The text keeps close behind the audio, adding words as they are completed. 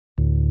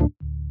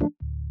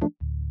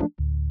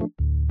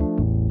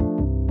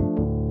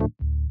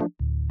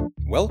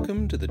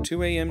Welcome to the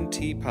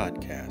 2AMT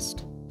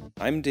podcast.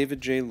 I'm David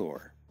J.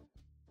 Lohr.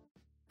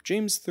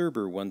 James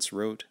Thurber once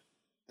wrote,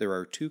 "There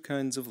are two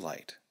kinds of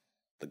light,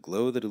 the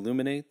glow that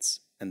illuminates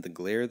and the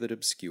glare that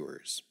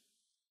obscures."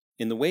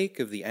 In the wake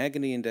of The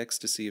Agony and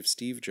Ecstasy of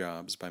Steve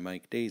Jobs by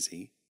Mike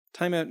Daisey,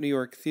 Time Out New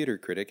York theater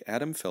critic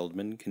Adam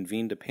Feldman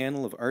convened a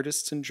panel of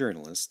artists and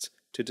journalists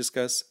to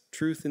discuss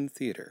truth in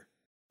theater.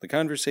 The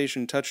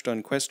conversation touched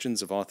on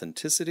questions of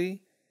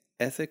authenticity,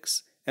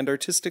 ethics, and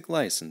artistic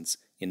license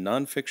in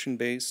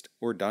nonfiction-based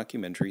or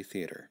documentary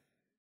theater.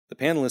 The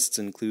panelists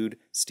include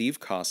Steve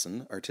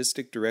Cosson,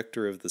 artistic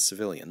director of The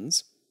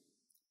Civilians,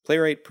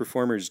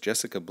 playwright-performers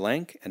Jessica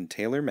Blank and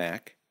Taylor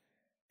Mack,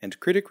 and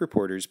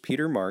critic-reporters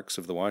Peter Marks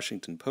of The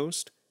Washington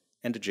Post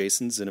and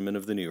Jason Zinnemann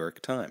of The New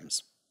York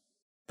Times.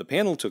 The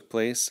panel took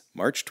place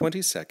March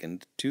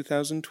 22,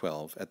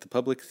 2012 at the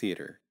Public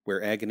Theater,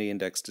 where Agony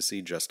and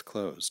Ecstasy just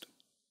closed.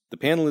 The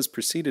panel is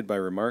preceded by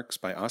remarks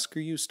by Oscar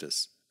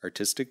Eustace,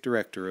 artistic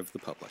director of the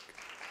Public.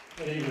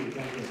 Good evening,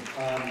 thank you.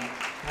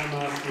 I'm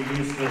Oscar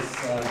Eustace,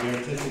 the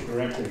artistic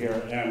director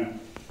here, and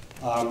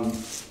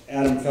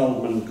Adam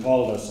Feldman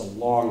called us a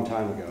long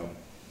time ago,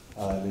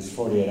 at least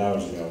 48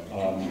 hours ago,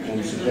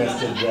 and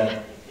suggested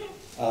that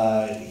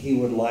he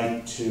would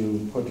like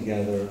to put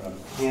together a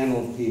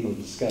panel of people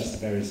to discuss the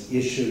various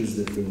issues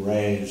that have been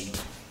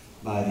raised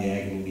by the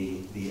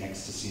agony, the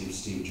ecstasy of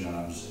Steve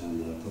Jobs,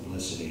 and the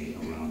publicity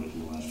around it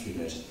in the last few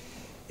days.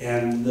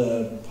 And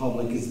the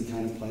public is the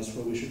kind of place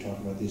where we should talk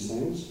about these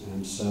things,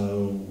 and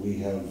so we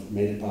have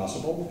made it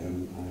possible,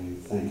 and I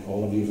thank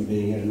all of you for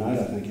being here tonight.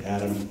 I thank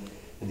Adam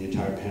and the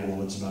entire panel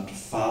that's about to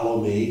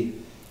follow me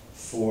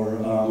for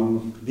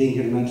being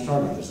here tonight to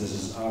talk about this. This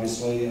is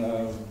obviously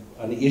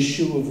an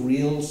issue of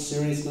real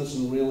seriousness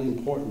and real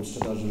importance to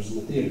those of us in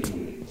the theater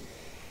community.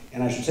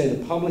 And I should say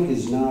the public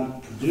is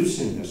not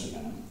producing this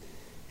event,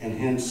 and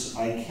hence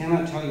I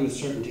cannot tell you with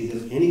certainty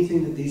that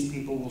anything that these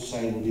people will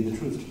say will be the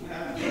truth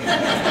tonight.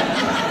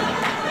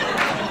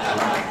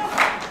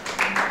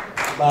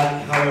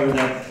 But, however,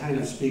 that kind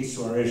of speaks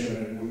to our issue.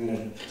 I'm going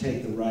to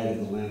take the right of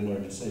the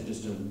landlord to say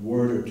just a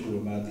word or two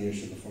about the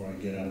issue before I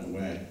get out of the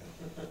way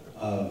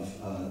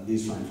of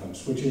these fine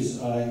folks, which is,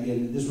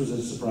 this was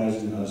as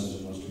surprising to us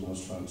as it was to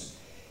most folks.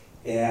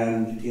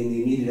 And in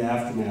the immediate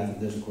aftermath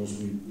of this, of course,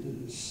 I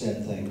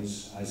said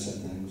things,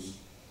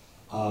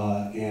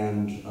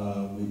 and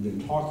we've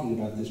been talking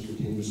about this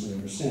continuously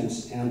ever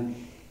since. And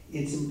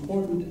it's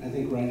important, I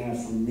think, right now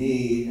for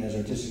me as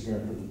artistic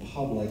director of the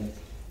Public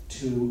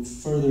to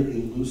further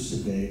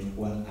elucidate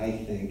what I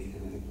think, and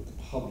I think what the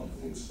public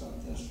thinks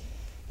about this.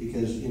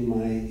 Because in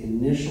my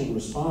initial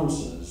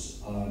responses,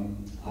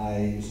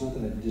 it's not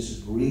that I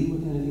disagree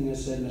with anything I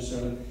said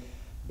necessarily,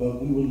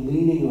 but we were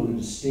leaning on a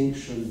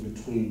distinction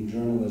between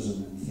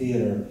journalism and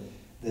theater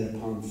that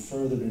upon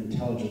further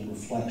intelligent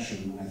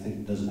reflection, I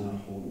think does not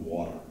hold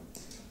water.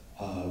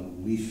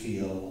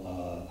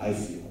 I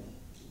feel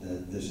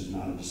that this is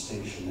not a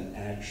distinction that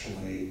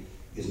actually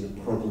is an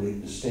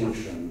appropriate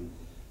distinction,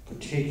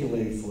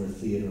 particularly for a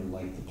theater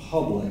like the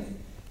Public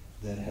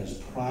that has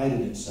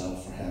prided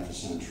itself for half a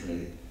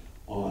century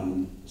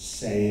on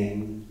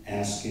saying,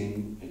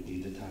 asking,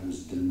 indeed at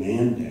times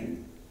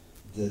demanding,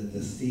 that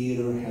the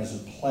theater has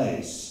a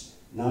place,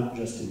 not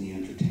just in the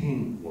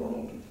entertainment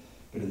world,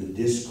 but in the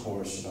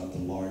discourse about the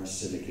large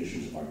civic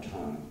issues of our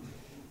time.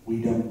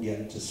 We don't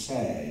get to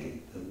say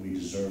that we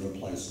deserve a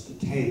place at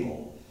the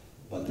table,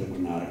 but that we're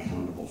not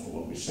accountable for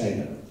what we say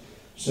there.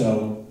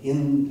 So,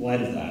 in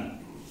light of that,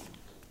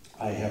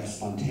 I have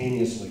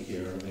spontaneously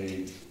here a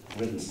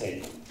written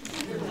statement,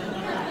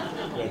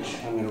 which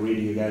I'm going to read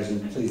to you guys,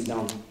 and please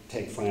don't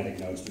take frantic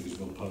notes because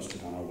we'll post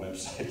it on our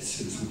website as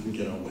soon as we can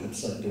get our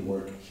website to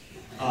work.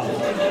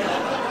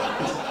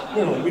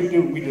 Really,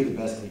 we do the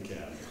best we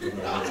can.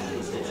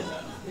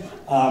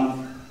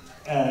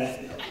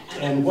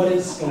 And what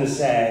it's going to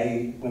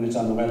say when it's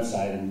on the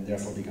website and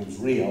therefore becomes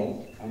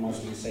real, I'm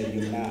also going to say to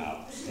you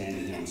now,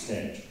 standing here on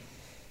stage.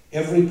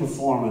 Every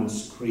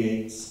performance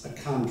creates a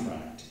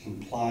contract,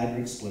 implied or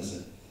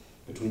explicit,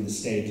 between the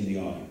stage and the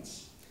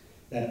audience.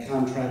 That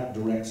contract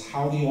directs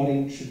how the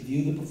audience should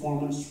view the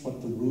performance,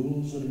 what the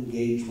rules of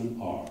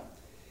engagement are.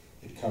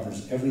 It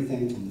covers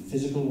everything from the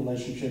physical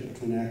relationship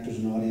between actors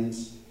and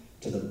audience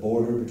to the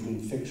border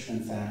between fiction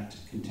and fact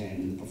contained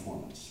in the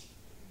performance.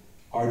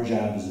 Our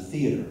job as a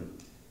theater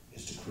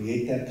is to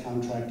create that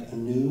contract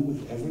anew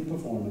with every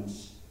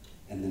performance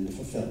and then to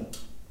fulfill it.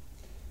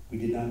 We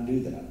did not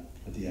do that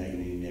with The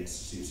Agony and the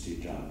Ecstasy of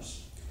Steve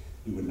Jobs.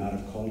 We would not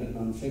have called it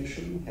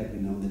nonfiction had we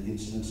known that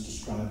incidents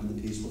described in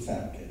the piece were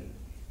fabricated.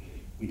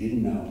 We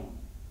didn't know,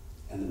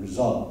 and the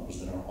result was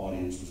that our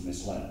audience was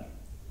misled.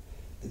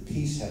 The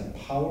piece had a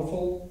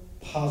powerful,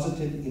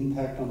 positive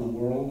impact on the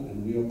world,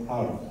 and we are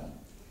proud of that.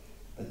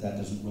 But that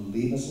doesn't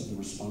relieve us of the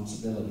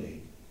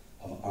responsibility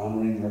of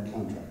honoring our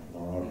contract with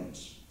our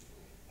audience.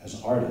 As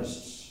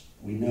artists,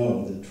 we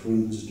know that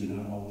truths do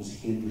not always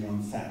hinge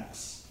on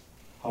facts.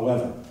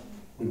 However,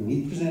 when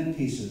we present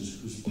pieces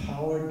whose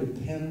power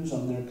depends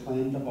on their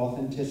claim to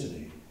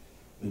authenticity,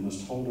 we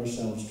must hold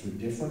ourselves to a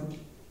different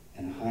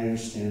and higher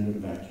standard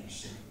of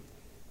accuracy.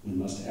 We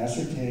must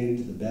ascertain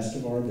to the best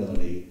of our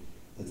ability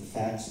that the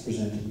facts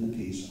presented in the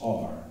piece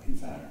are, in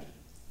fact,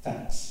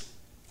 facts.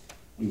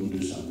 We will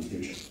do so in the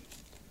future.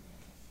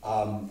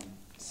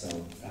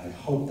 So I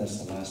hope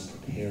that's the last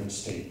prepared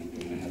statement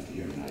we're going to have to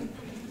hear tonight.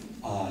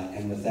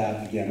 And with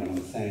that, again, I want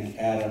to thank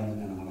Adam,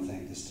 and I want to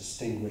thank this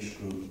distinguished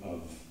group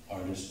of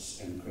artists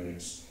and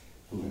critics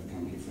who have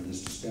come here for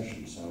this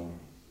discussion. So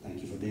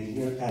thank you for being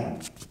here.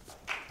 Adam.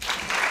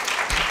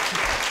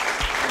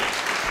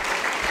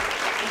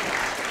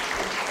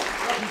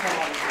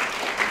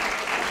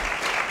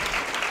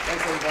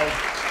 Thanks, everybody.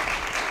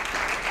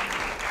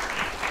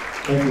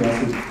 Thank you,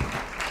 Austin.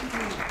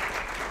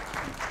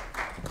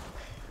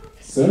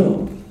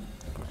 So,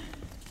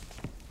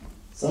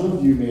 some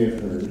of you may have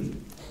heard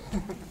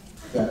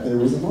that there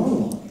was a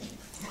monologue.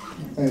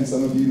 And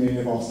some of you may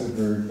have also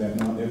heard that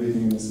not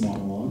everything in this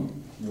monologue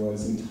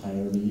was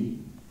entirely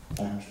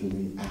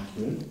factually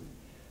accurate,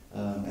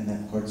 and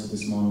that parts of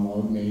this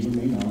monologue may or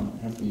may not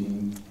have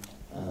been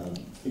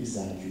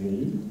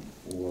exaggerated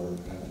or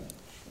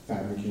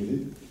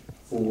fabricated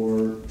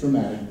for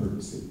dramatic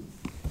purposes.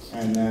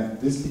 And that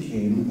this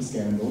became a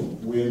scandal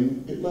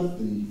when it left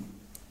the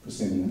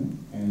proscenium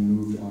and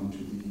moved on to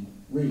the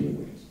radio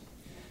waves.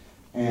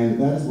 And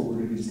that is what we're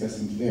going to be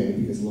discussing today,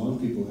 because a lot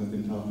of people have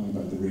been talking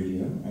about the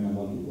radio, and a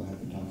lot of people have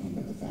been talking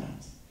about the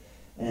facts.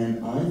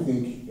 And I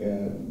think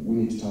we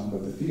need to talk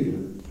about the theater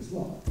as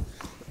well.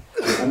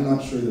 I'm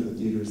not sure that the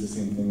theater is the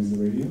same thing as the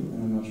radio,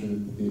 and I'm not sure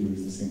that the theater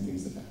is the same thing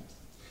as the facts.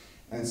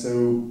 And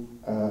so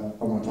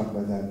I want to talk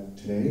about that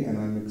today, and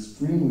I'm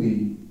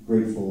extremely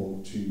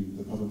grateful to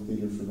the Public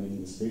Theater for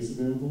making the space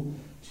available,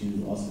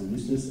 to Oscar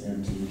Eustace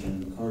and to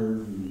Jeremy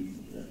Carter, who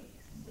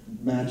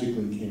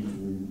magically came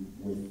through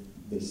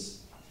with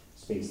this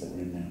space that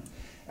we're in now.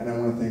 And I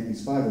want to thank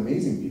these 5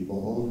 amazing people,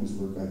 all of whose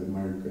work I've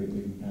admired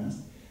greatly in the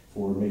past,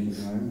 for making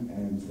time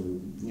and for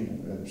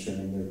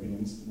sharing their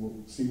opinions. We'll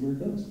see where it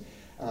goes.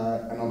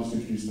 And I'll just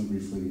introduce them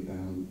briefly.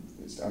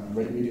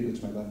 Right immediately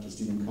to my left is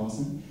Stephen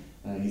Cosson.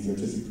 He's the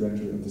artistic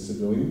director of The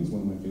Civilians,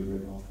 one of my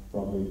favorite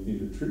off-Broadway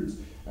theater troupes.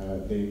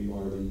 They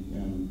are the,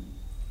 in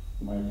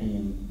my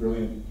opinion,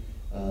 brilliant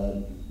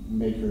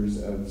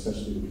makers of such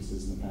theater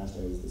pieces in the past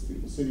as This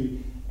Beautiful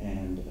City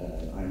and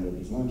I'm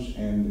Nobody's Lunch,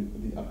 and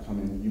the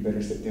upcoming You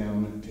Better Sit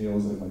Down,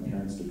 Tales of My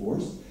Parents'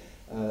 Divorce.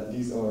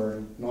 These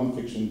are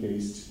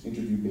non-fiction-based,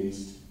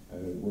 interview-based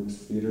works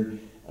of theater.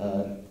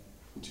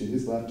 To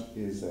his left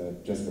is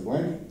Jessica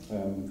Blank,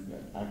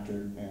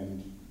 actor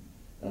and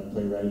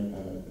playwright,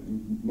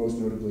 most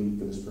notably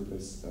for this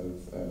purpose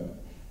of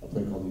a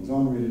play called The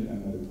Exonerated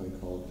and another play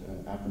called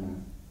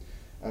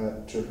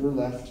Aftermath. To her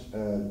left,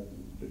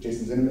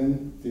 Jason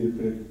Zinnemann, theater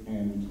critic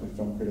and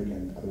film critic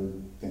and other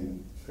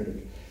thing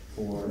critic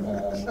for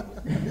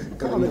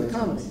comedy.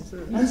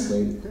 And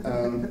Slate.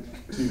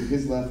 To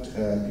his left,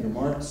 Peter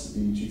Marks,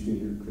 the chief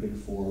theater critic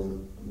for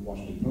the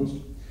Washington Post.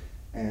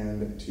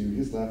 And to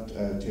his left,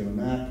 Taylor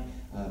Mack,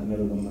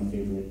 another one of my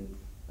favorite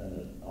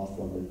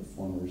off-Broadway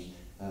performers,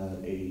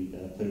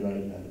 a playwright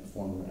and a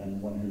performer,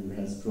 and one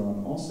who has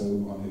drawn also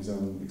on his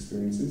own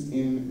experiences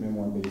in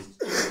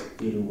memoir-based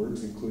theater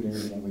works, including The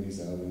Young Ladies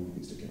of and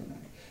Mr. Taylor Mack.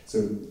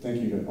 So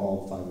thank you to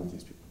all 5 of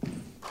these people.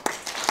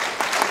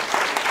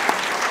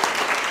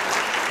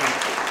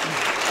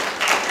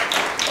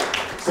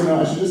 So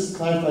now I should just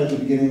clarify at the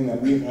beginning that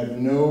we have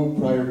had no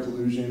prior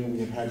collusion. We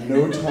have had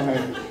no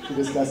time to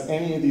discuss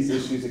any of these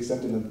issues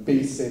except in the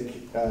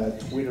basic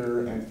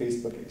Twitter and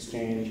Facebook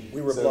exchange.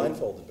 We were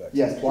blindfolded back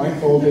then. Yes,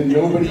 blindfolded.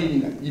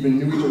 Nobody even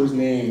knew each other's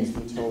names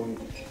until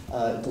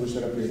we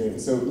showed up here today.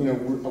 So,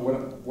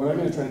 what I'm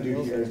going to try to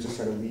do here is just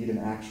try to lead an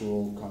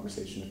actual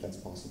conversation, if that's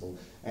possible.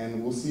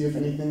 And we'll see if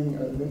anything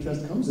of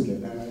interest comes of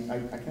it. And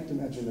I can't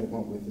imagine that it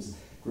won't with this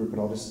group,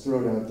 but I'll just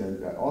throw it out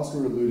there.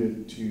 Oscar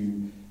alluded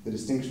to the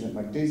distinction that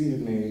Mike Daisey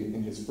had made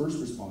in his first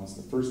response,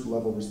 the first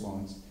level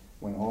response,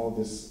 when all of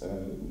this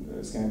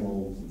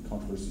scandal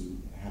controversy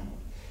happened.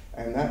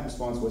 And that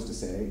response was to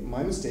say,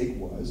 my mistake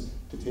was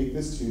to take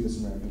this to This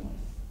American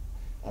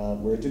Life,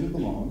 where it didn't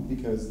belong,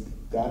 because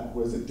that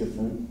was a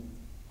different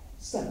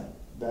setup.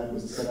 That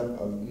was a setup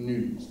of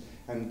news.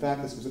 And in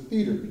fact, this was a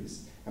theater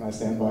piece, and I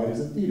stand by it as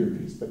a theater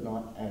piece, but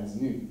not as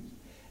news.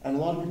 And a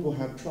lot of people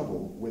have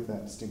trouble with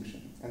that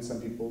distinction, and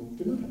some people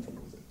do not have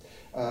trouble with it.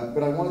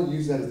 But I want to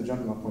use that as the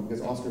jumping off point,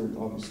 because Oscar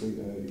obviously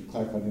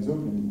clarified in his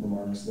opening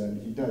remarks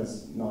that he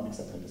does not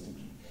accept that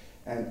distinction.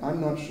 And I'm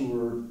not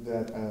sure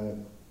that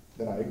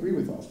that I agree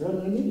with Oscar. I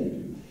mean, maybe I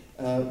do,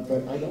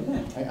 but I don't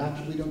know. I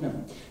actually don't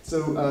know.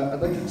 So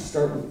I'd like to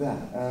start with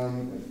that.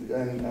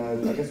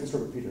 I guess we'll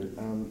start with Peter.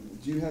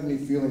 Do you have any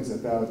feelings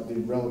about the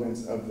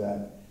relevance of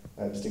that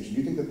distinction?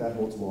 Do you think that that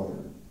holds water?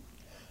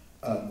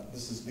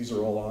 These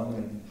are all on,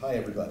 and hi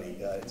everybody.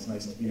 It's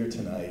nice to be here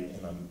tonight,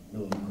 and I'm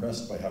really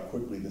impressed by how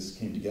quickly this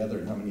came together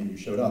and how many of you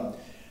showed up.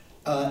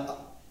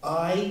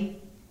 I'll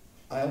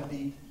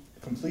be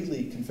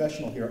completely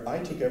confessional here. I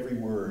took every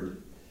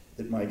word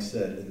that Mike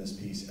said in this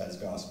piece as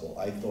gospel.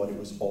 I thought it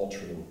was all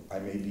true. I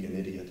may be an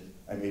idiot.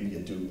 I may be a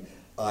dupe.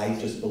 I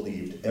just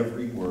believed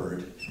every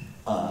word,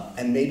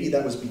 and maybe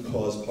that was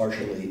because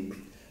partially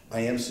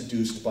I am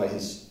seduced by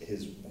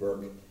his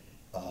work,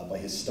 by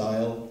his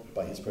style,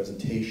 by his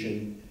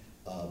presentation,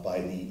 by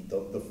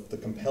the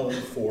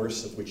compelling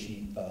force of which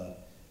he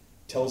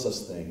tells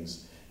us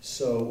things.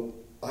 So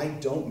I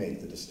don't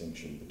make the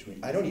distinction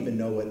between, I don't even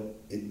know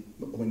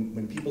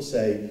when people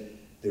say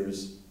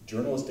there's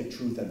journalistic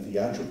truth and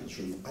theatrical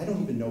truth, I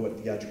don't even know what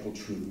theatrical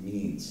truth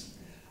means.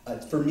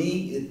 For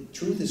me,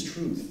 truth is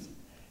truth.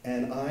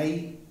 And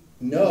I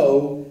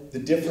know the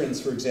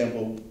difference, for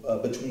example,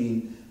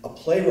 between a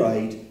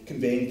playwright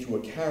conveying through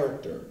a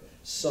character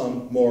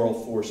some moral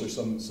force or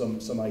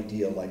some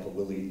idea like a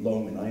Willy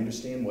Loman. I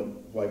understand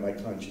why my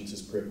conscience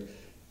is pricked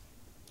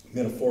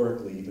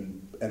metaphorically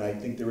even, and I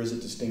think there is a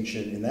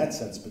distinction in that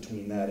sense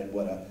between that and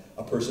what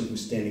a person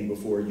who's standing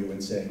before you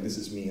and saying, this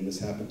is me and this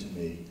happened to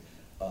me,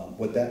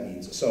 what that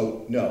means.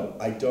 So no,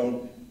 I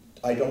don't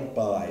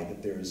buy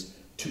that there's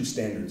two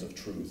standards of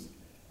truth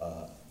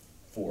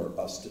for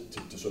us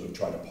to sort of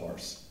try to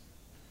parse.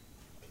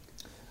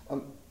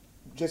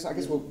 Jason, I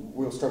guess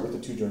we'll start with the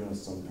two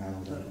journalists on the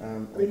panel. Can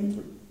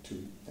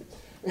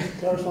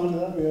I respond to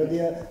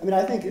that?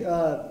 I think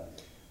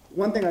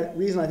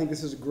reason I think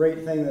this is a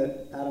great thing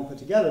that Adam put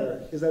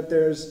together is that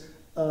there's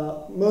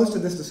most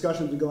of this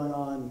discussion has been going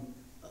on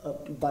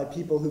by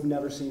people who've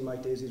never seen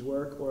Mike Daisey's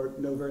work or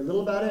know very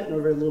little about it, know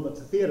very little about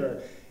the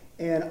theater.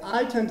 And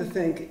I tend to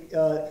think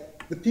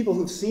the people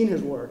who've seen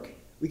his work,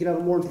 we can have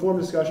a more informed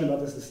discussion about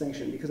this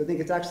distinction, because I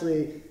think it's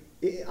actually,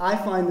 I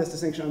find this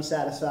distinction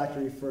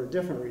unsatisfactory for a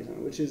different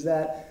reason, which is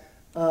that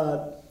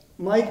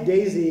Mike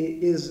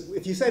Daisey is,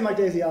 if you say Mike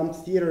Daisey, I'm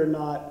theater,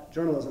 not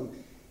journalism,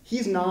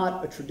 he's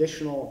not a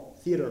traditional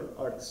theater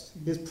artist.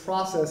 His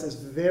process is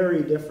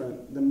very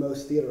different than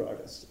most theater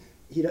artists.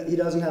 He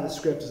doesn't have a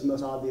script as the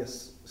most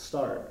obvious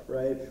start,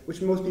 right?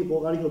 Which a lot of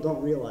people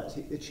don't realize.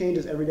 It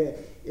changes every day.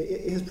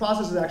 His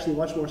process is actually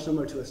much more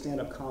similar to a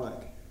stand-up comic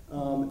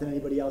than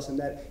anybody else, in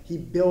that he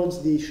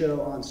builds the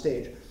show on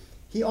stage.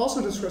 He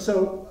also describes,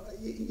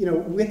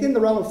 within the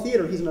realm of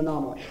theater, he's an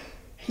anomaly.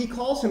 He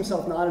calls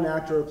himself not an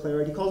actor or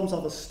playwright, he calls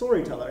himself a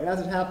storyteller. And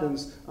as it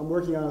happens, I'm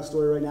working on a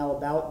story right now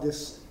about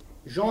this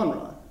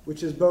genre,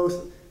 which is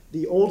both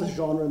the oldest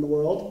genre in the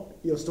world,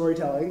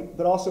 storytelling,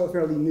 but also a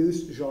fairly new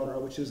genre,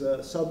 which is a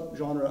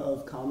subgenre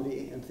of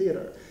comedy and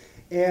theater.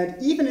 And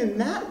even in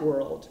that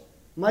world,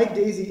 Mike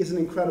Daisey is an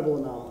incredible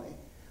anomaly,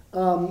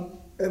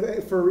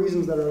 for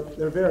reasons that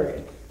are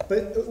varied.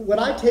 But what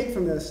I take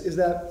from this is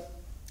that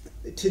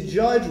to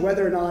judge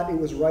whether or not it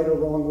was right or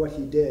wrong what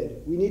he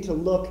did, we need to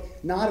look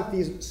not at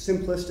these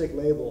simplistic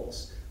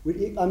labels.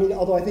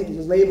 Although I think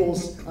the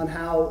labels on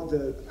how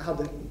the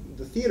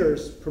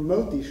theaters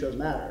promote these shows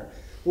matter.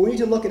 But we need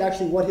to look at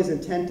actually what his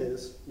intent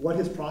is, what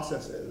his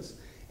process is,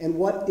 and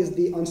what is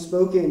the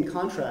unspoken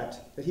contract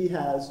that he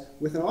has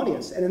with an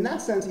audience. And in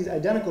that sense, he's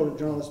identical to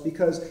journalists,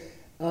 because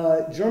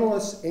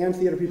journalists and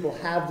theater people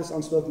have this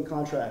unspoken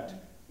contract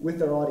with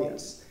their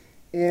audience.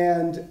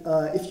 And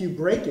if you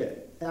break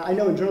it, I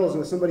know in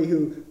journalism, as somebody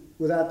who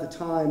was at the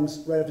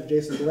Times right after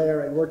Jason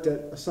Blair and worked at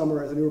a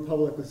summer as a New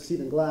Republic with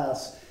Stephen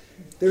Glass,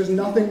 there's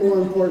nothing more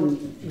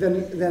important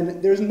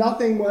than there's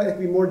nothing more, it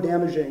can be more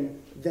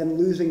damaging than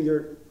losing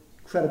your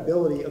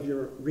credibility of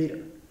your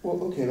reader. Well,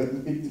 okay, but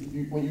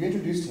when you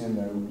introduced him,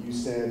 though, you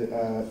said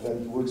that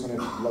he works on it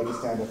like a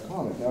stand-up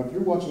comic. Now, if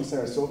you're watching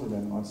Sarah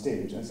Silverman on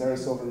stage, and Sarah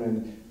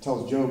Silverman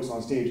tells jokes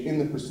on stage in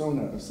the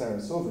persona of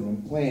Sarah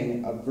Silverman,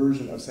 playing a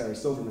version of Sarah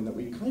Silverman that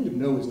we kind of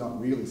know is not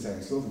really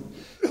Sarah Silverman.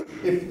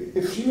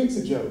 If she makes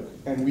a joke,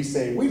 and we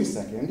say, wait a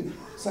second,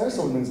 Sarah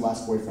Silverman's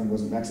last boyfriend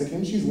wasn't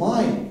Mexican, she's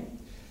lying.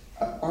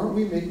 Aren't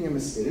we making a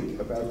mistake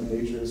about the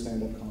nature of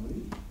stand-up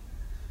comedy?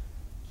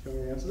 Can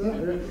we answer that?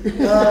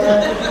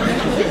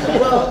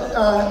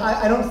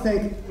 I don't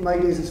think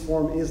Mike Daisey's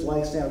form is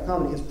like stand-up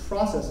comedy. His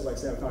process is like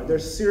stand-up comedy.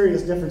 There's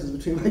serious differences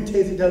between Mike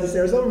Daisey and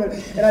Sarah Silverman,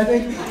 and I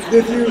think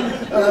if you,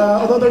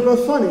 although they're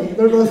both funny,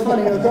 no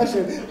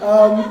question.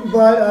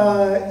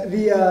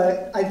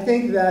 I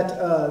think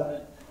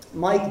that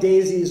Mike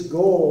Daisey's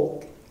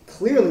goal,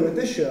 clearly with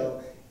this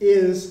show,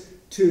 is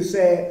to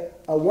say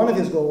one of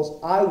his goals: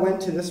 I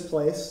went to this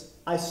place.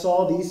 I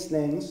saw these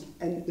things,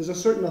 and there's a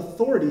certain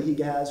authority he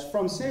has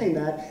from saying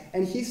that,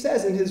 and he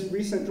says in his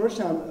recent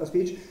Georgetown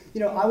speech,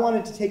 I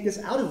wanted to take this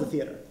out of the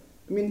theater.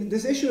 I mean,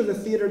 this issue of the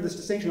theater, this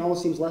distinction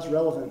almost seems less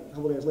relevant a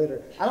couple of years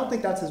later. I don't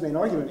think that's his main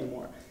argument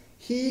anymore.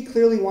 He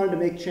clearly wanted to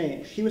make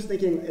change. He was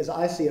thinking, as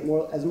I see it,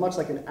 more as much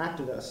like an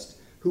activist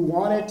who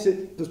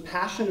was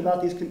passionate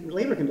about these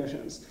labor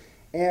conditions.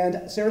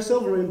 And Sarah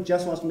Silverman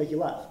just wants to make you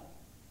laugh.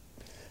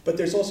 But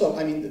there's also,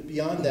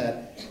 beyond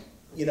that,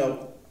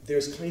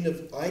 there's kind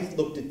of, I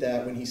looked at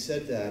that when he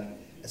said that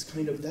as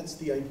kind of, that's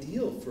the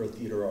ideal for a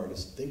theater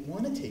artist. They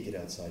want to take it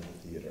outside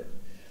the theater.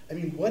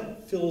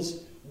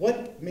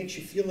 What makes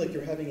you feel like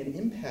you're having an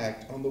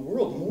impact on the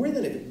world more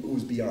than if it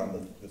moves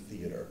beyond the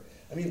theater?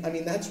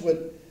 That's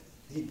what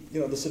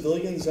the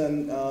Civilians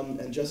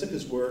and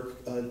Jessica's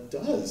work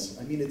does.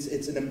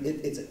 It's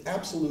an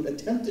absolute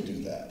attempt to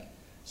do that.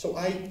 So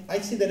I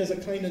see that as I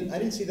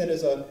didn't see that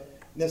as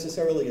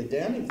necessarily a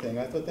damning thing.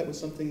 I thought that was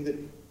something that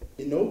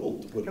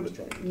ennobled what he was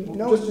trying to do.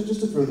 No.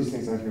 Just to throw these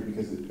things out here,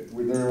 because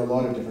there are a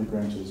lot of different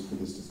branches for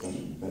this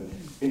discussion. But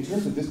in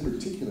terms of this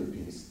particular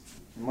piece,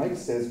 Mike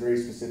says very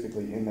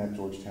specifically in that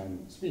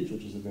Georgetown speech,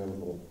 which is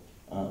available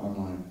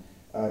online,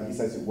 he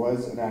says it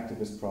was an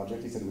activist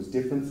project. He said it was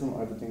different from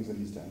other things that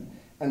he's done.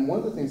 And one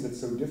of the things that's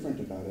so different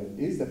about it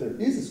is that there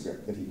is a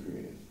script that he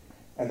created,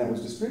 and that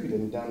was distributed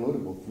and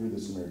downloadable through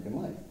This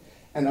American Life.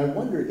 And I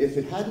wonder if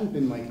it hadn't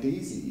been Mike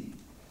Daisey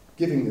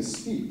giving this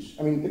speech,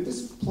 I mean, if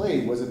this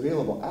play was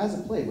available as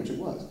a play, which it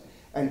was,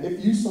 and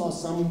if you saw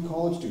some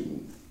college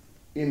student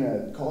in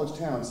a college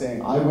town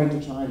saying, I went to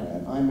China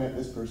and I met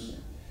this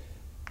person,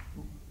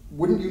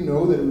 wouldn't you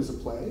know that it was a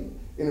play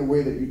in a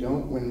way that you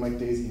don't when Mike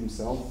Daisey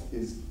himself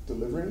is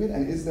delivering it?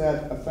 And is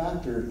that a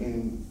factor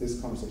in this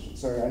conversation?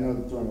 Sorry, I know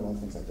I'm throwing a lot of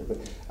things out there, but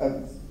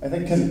I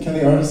think, can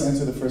the artist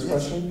answer the first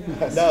question?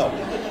 Yes. No.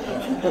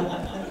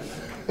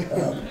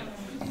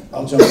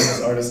 I'll jump in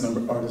as artist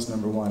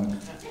number one.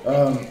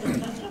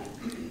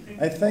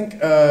 I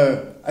think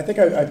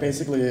I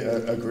basically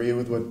agree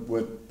with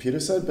what Peter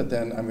said, but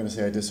then I'm going to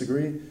say I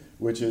disagree,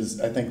 which is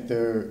I think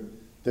there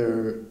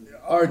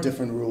are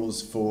different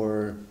rules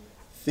for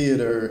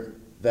theater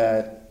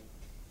that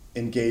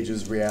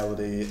engages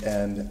reality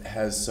and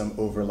has some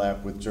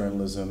overlap with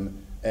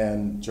journalism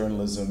and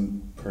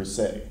journalism per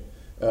se.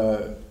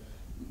 And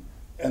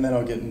then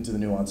I'll get into the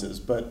nuances.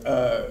 But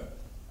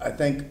I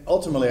think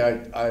ultimately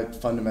I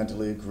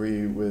fundamentally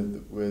agree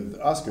with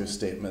Oscar's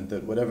statement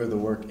that whatever the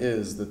work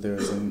is, that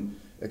there's an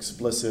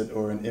explicit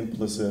or an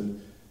implicit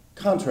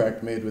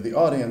contract made with the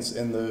audience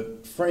in the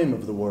frame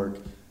of the work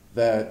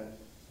that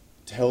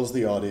tells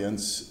the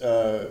audience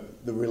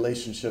the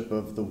relationship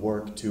of the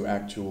work to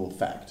actual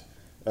fact.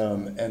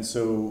 And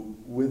so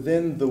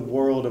within the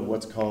world of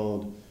what's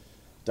called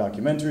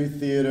documentary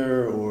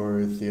theater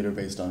or theater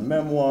based on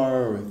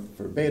memoir or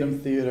verbatim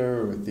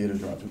theater or theater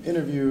drawn from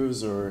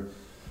interviews or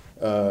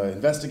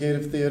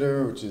investigative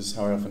theater, which is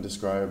how I often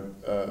describe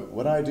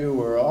what I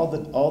do, or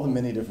all the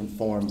many different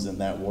forms in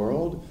that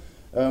world,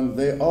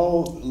 they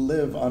all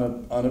live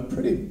on a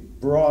pretty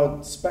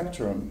broad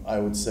spectrum, I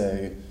would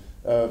say,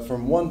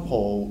 from one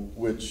pole,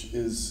 which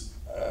is,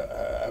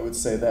 I would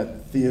say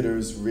that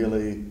theater's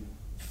really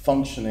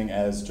functioning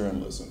as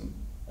journalism.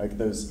 Like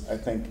there's, I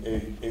think,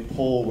 a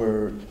pole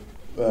where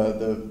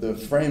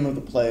the frame of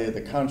the play,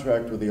 the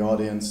contract with the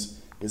audience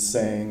is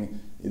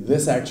saying,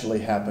 this actually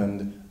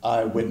happened,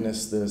 I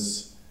witnessed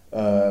this,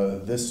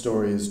 this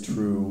story is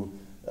true,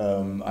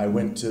 I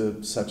went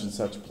to such and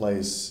such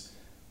place,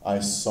 I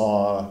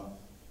saw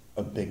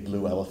a big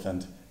blue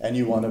elephant, and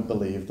you want to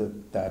believe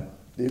that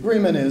the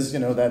agreement is,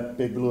 that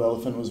big blue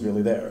elephant was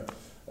really there.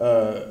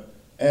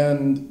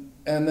 And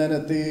then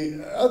at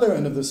the other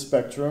end of the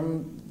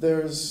spectrum,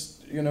 there's,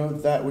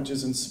 that which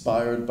is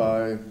inspired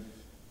by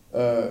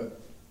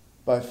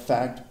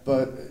fact,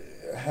 but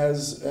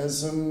has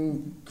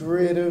some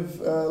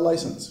creative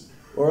license,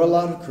 or a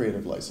lot of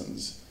creative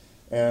license.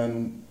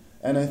 And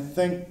I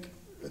think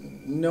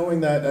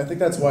knowing that, I think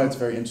that's why it's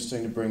very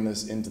interesting to bring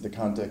this into the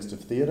context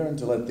of theater and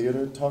to let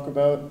theater talk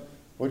about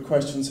what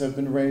questions have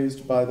been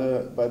raised by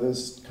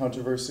this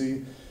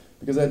controversy,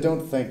 because I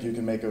don't think you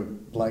can make a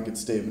blanket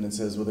statement that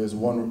says, well, there's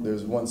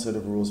one set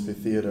of rules for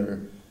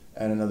theater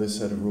and another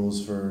set of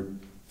rules for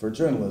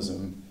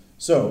journalism.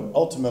 So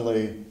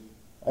ultimately,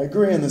 I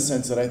agree in the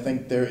sense that I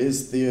think there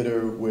is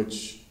theater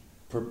which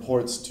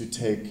purports to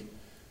take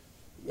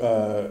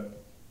a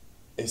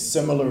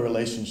similar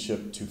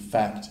relationship to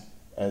fact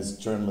as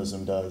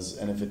journalism does,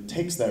 and if it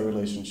takes that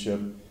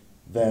relationship,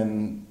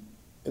 then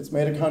it's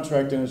made a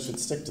contract and it should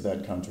stick to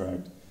that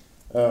contract.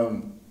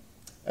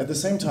 At the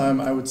same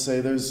time, I would say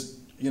there's,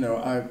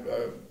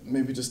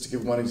 maybe just to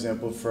give one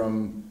example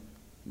from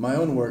my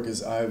own work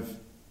is I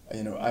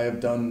have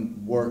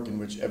done work in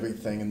which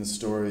everything in the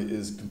story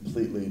is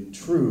completely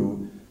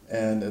true,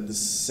 and at the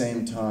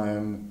same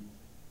time,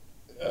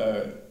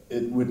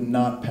 it would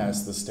not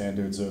pass the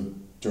standards of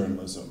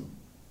journalism.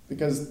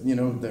 Because,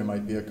 there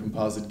might be a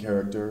composite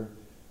character,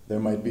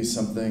 there might be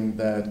something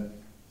that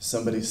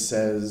somebody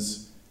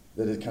says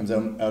that it comes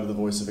out of the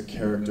voice of a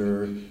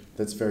character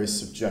that's very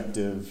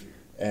subjective,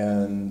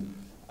 and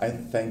I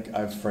think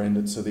I've framed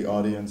it so the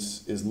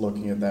audience is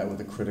looking at that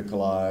with a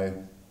critical eye,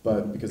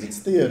 but because it's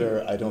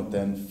theater, I don't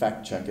then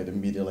fact check it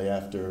immediately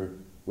after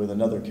with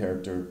another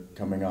character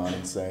coming on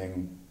and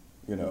saying,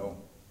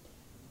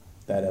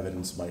 that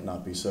evidence might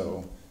not be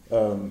so.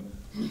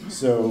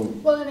 So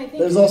well, and I think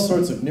there's all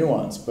sorts of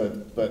nuance,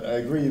 but I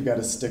agree you've got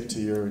to stick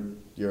to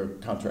your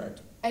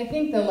contract. I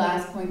think the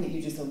last point that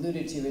you just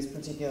alluded to is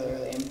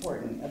particularly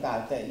important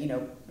about that,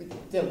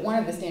 one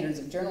of the standards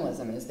of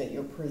journalism is that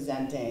you're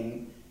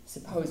presenting,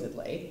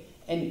 supposedly,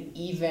 an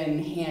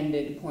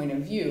even-handed point of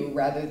view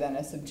rather than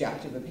a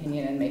subjective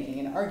opinion and making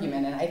an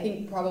argument. And I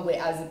think probably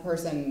as a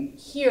person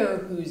here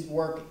whose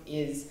work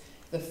is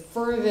the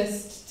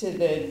furthest to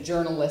the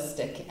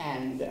journalistic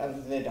end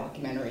of the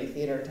documentary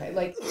theater type,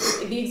 like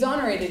The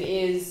Exonerated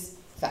is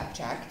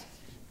fact-checked.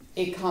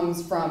 It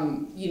comes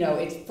from,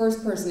 it's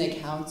first-person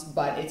accounts,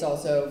 but it's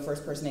also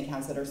first-person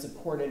accounts that are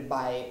supported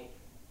by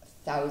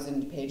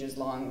 1,000 pages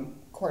long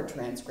court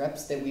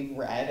transcripts that we've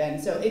read,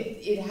 and so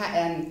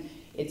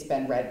it's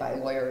been read by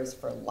lawyers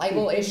for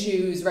libel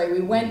issues, right? We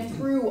went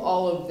through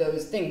all of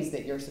those things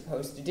that you're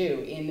supposed to do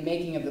in the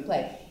making of the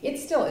play. It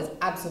still is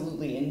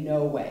absolutely in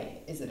no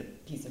way is it a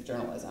piece of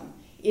journalism.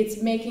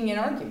 It's making an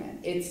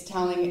argument.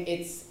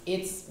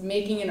 It's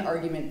making an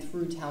argument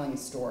through telling a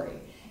story.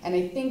 And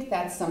I think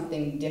that's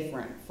something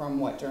different from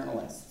what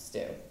journalists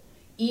do.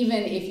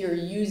 Even if you're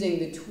using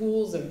the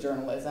tools of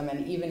journalism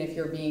and even if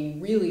you're being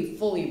really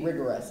fully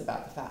rigorous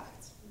about the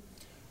facts.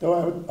 Though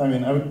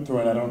I would throw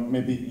in,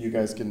 maybe you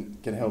guys can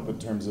help in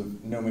terms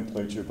of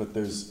nomenclature, but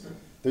there's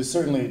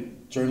certainly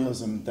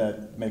journalism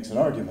that makes an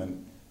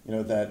argument,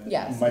 that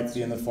might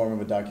be in the form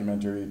of a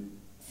documentary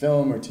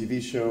film or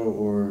TV show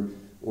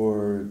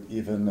or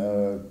even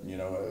a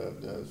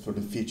sort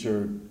of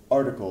feature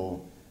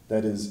article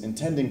that is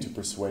intending to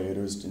persuade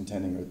or is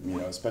intending,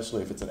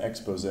 especially if it's an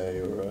expose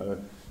or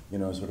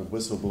a sort of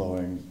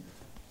whistleblowing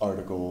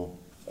article,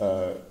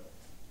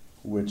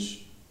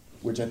 which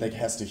I think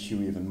has to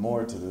hew even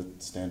more to the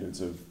standards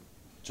of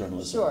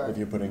journalism. Sure. If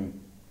you're putting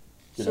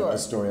a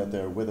story out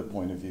there with a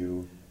point of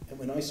view. And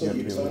when I saw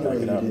you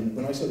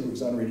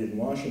exonerated in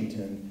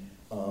Washington,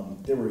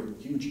 there were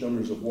huge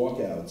numbers of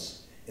walkouts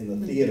in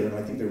the theater, and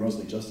I think they were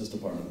mostly Justice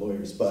Department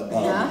lawyers. But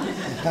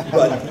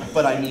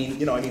but I mean,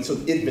 so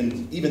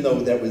even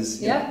though that was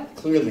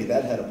clearly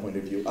that had a point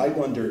of view, I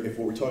wonder if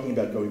what we're talking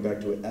about, going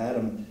back to what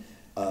Adam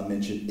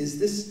mentioned,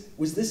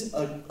 was this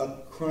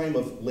a crime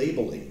of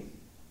labeling?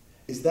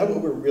 Is that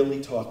what we're really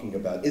talking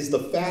about? Is the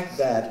fact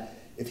that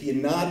if he had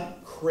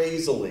not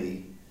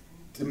crazily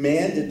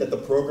demanded that the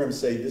program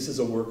say this is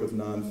a work of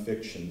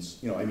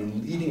nonfictions,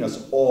 leading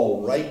us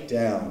all right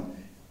down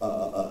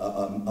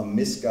a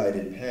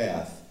misguided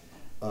path,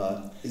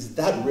 is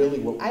that really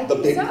the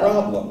big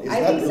problem? Is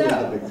that really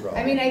the big problem?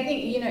 I mean, I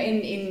think,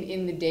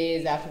 in the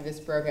days after this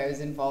broke, I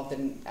was involved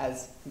in,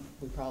 as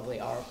we probably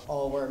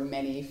all were,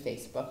 many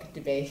Facebook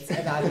debates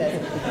about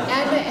this.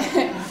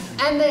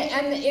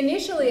 and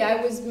initially I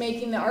was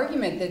making the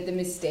argument that the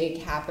mistake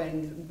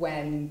happened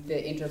when the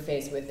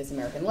interface with This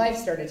American Life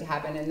started to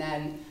happen, and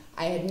then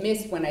I had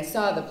missed, when I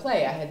saw the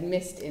play, I had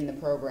missed in the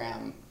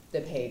program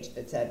the page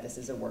that said this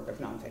is a work of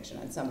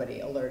nonfiction, and somebody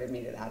alerted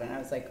me to that, and I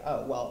was like,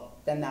 oh, well,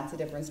 then that's a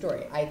different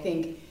story. I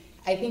think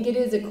it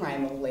is a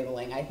crime of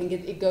labeling. I think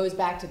it goes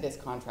back to this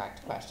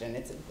contract question.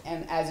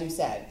 And as you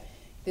said,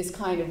 this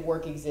kind of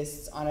work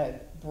exists on a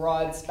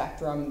broad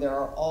spectrum. There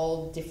are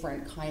all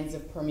different kinds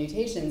of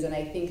permutations, and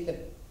I think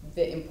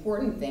the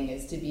important thing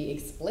is to be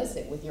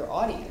explicit with your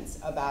audience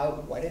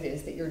about what it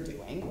is that you're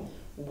doing,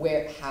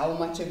 how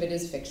much of it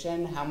is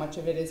fiction, how much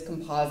of it is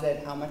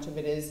composite, how much of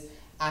it is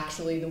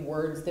actually the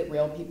words that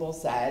real people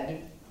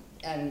said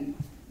and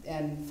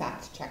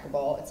fact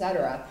checkable,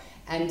 etc.,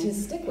 and to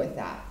stick with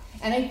that.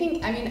 And I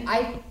think,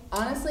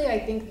 I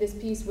think this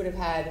piece would have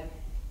had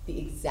the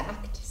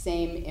exact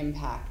same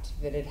impact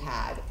that it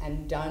had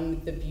and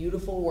done the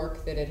beautiful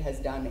work that it has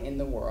done in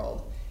the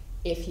world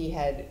if he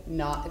had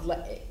not,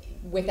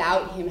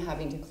 without him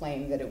having to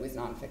claim that it was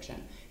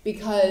nonfiction.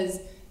 Because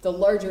the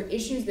larger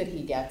issues that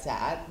he gets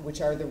at, which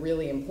are the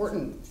really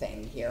important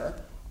thing here,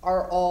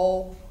 are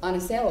all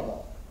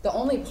unassailable. The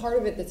only part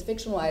of it that's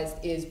fictionalized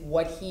is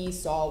what he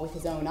saw with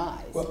his own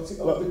eyes.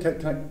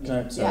 Can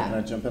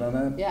I jump in on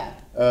that? Yeah.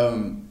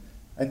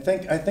 I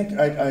think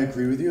I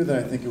agree with you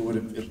that I think it would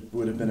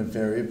have been a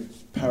very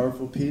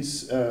powerful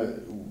piece.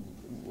 And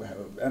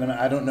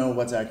I don't know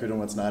what's accurate and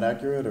what's not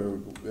accurate,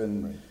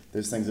 and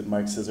there's things that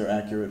Mike says are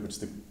accurate, which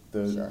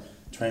the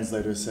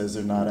translator says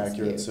are not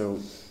accurate. So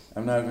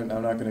I'm not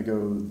going to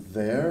go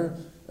there.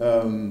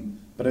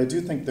 But I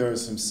do think there are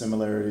some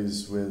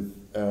similarities with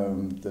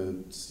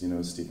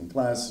Stephen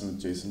Glass and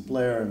with Jason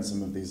Blair and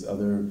some of these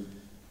other,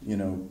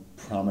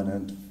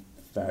 prominent,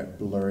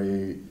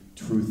 blurry,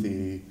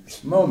 truthy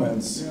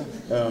moments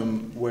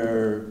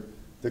where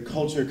the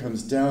culture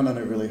comes down on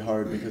it really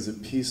hard because a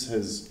piece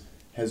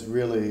has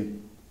really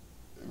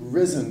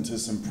risen to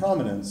some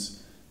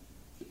prominence,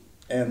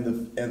 and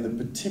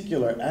the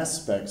particular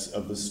aspects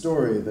of the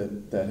story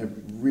that have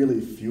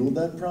really fueled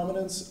that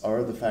prominence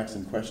are the facts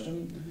in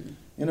question.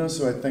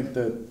 So I think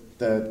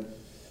that.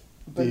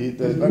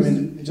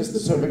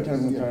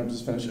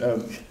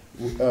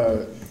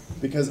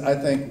 Because I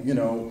think,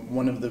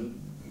 one of the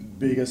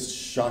biggest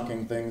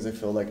shocking things I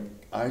feel like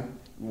I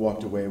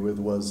walked away with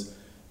was,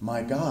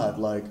 my God,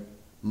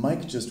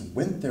 Mike just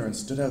went there and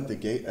stood at the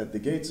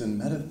gates and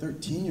met a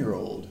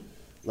 13-year-old,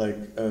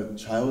 a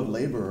child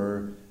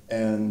laborer,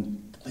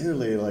 and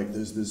clearly,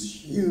 there's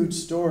this huge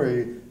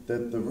story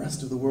that the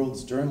rest of the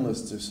world's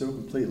journalists are so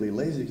completely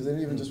lazy because they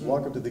didn't even just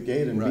walk up to the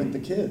gate and meet the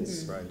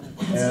kids. Right.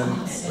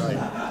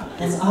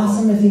 That's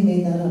awesome if you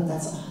made that up.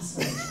 That's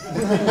awesome.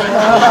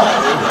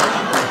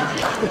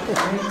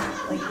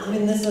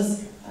 This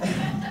is... I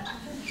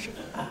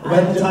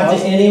haven't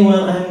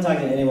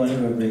talked to anyone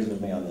who agrees with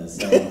me on this.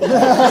 So. But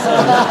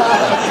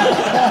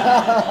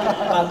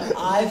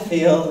I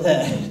feel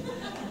that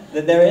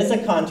that there is a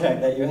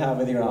contract that you have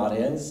with your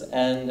audience,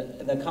 and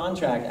the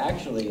contract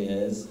actually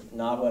is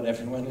not what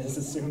everyone is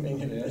assuming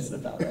it is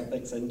about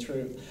ethics and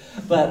truth,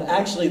 but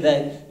actually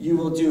that you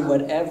will do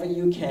whatever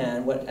you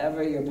can,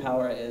 whatever your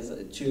power is,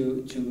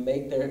 to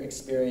make their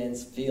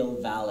experience feel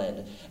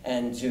valid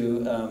and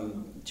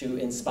to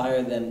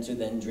inspire them to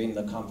then dream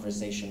the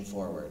conversation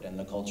forward and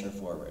the culture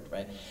forward,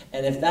 right?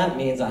 And if that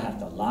means I have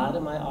to lie to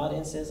my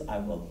audiences, I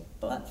will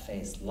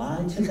butt-faced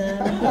lie to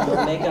them. I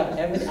will make up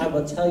everything. I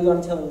will tell you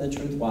I'm telling the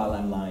truth while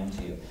I'm lying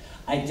to you.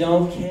 I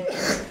don't care.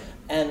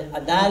 And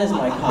that is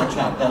my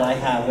contract that I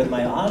have with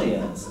my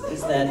audience,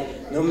 is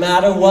that no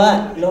matter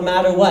what,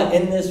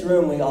 in this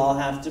room we all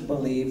have to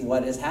believe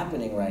what is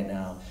happening right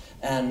now.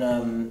 And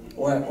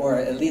or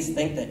at least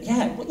think that,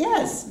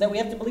 that we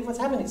have to believe what's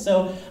happening.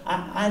 So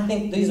I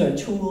think these are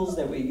tools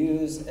that we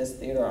use as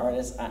theater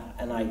artists,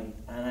 and I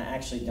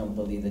actually don't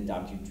believe that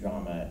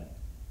docudrama,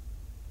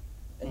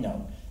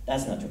 no,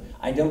 that's not true.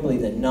 I don't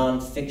believe that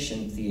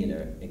nonfiction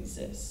theater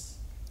exists.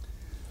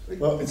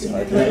 Well, it's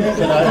hard. Can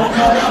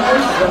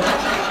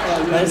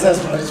I just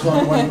ask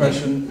one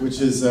question,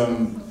 which is,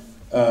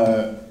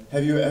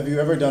 have you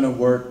ever done a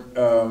work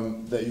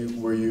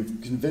where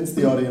you've convinced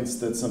the audience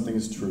that something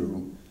is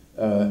true,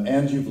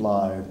 and you've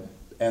lied,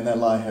 and that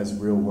lie has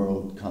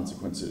real-world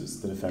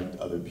consequences that affect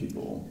other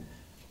people?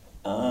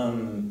 I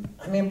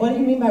mean, what do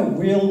you mean by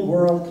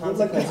real-world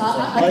consequences?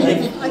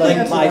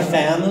 Like my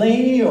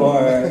family,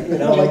 or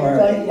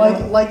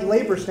like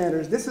labor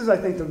standards. This is I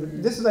think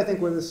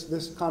where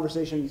this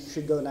conversation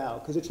should go now,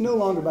 because it's no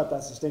longer about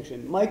that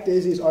distinction. Mike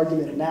Daisey's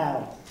argument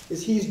now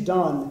is he's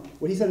done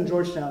what he said in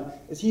Georgetown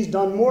is he's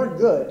done more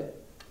good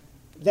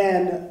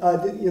than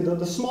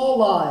the small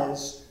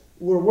lies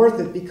were worth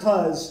it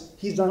because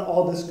he's done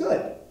all this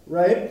good,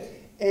 right?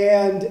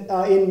 And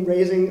in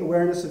raising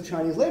awareness of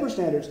Chinese labor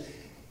standards.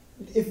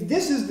 If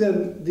this is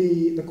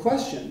the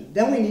question,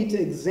 then we need to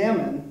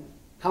examine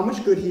how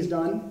much good he's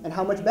done and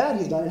how much bad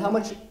he's done and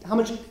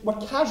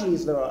what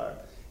casualties there are.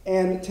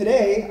 And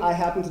today I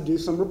happen to do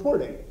some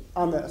reporting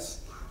on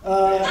this.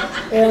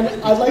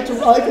 And I'd like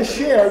to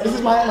share. This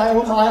is my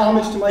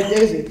homage to Mike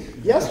Daisey.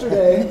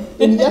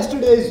 In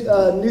yesterday's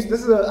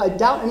news, I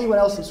doubt anyone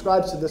else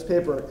subscribes to this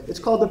paper. It's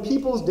called The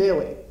People's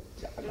Daily.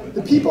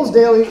 The People's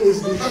Daily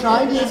is the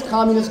Chinese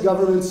Communist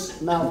government's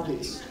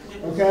mouthpiece.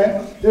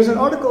 Okay? There's an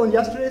article in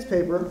yesterday's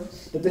paper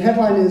that the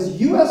headline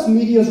is U.S.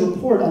 Media's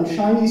Report on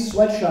Chinese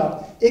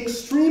Sweatshop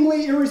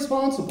Extremely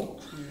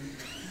Irresponsible.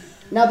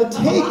 Now the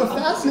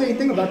fascinating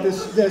thing about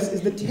this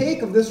is the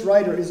take of this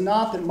writer is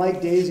not that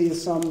Mike Daisey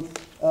is some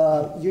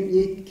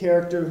unique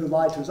character who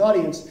lied to his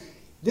audience.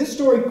 This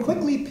story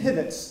quickly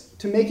pivots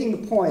to making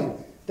the point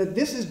that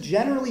this is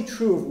generally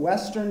true of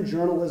Western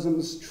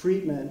journalism's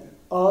treatment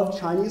of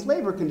Chinese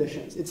labor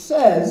conditions. It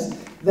says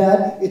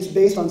that it's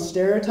based on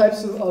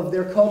stereotypes of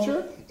their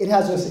culture. It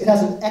has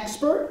an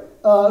expert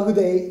who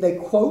they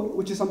quote,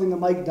 which is something that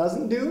Mike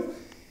doesn't do.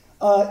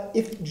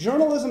 If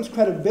journalism's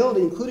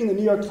credibility, including the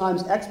New York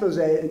Times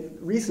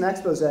recent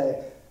expose,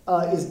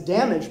 is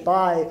damaged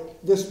by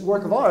this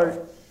work of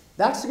art,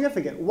 that's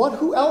significant.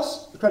 Who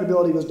else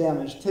credibility was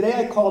damaged? Today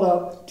I called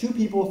up two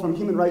people from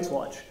Human Rights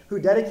Watch who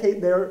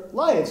dedicate their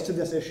lives to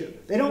this issue.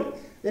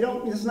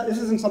 This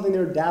isn't something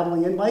they're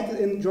dabbling in. Mike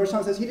in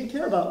Georgetown says he didn't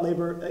care about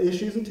labor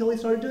issues until he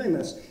started doing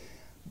this.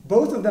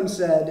 Both of them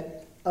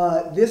said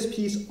this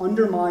piece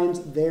undermines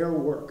their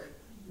work.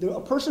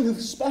 A person who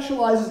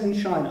specializes in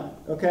China,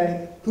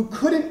 okay, who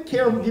couldn't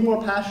be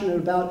more passionate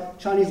about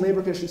Chinese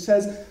labor conditions,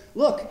 says,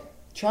 look,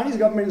 Chinese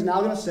government is now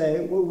going to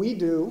say what we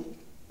do,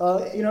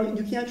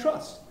 you can't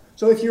trust.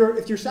 So if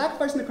you're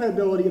sacrificing the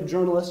credibility of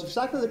journalists, you're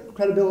sacrificing the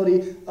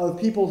credibility of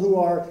people who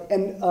are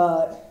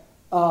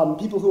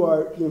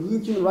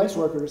human rights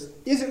workers,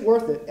 is it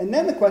worth it? And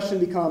then the question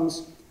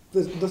becomes,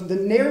 the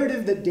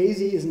narrative that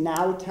Daisey is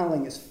now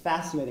telling is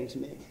fascinating to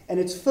me, and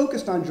it's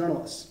focused on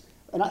journalists.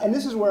 And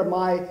this is where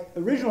my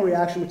original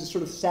reaction, which is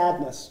sort of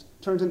sadness,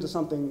 turns into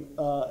something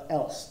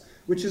else,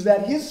 which is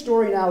that his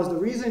story now is the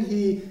reason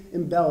he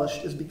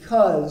embellished is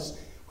because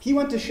he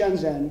went to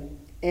Shenzhen,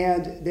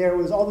 and there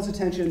was all this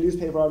attention in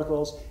newspaper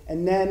articles,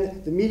 and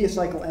then the media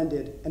cycle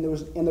ended, and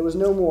there was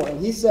no more. And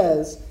he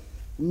says,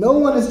 no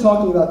one is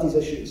talking about these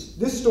issues.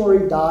 This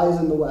story dies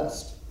in the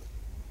West.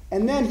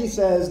 And then he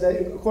says that,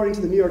 according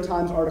to the New York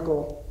Times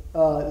article,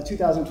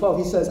 2012,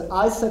 he says,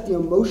 I set the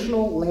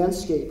emotional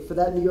landscape for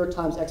that New York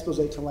Times expose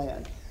to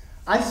land.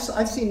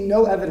 I've seen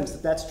no evidence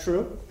that that's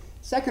true.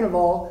 Second of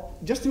all,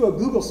 just through a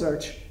Google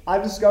search,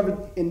 I've discovered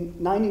in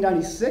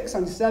 1996,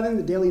 97,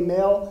 the Daily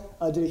Mail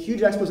did a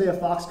huge expose of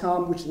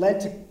Foxconn, which led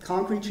to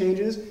concrete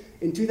changes.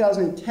 In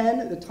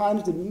 2010, the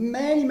Times did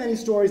many, many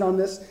stories on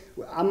this.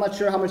 I'm not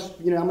sure how much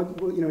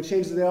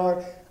changes there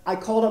are. I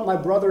called up my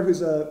brother,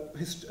 who's a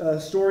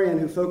historian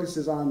who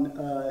focuses on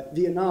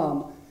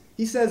Vietnam.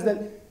 He says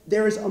that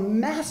there is a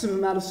massive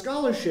amount of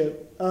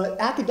scholarship,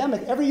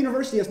 academic. Every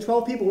university has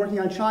 12 people working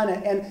on China,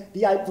 and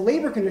the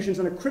labor conditions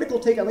and a critical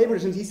take on labor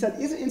conditions, he said,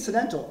 isn't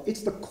incidental.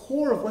 It's the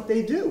core of what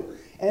they do.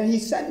 And he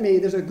sent me,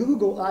 there's a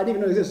Google, I didn't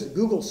even know this,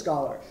 Google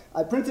Scholar.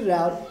 I printed it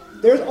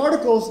out. There's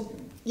articles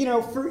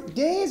for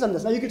days on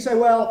this. Now you could say,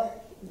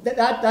 well,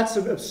 that's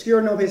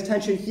obscure, no one pays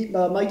attention.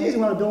 Mike Daisey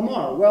went on Bill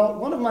Maher. Well,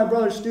 one of my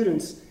brother's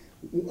students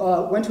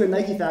went to a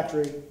Nike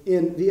factory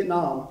in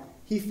Vietnam.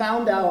 He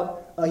found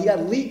out, he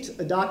had leaked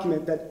a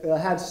document that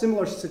had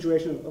similar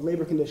situation of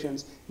labor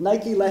conditions.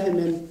 Nike let him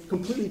in,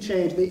 completely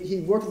changed.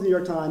 He worked with the New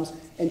York Times,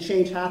 and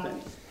change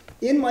happened.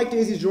 In Mike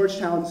Daisey's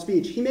Georgetown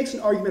speech, he makes an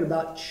argument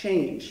about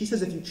change. He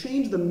says if you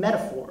change the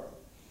metaphor,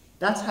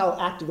 that's how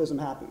activism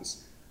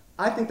happens.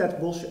 I think that's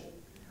bullshit.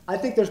 I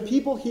think there's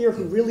people here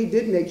who really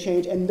did make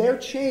change, and their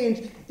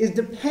change is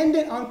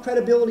dependent on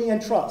credibility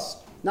and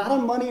trust, not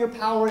on money or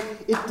power.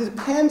 It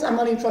depends on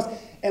money and trust.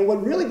 And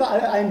what really,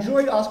 I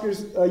enjoyed Oscar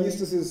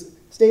Eustis's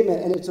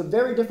statement, and it's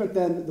very different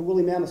than the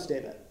Woolly Mammoth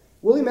statement.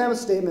 Woolly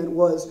Mammoth's statement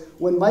was,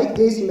 when Mike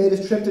Daisey made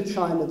his trip to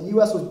China, the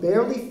U.S. was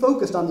barely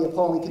focused on the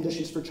appalling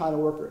conditions for China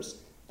workers.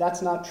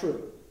 That's not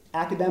true.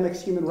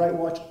 Academics, Human Rights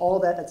Watch, all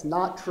that's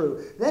not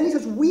true. Then he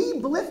says, we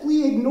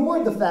blithely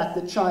ignored the fact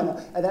that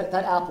China, that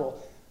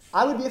Apple.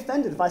 I would be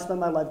offended if I spent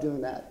my life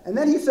doing that. And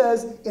then he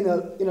says, in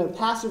a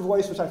passive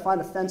voice, which I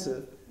find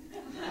offensive,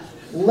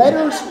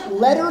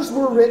 letters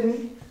were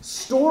written,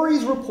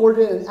 stories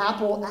reported, and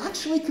Apple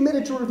actually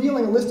committed to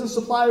revealing a list of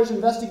suppliers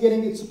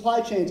investigating its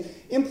supply chains,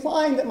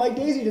 implying that Mike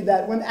Daisey did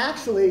that when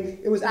actually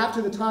it was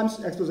after the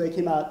Times expose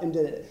came out and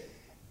did it.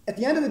 At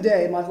the end of the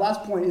day, my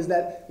last point is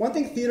that one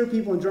thing theater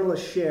people and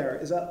journalists share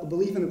is a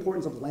belief in the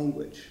importance of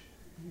language.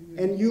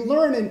 And you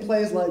learn in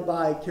plays like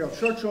by Carol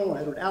Churchill and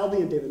Edward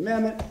Albee and David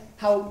Mamet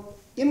how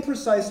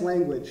imprecise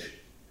language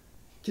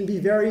can be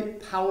very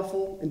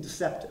powerful and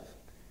deceptive.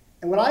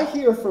 And what I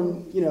hear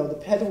from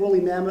the head of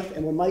Woolly Mammoth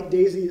and when Mike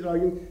Daisey is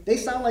arguing, they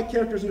sound like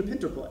characters in a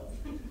Pinter play.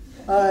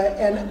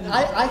 And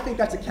I think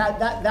that's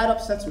that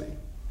upsets me.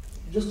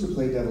 Just to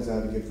play devil's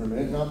advocate for a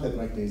minute, not that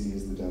Mike Daisey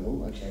is the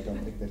devil, actually I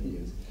don't think that he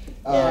is.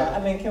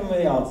 Can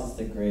we all just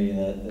agree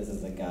that this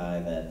is a guy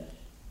that,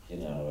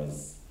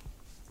 is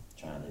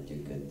trying to do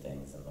good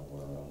things in the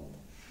world?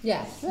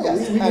 Yes.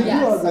 Yes, We I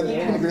yes. think we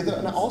can agree with that.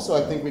 And also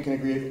I think we can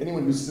agree, if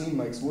anyone who's seen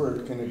Mike's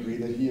work can agree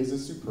that he is a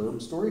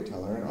superb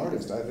storyteller and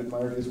artist. I've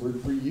admired his work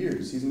for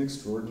years. He's an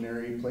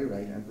extraordinary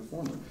playwright and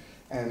performer.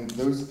 And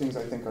those things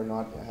I think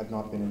have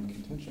not been in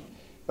contention.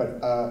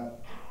 But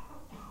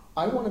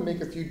I want to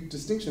make a few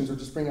distinctions or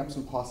just bring up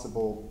some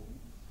possible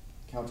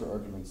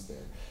counter-arguments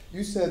there.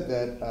 You said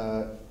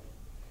that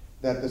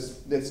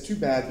that's too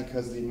bad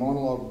because the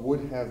monologue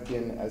would have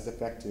been as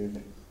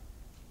effective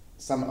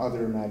some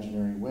other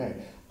imaginary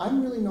way.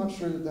 I'm really not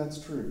sure that that's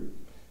true.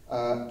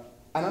 And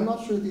I'm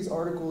not sure that these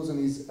articles and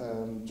these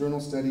journal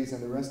studies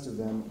and the rest of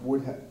them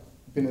would have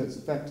been as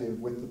effective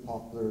with the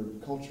popular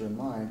culture in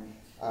mind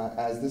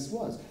as this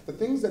was. The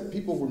things that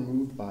people were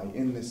moved by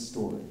in this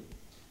story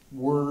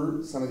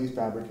were some of these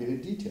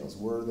fabricated details.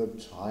 Were the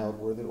child,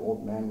 were the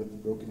old man with the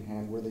broken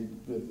hand, were the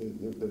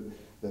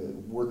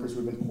workers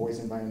who had been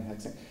poisoned by an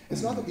hexane.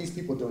 It's not that these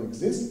people don't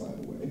exist, by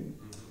the way.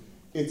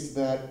 It's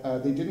that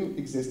they didn't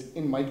exist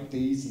in Mike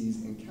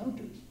Daisey's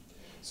encounters.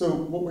 So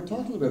what we're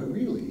talking about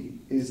really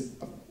is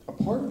a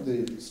part of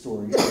the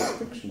story is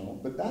fictional,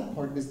 but that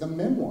part is the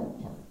memoir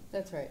part.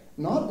 That's right.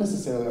 Not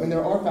necessarily,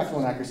 there are factual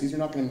inaccuracies. You're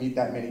not going to meet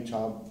that many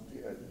child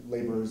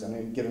laborers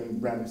and give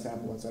them random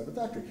sample outside of the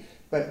factory.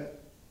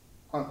 But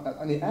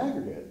on the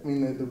aggregate,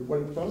 what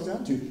it boils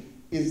down to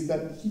is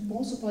that he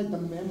falsified the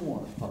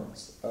memoir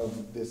parts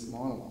of this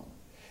monologue.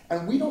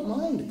 And we don't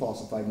mind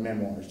falsified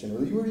memoirs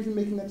generally. You were even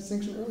making that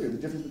distinction earlier, the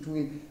difference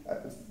between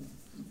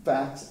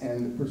facts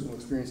and personal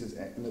experiences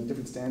and the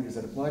different standards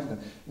that apply to them.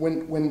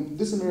 When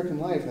This American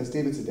Life has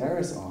David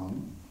Sedaris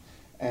on,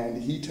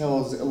 and he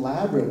tells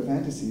elaborate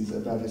fantasies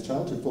about his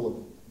childhood full of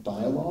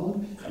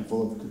dialogue and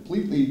full of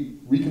completely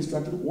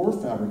reconstructed or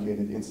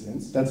fabricated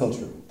incidents. That's all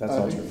true. That's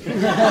all true.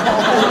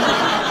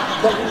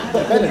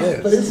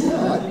 But it's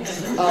not.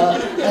 And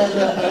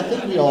I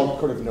think we all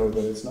sort of know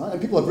that it's not.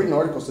 And people have written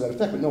articles to that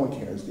effect, but no one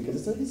cares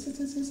because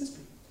it's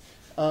history.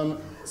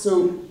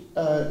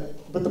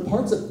 But the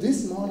parts of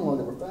this monologue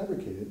that were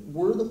fabricated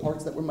were the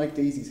parts that were Mike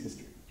Daisey's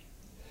history.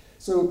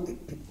 So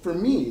for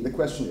me, the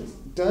question is,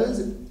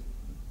 does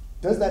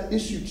that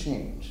issue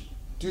change?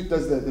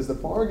 Does the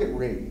bar get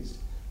raised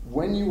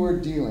when you are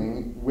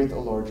dealing with a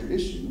larger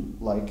issue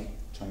like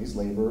Chinese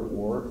labor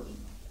or,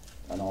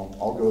 and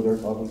I'll go there,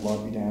 God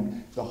be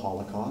damned, the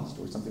Holocaust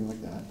or something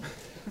like that?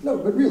 No,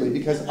 but really,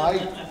 because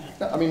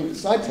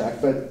sidetrack,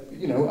 but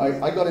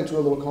I got into a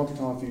little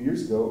contretemps a few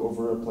years ago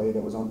over a play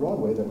that was on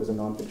Broadway that was a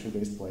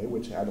non-fiction-based play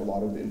which had a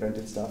lot of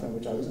invented stuff and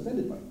which I was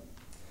offended by.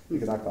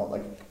 Because I felt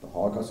like the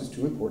Holocaust is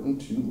too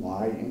important to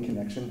lie in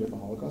connection with the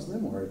Holocaust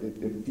memoir.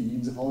 It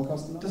feeds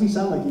Holocaust denial. Doesn't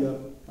sound like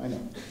you. I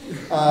know.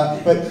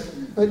 But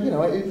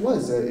it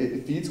was.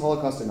 It feeds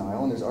Holocaust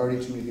denial, and there's already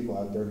too many people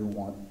out there who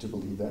want to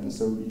believe that, and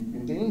so you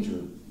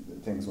endanger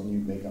things when you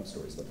make up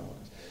stories about the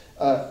Holocaust.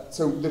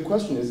 So the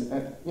question is,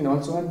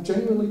 so I'm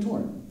genuinely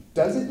torn.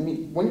 Does it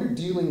mean, when you're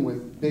dealing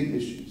with big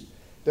issues,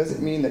 does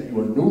it mean that you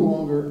are no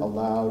longer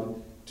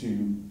allowed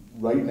to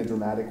write in a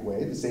dramatic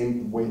way, the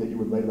same way that you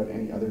would write about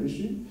any other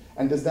issue?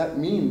 And does that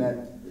mean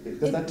that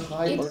Does that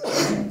tie art to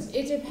hands?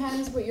 It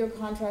depends what your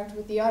contract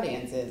with the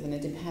audience is, and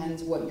it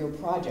depends what your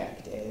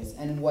project is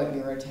and what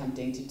you're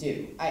attempting to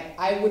do.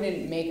 I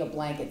wouldn't make a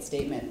blanket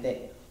statement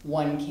that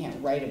one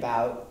can't write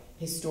about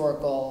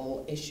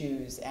historical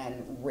issues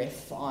and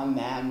riff on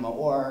them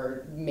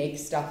or make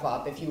stuff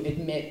up if you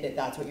admit that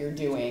that's what you're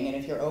doing, and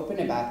if you're open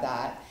about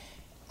that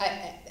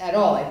at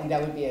all, I think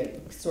that would be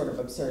a sort of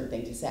absurd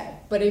thing to say.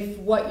 But if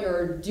what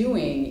you're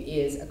doing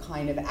is a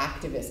kind of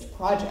activist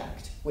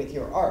project with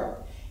your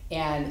art,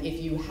 and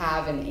if you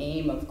have an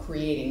aim of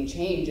creating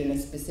change in a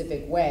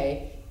specific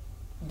way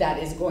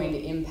that is going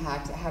to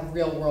have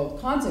real world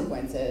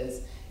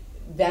consequences,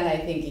 then I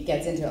think it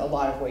gets into a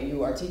lot of what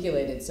you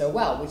articulated so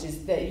well, which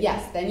is that,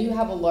 yes, then you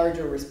have a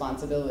larger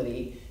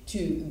responsibility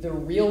to the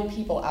real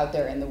people out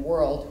there in the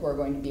world who are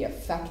going to be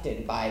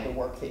affected by the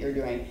work that you're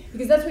doing,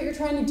 because that's what you're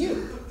trying to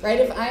do, right?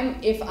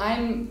 If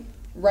I'm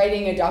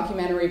writing a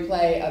documentary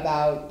play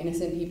about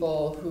innocent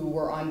people who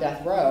were on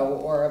death row,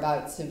 or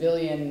about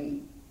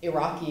civilian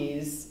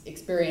Iraqis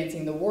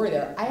experiencing the war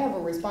there, I have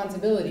a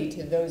responsibility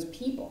to those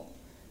people,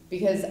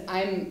 because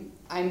I'm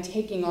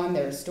taking on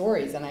their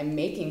stories and I'm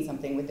making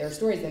something with their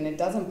stories, and it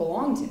doesn't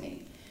belong to me.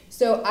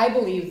 So I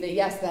believe that,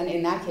 yes, then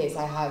in that case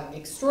I have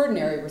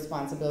extraordinary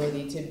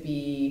responsibility to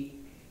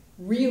be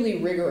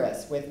really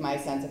rigorous with my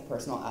sense of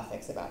personal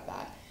ethics about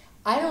that.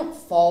 I don't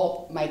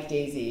fault Mike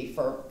Daisey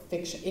for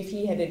fiction, if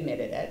he had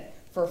admitted it,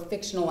 for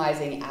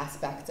fictionalizing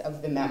aspects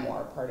of the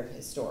memoir part of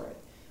his story.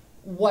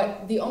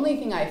 The only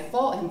thing I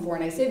fault him for,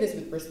 and I say this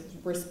with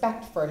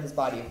respect for his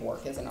body of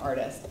work as an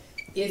artist,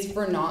 is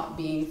for not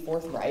being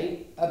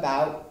forthright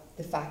about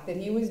the fact that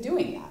he was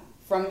doing that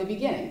from the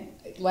beginning.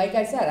 Like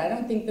I said, I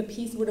don't think the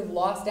piece would have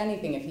lost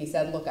anything if he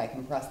said, look, I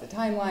compressed the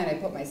timeline, I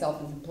put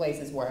myself in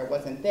places where I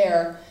wasn't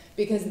there,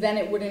 because then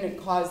it wouldn't have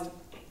caused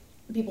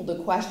people to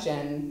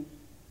question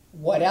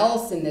what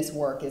else in this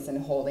work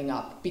isn't holding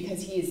up,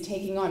 because he is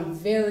taking on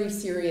very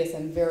serious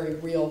and very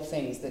real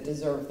things that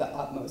deserve the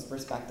utmost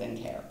respect and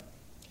care.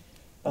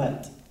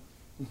 But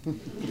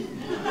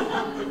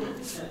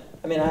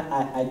I mean,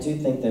 I do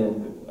think that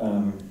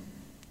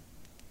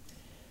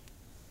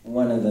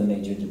one of the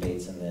major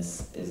debates in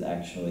this is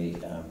actually,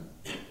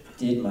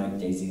 did Mike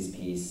Daisey's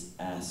piece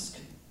ask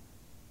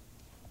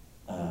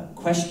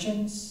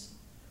questions,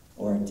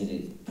 or did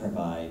it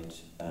provide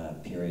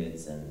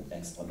periods and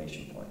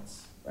exclamation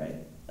points, right?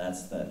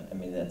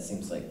 That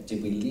seems like,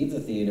 did we leave the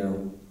theater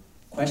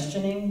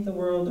questioning the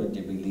world, or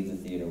did we leave the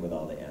theater with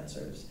all the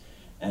answers?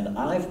 And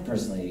I've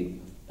personally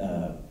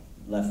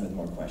left with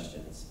more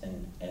questions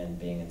and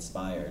being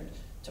inspired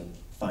to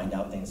find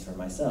out things for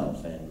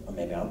myself, or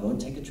maybe I'll go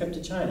and take a trip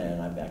to China,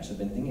 and I've actually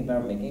been thinking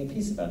about making a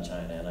piece about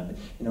China, and I've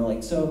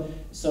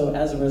so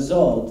as a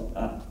result,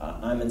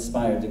 I'm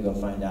inspired to go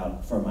find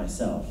out for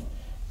myself,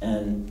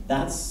 and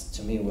that's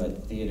to me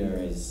what theater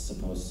is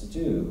supposed to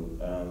do,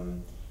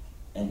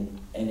 and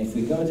if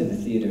we go to the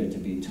theater to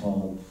be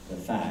told the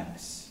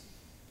facts,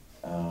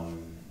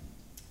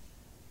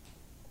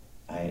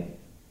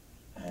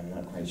 I'm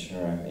not quite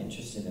sure I'm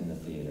interested in the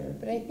theater.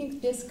 But I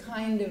think this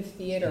kind of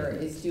theater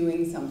is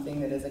doing something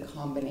that is a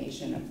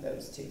combination of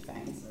those two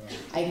things.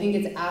 I think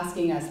it's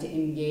asking us to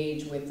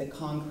engage with the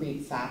concrete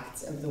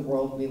facts of the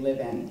world we live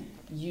in,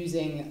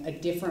 using a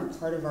different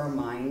part of our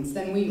minds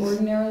than we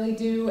ordinarily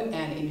do,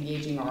 and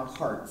engaging our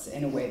hearts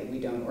in a way that we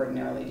don't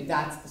ordinarily do.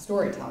 That's the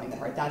storytelling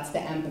part, that's the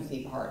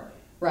empathy part,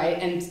 right?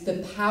 And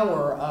the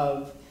power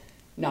of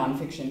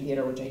nonfiction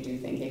theater, which I do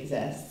think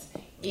exists,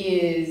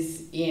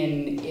 is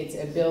in its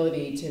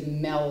ability to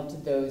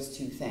meld those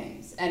two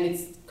things. And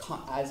it's,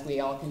 as we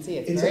all can see,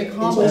 it's very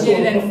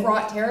complicated and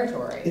fraught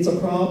territory. It's a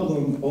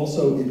problem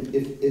also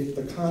if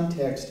the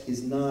context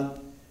is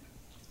not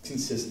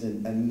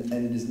consistent and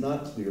it is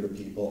not clear to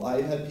people.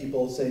 I've had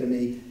people say to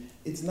me,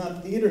 it's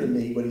not theater to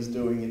me what he's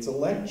doing, it's a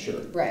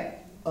lecture. Right.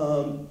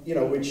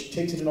 Which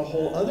takes it in a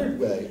whole other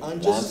way.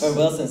 Lanford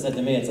Wilson said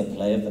to me, it's a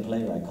play if the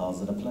playwright calls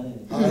it a play.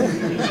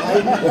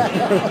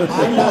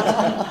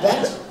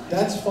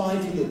 That's fine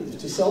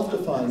to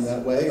self-define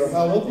that way, or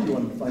however you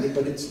want to define it,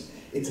 but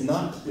it's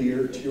not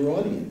clear to your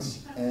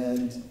audience.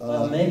 And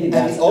well, maybe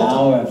that's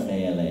our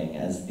failing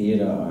as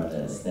theater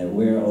artists, that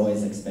we're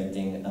always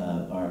expecting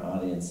our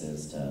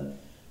audiences to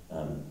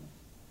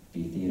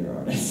be theater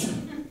artists.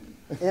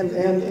 and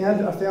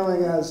a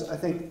failing as, I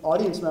think,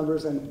 audience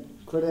members and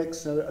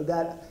critics,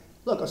 that,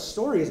 look, a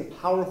story is a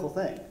powerful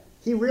thing.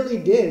 He really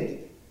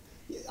did.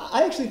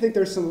 I actually think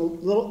there's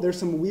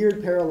some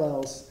weird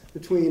parallels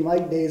between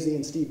Mike Daisey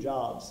and Steve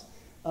Jobs,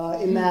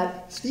 in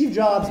that Steve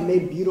Jobs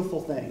made beautiful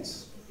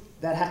things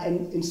that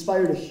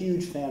inspired a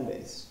huge fan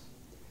base,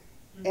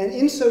 and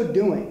in so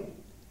doing,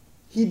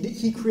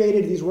 he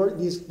created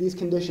these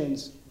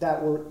conditions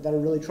that are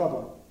really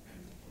troubling.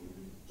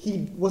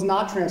 He was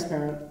not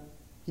transparent.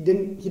 He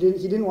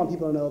didn't want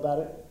people to know about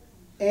it.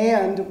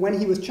 And when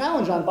he was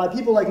challenged on by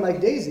people like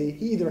Mike Daisey,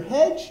 he either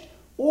hedged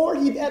or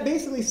he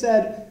basically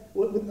said,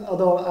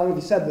 although I don't know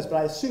if he said this, but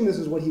I assume this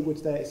is what he would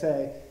say,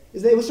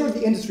 is that it was sort of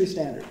the industry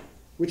standard,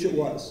 which it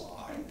was.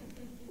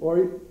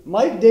 Or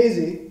Mike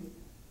Daisey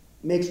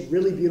makes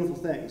really beautiful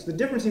things. The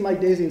difference between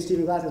Mike Daisey and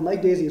Stephen Glass is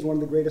Mike Daisey is one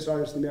of the greatest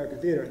artists in American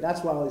theater.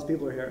 That's why all these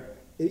people are here.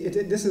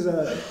 This is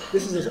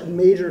a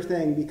major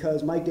thing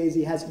because Mike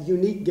Daisey has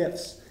unique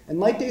gifts. And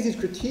Mike Daisey's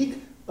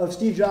critique of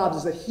Steve Jobs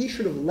is that he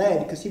should have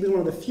led because he was one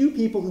of the few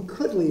people who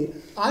could lead.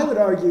 I would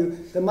argue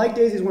that Mike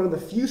Daisey is one of the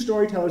few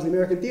storytellers in the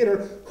American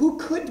theater who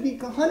could be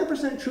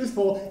 100%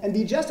 truthful and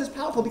be just as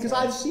powerful because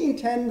I've seen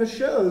 10 of his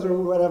shows or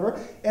whatever,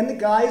 and the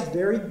guy is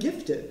very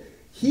gifted.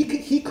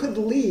 He could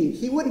lead.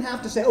 He wouldn't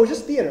have to say, oh, it's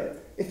just theater.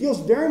 It feels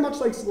very much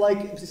like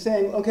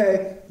saying,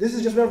 okay, this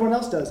is just what everyone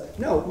else does.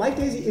 No, Mike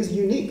Daisey is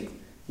unique.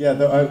 Yeah,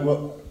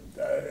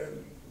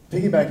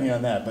 piggybacking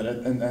on that,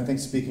 and I think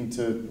speaking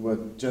to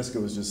what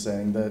Jessica was just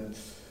saying, that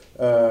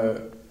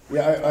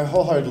I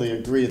wholeheartedly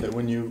agree that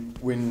when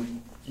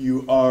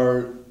you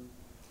are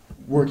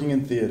working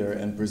in theater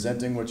and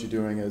presenting what you're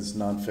doing as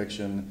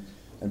nonfiction,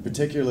 and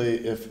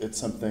particularly if it's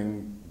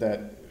something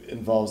that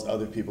involves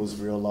other people's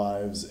real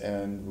lives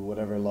and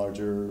whatever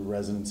larger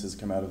resonances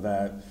come out of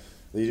that,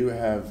 they do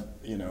have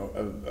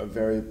a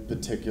very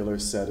particular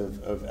set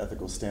of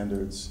ethical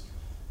standards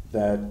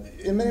that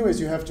in many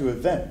ways you have to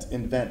invent.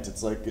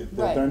 It's like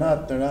right. they're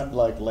not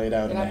like laid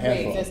out They're in a not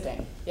handbook.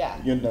 pre-existing. Yeah.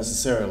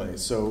 Necessarily.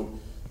 So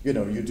you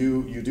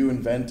do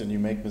invent and you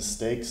make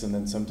mistakes, and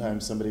then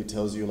sometimes somebody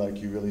tells you like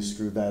you really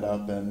screwed that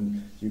up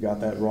and you got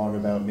that wrong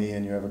about me,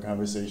 and you have a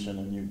conversation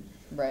and you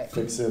right.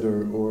 fix it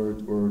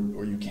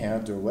or you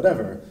can't or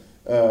whatever.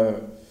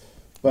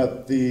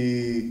 But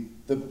the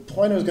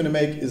point I was going to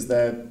make is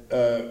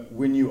that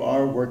when you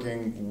are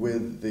working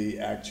with the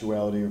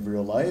actuality of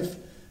real life,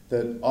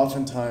 that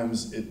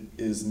oftentimes it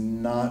is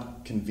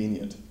not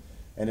convenient,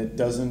 and it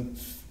doesn't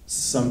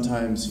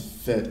sometimes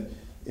fit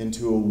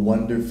into a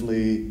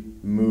wonderfully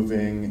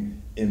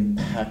moving,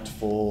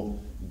 impactful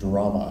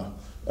drama.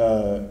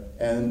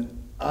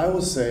 And I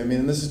will say,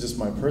 and this is just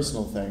my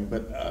personal thing,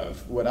 but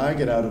what I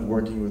get out of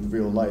working with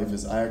real life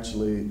is I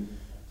actually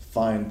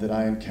find that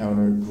I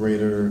encounter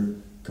greater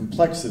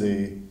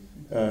complexity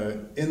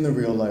in the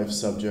real life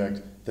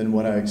subject than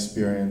what I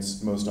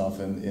experience most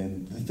often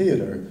in the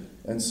theater.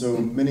 And so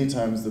many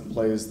times the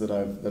plays that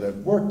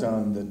I've worked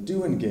on that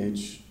do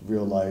engage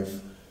real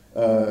life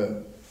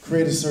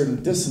create a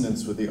certain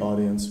dissonance with the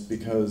audience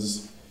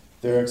because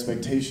their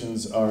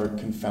expectations are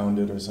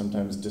confounded or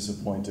sometimes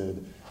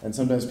disappointed. And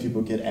sometimes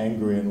people get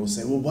angry and will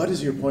say, well, what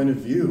is your point of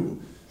view?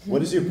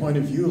 What is your point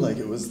of view? Like,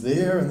 it was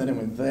there, and then it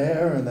went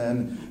there, and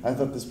then I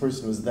thought this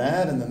person was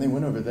that, and then they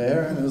went over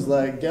there, and it was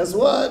like, guess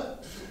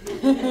what?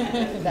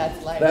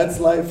 That's life. That's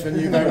life, and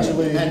you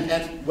actually...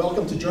 and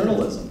welcome to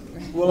journalism.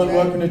 Well, and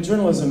welcome to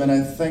journalism, and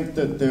I think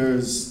that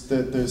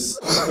there's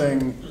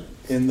something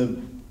in the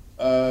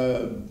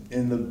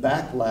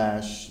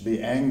backlash,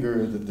 the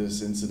anger that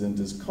this incident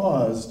has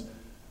caused,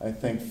 I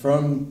think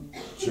from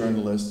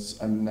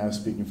journalists. I'm now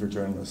speaking for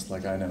journalists,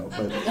 like I know,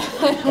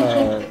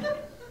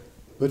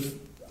 but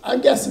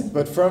I'm guessing.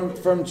 But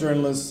from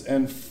journalists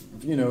and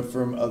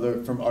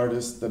from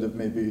artists that have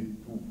maybe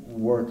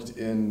worked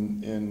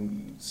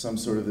in some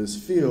sort of this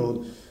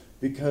field.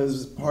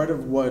 Because part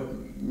of what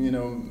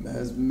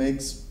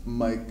makes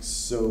Mike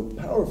so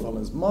powerful and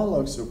his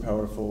monologue so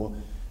powerful,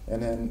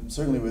 and then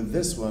certainly with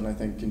this one, I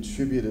think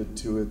contributed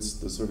to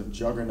the sort of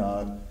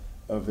juggernaut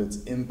of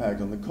its impact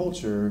on the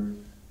culture,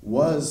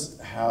 was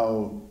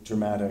how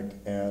dramatic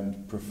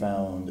and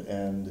profound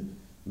and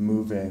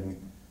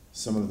moving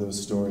some of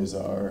those stories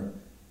are,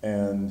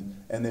 and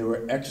they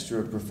were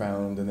extra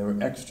profound and they were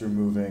extra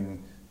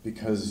moving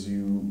because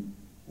you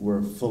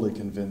were fully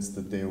convinced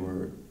that they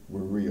were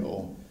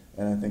real.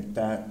 And I think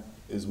that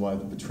is why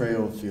the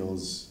betrayal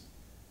feels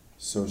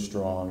so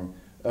strong.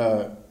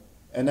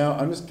 And now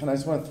I just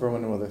want to throw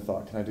in another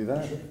thought. Can I do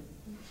that?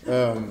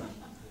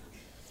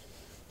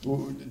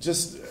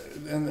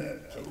 And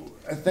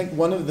I think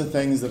one of the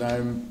things that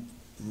I'm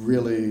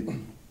really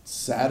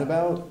sad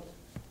about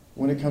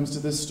when it comes to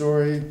this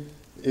story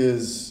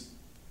is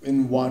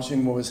in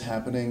watching what was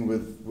happening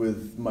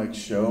with Mike's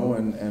show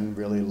and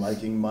really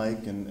liking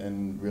Mike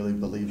and really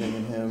believing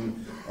in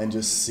him and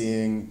just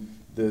seeing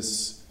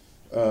this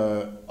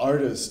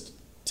artist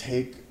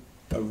take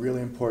a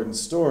really important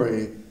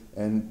story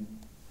and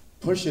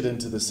push it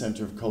into the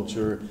center of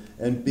culture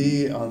and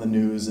be on the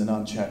news and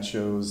on chat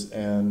shows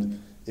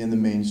and in the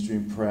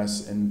mainstream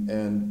press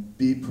and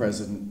be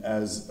present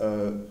as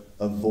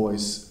a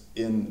voice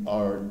in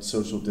our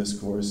social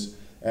discourse,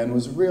 and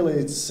was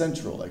really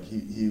central. Like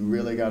he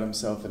really got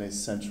himself in a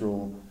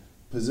central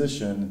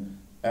position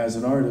as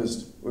an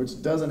artist,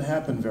 which doesn't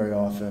happen very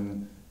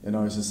often in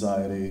our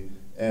society.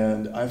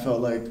 And I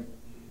felt like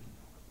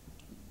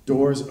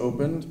doors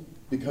opened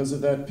because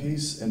of that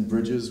piece, and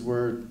bridges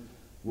were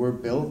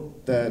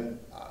built that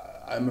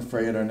I'm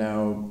afraid are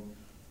now,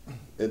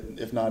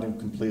 if not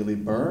completely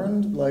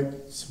burned, like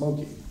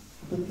smoky.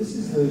 But this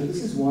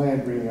is why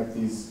I'm bringing up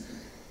these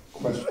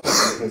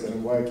questions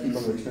and why I keep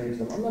on returning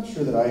to them. I'm not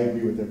sure that I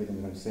agree with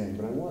everything that I'm saying,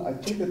 but I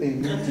think that they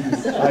need to be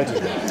said. I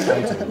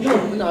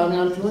do. No,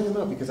 I'm throwing them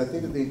out because I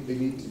think that they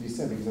need to be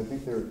said because I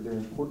think they're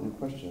important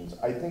questions.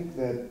 I think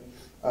that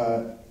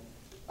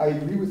I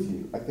agree with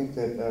you. I think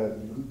that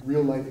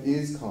real life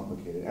is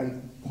complicated,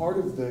 and part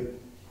of the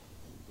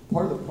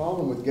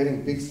problem with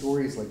getting big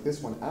stories like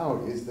this one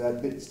out is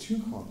that it's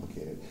too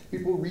complicated.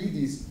 People read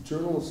these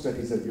journal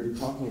studies that you're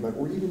talking about,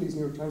 or even these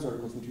New York Times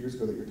articles from 2 years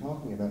ago that you're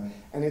talking about,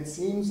 and it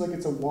seems like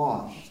it's a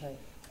wash. That's right.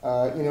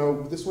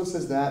 This one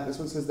says that, this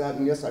one says that,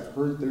 and yes, I've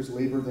heard there's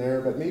labor there,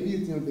 but maybe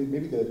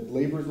maybe the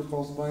laborers were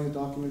falsifying the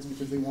documents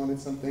because they wanted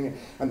something,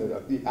 and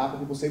the Apple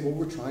people say, well,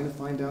 we're trying to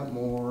find out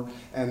more,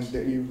 and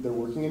they're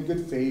working in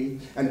good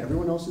faith, and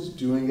everyone else is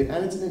doing it,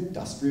 and it's an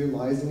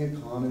industrializing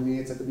economy.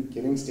 It's at the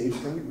beginning stage.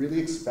 Can we really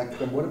expect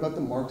them? What about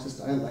the Marxist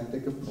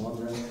dialectic of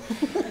progress?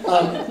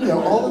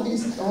 All of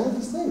these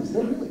things.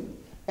 No, really.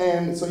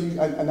 And so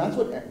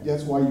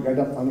that's why you end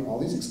up finding all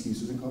these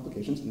excuses and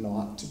complications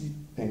not to be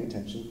paying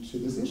attention to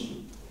this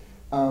issue.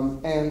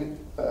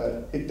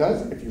 It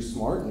does, if you're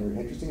smart and you're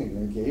interesting and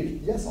you're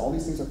engaged, yes, all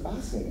these things are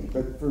fascinating.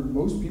 But for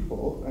most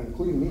people,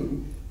 including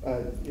me,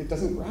 it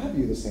doesn't grab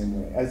you the same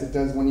way as it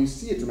does when you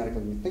see it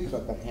dramatically, when you think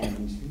about that hand,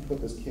 when you think about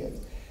those kids.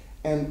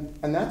 And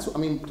that's,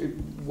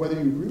 whether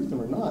you agree with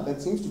them or not,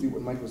 that seems to be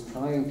what Mike was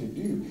trying to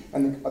do.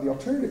 And the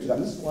alternative to that,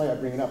 and this is why I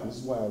bring it up, and this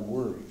is why I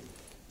worry,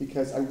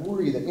 because I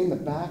worry that in the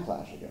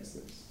backlash against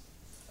this,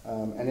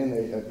 and in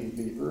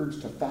the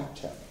urge to fact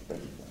check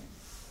everything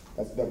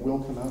that will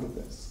come out of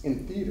this,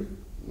 in theater,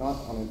 not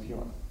on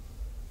NPR,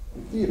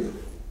 in theater,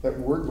 that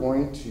we're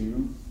going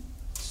to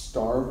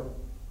starve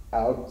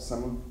out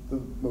some of the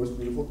most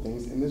beautiful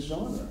things in this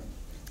genre.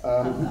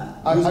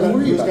 Who's going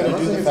to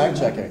do the fact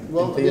checking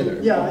in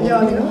theater?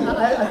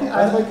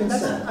 I think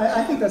that's.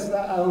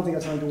 I don't think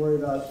that's something to worry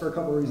about for a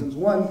couple of reasons.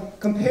 One,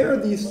 compare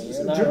these. Well,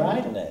 you're not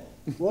writing it.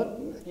 What?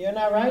 You're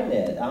not writing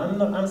it.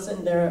 I'm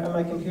sitting there on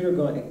my computer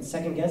going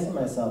second guessing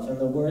myself, and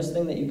the worst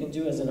thing that you can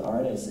do as an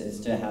artist is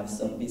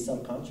to be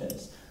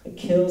self-conscious. It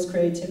kills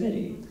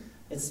creativity.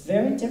 It's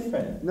very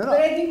different. No.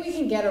 But I think we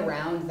can get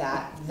around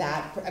that,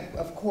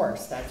 of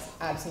course, that's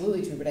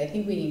absolutely true, but I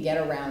think we can get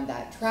around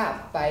that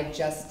trap by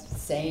just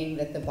saying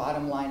that the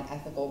bottom line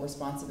ethical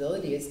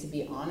responsibility is to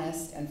be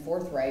honest and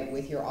forthright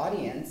with your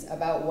audience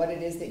about what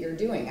it is that you're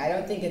doing. I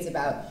don't think it's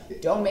about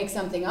don't make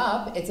something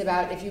up. It's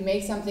about if you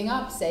make something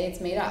up, say it's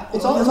made up.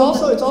 It's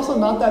also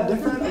not that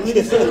different. Let me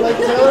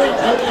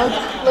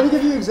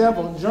give you an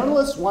example.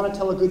 Journalists want to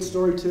tell a good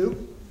story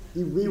too.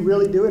 We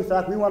really do. In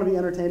fact, we want to be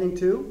entertaining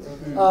too.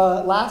 Mm-hmm.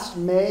 Last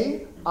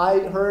May, I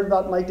heard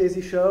about Mike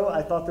Daisey's show.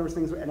 I thought there was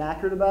things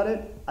inaccurate about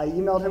it. I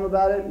emailed him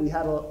about it. We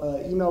had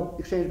an email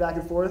exchange back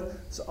and forth.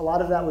 So a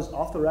lot of that was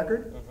off the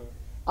record. Mm-hmm.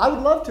 I would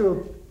love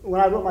to, when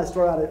I wrote my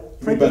story on it.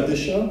 About this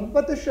show?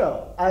 About this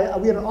show.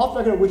 We had an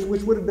off-record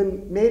which would have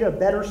been made a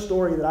better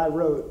story that I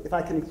wrote if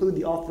I could include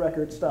the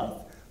off-record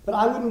stuff. But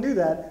I wouldn't do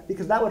that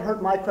because that would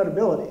hurt my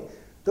credibility.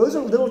 Those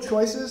are little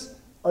choices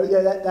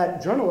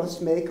that journalists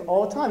make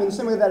all the time. In the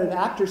same way that an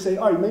actor say,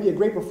 "Oh, you may be a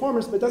great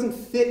performance, but it doesn't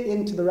fit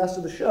into the rest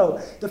of the show."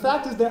 The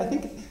fact is that I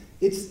think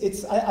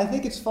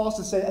it's false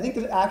to say. I think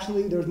that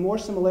actually there's more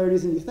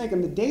similarities than you think.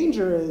 And the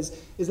danger is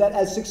that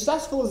as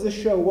successful as this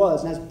show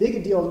was, and as big a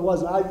deal as it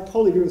was, and I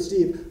totally agree with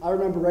Steve. I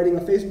remember writing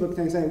a Facebook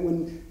thing saying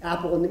when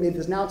Apple made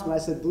this announcement, I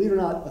said, "Believe it or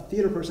not, a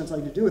theater person has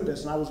something to do with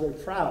this," and I was very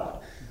proud.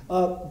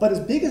 But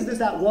as big as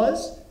that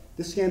was,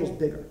 the scandal's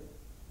bigger.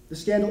 The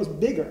scandal is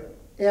bigger.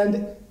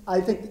 And I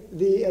think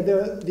a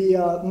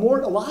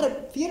lot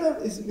of theater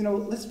is,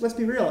 let's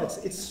be real,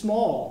 it's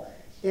small,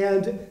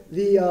 and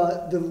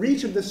the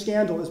reach of the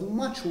scandal is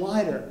much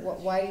wider.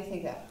 Why do you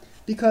think that?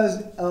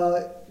 Because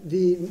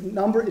the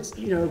number, it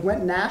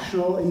went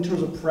national in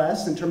terms of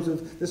press, in terms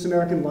of This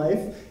American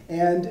Life,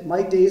 and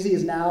Mike Daisey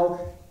is now,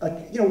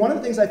 one of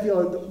the things I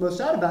feel most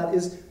sad about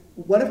is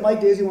what if Mike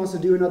Daisey wants to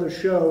do another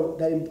show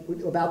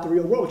about the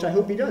real world, which I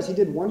hope he does. He's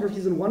done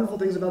wonderful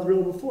things about the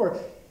real world before.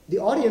 The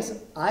audience,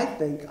 I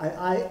think,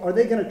 are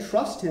they going to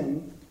trust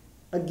him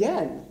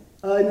again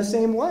in the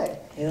same way?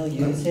 He'll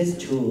use his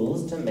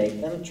tools to make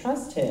them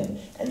trust him,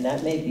 and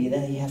that may be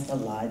that he has to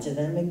lie to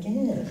them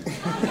again.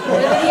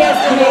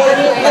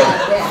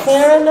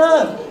 Fair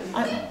enough.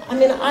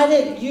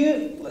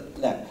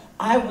 Look,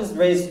 I was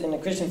raised in a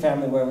Christian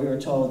family where we were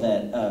told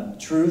that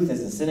truth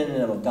is a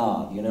synonym of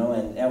God,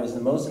 and that was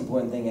the most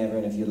important thing ever,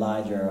 and if you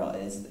lied,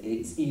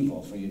 it's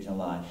evil for you to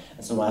lie.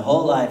 And so my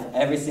whole life,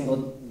 every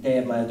single day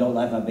of my adult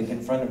life, I've been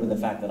confronted with the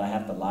fact that I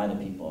have to lie to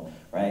people,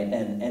 right?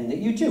 And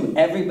you too,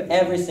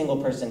 every single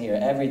person here,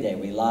 every day,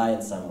 we lie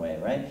in some way,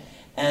 right?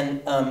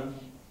 And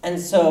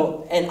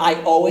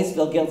I always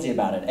feel guilty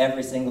about it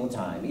every single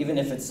time, even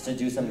if it's to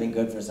do something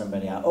good for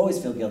somebody. I always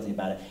feel guilty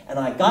about it. And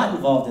I got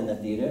involved in the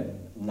theater,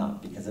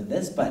 not because of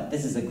this, but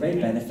this is a great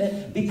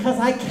benefit, because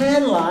I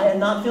can lie and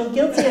not feel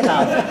guilty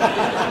about it.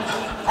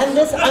 And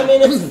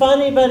it's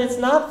funny, but it's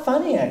not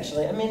funny,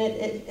 actually.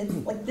 It's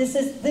like this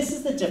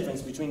is the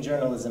difference between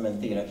journalism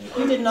and theater.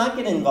 You did not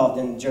get involved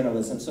in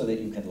journalism so that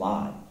you could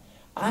lie.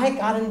 I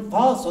got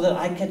involved so that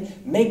I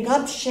could make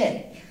up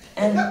shit.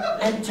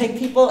 And take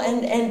people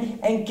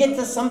and get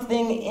to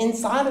something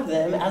inside of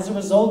them as a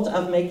result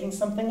of making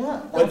something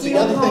up. Do you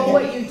call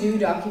what you do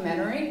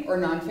documentary or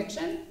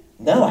nonfiction?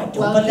 No, I don't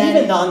Well, believe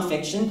then- in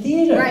nonfiction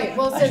theater. Right,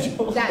 well, so I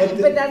don't- that goes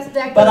But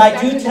back I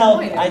to do the tell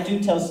point of- I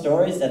do tell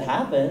stories that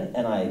happen,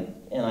 and I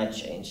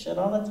change shit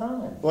all the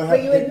time. Well,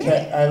 But you admit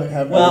it. I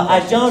have Well, another I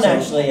question. don't So-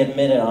 actually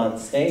admit it on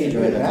stage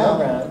or in the You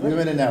program.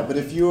 admit it now, but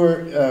if you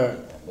were, I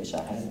wish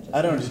I hadn't.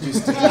 I don't know,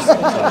 just I have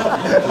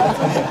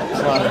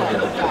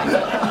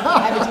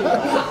a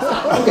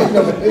two-year-old. Okay,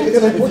 no, but it's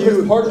If important, you-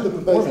 because part of the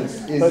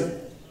performance is.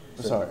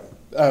 Sorry.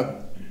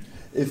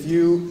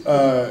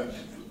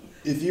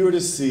 If you were to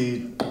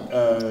see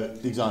The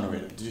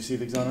Exonerated, did you see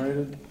The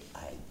Exonerated? I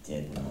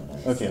did not.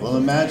 Okay, well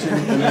imagine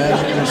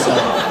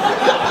yourself.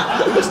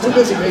 He's too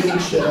busy making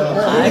shit up.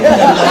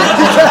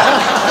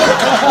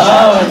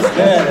 Oh, it's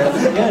good.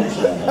 It's a good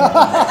show.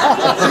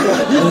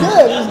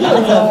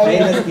 Lots of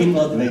famous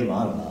people doing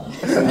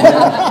monologues.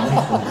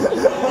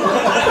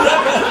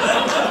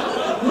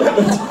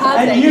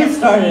 And you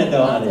started it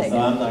though, honey, so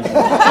I'm not gonna.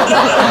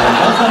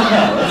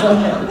 That's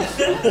okay. It's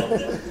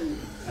okay.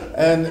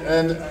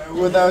 And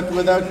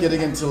without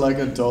getting into like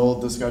a dull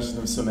discussion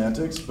of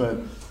semantics, but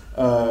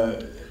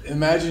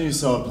imagine you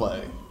saw a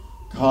play,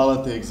 call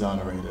it The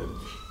Exonerated,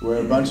 where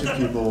a bunch of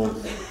people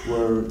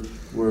were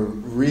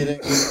reading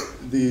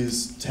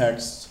these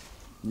texts.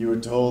 You were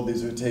told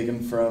these are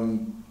taken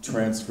from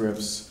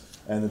transcripts,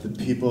 and that the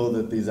people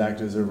that these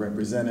actors are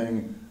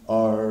representing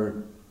are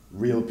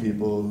real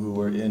people who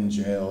were in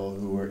jail,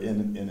 who were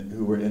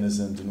who were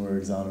innocent and were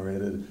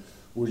exonerated.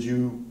 Would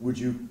you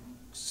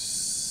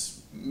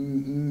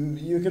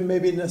you can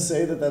maybe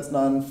say that that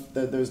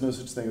there's no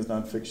such thing as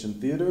nonfiction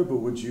theater, but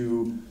would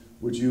you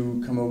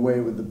come away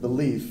with the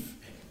belief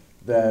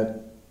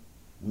that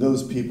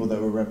those people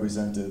that were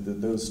represented,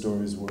 that those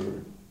stories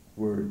were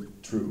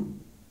true?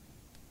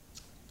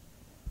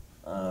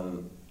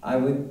 I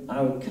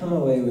would come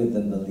away with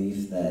the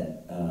belief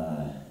that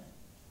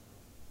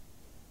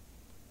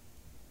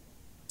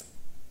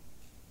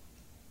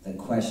the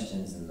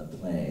questions in the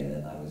play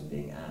that I was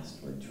being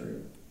asked were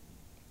true.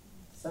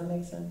 Does that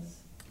make sense?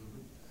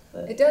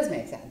 It does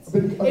make sense.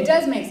 It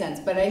does make sense,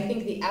 but I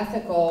think the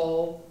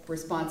ethical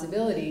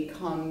responsibility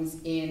comes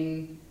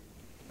in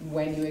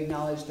when you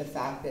acknowledge the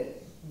fact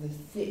that the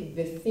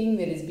thing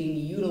that is being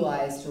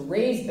utilized to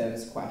raise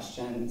those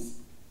questions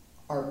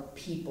are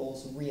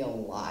people's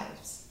real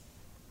lives,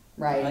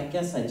 right? I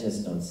guess I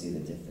just don't see the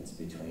difference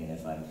between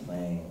if I'm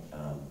playing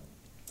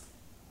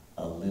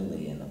a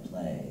Lily in a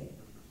play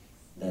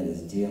that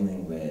is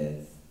dealing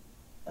with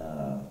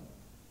a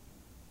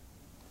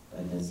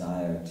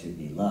desire to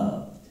be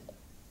loved.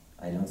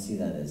 I don't see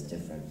that as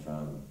different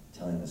from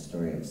telling the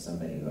story of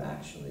somebody who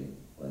actually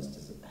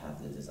have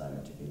the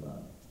desire to be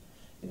loved.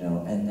 You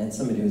know, and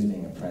somebody who's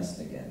being oppressed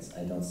against.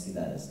 I don't see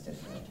that as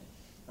different.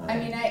 I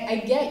mean,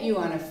 I get you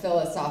on a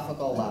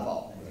philosophical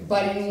level,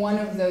 but in one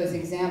of those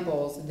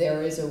examples,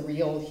 there is a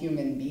real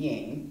human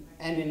being,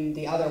 and in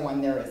the other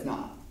one, there is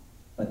not.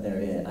 But there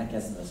is, I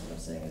guess that's what I'm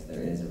saying, is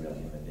there is a real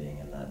human being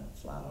in that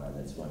flower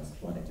that's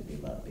wanting to be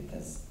loved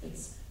because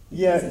it's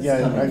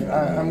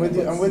I'm with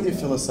you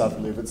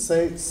philosophically, but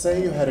say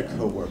you had a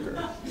coworker.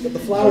 But the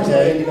flowers are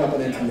ending up on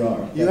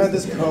NPR. You had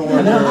this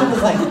coworker. I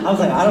was like,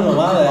 I don't know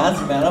why they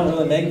asked me, man. I don't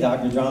really make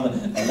docudrama,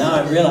 and now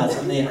I realize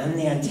I'm the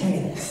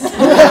antagonist.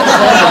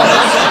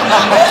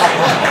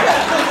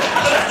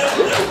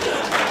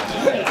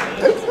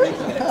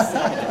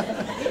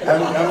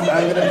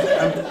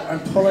 I'm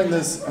pulling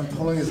this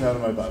out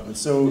of my butt.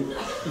 So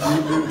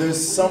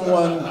there's some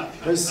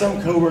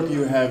coworker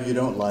you have you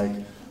don't like.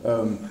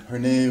 Her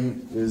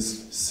name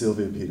is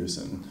Sylvia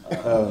Peterson,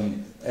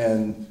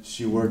 and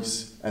she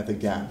works at the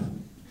Gap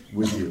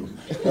with you.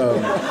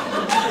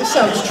 This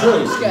sounds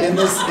true.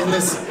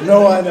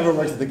 No, I never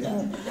worked at the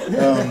Gap.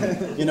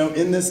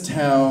 In this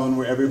town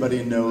where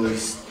everybody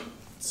knows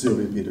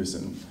Sylvia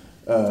Peterson,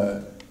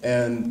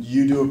 and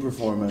you do a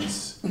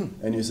performance,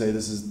 and you say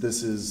this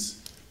is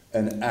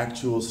an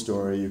actual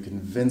story. You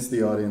convince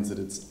the audience that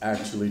it's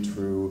actually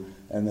true,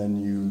 and then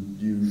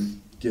you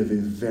give a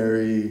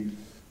very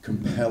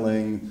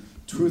compelling,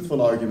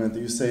 truthful argument that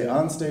you say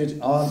on stage,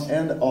 on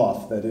and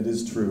off, that it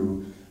is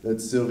true that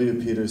Sylvia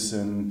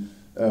Peterson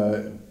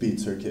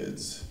beats her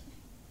kids.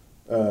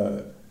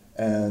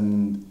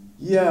 And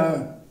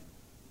yeah,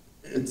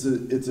 it's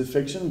a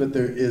fiction, but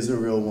there is a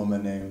real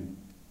woman named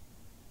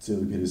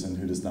Sylvia Peterson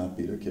who does not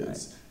beat her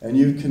kids. Right. And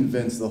you've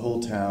convinced the whole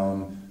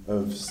town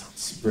of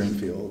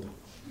Springfield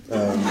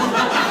that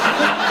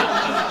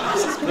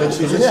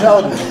she's a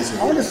child abuser.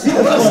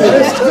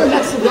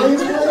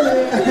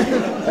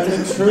 And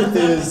the truth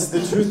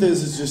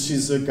is just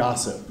she's a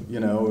gossip,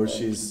 or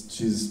she's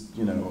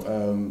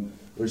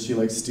or she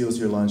like steals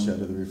your lunch out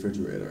of the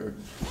refrigerator.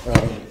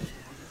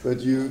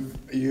 But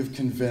you've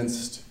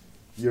convinced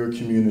your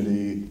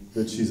community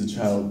that she's a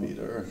child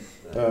beater.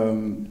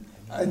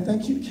 I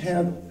think you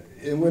can't.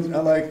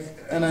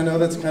 And I know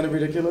that's kind of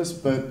ridiculous,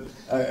 but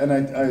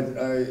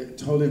I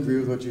totally agree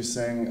with what you're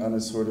saying on a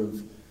sort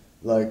of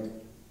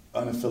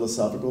on a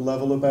philosophical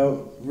level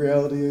about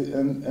reality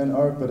and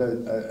art. But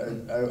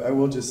I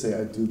will just say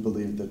I do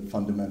believe that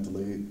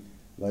fundamentally,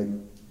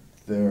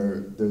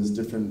 there's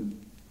different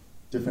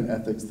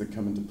ethics that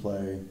come into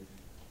play,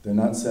 They're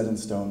not set in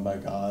stone by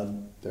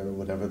God. They're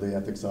whatever the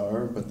ethics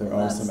are, but there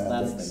are some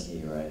ethics. That's the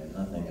key, right?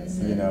 Nothing is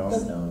set You know, in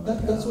stone by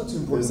That's God. what's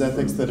important. There's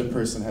ethics that a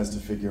person has to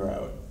figure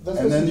out, That's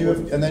and what's then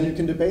important. you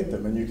can debate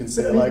them, and you can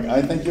say like,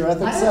 I think your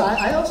ethics suck.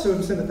 I also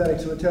am sympathetic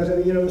to it too. I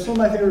mean, some of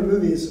my favorite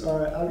movies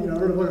are, I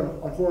wrote a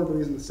book on horror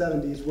movies in the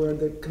 70s where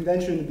the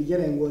convention in the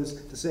beginning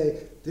was to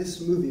say, this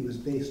movie was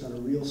based on a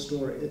real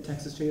story at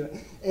Texas Chainsaw.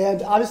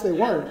 And obviously they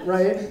weren't,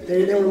 right?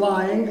 They were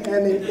lying,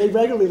 and they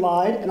regularly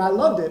lied, and I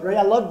loved it, right?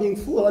 I loved being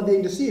fooled, I loved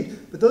being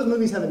deceived. But those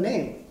movies have a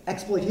name,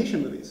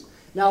 exploitation movies.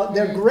 Now,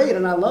 they're great,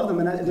 and I love them,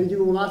 and you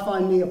will not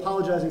find me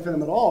apologizing for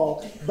them at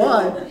all,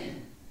 but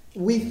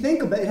we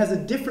think about it has a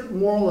different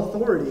moral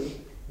authority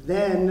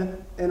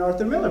than an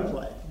Arthur Miller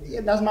play.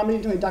 That's not me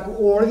doing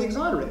or The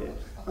Exonerated.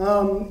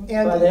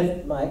 But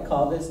if Mike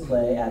called this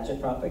play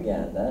action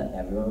propaganda,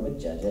 everyone would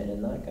judge it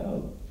and not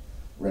go.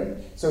 Right.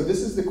 So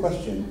this is the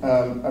question.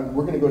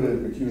 We're going to go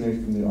to a Q&A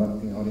from the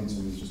audience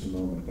in just a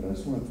moment, but I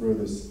just want to throw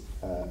this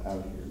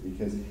out here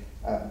because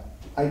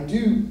I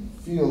do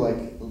feel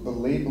like the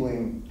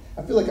labeling.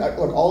 I feel like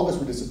look, all of us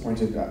were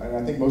disappointed, and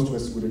I think most of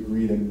us would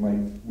agree that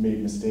Mike made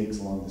mistakes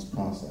along this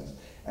process.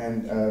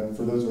 And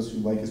for those of us who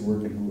like his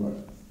work and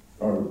who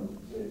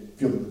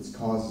feel that this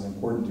cause is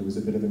important, it was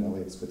a bit of an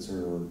Elliot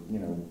Spitzer or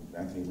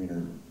Anthony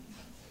Weiner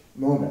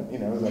moment,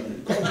 like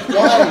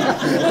why?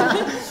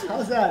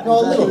 How's that? No,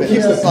 a little bit.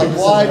 It's just like,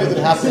 why does it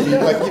have to be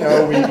like,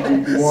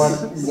 we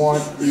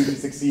want you to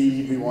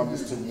succeed, we want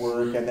this to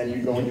work, and then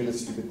you go and do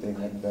this stupid thing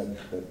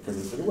that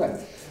produces it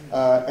away.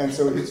 And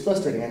so it's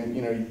frustrating, and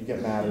you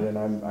get mad at it, and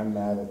I'm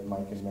mad at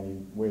Mike in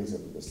many ways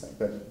over this thing.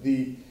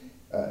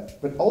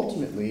 But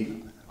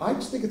ultimately, I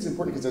just think it's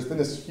important because there's been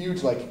this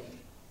huge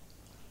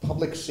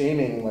public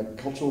shaming,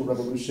 cultural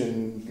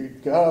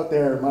revolution. Go out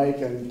there, Mike,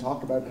 and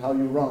talk about how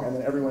you're wrong, and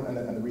then everyone, and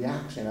the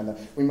reaction, and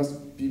we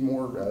must be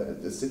more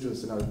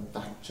assiduous in our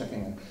fact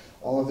checking and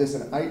all of this.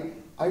 And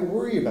I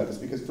worry about this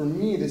because for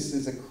me, this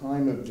is a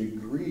crime of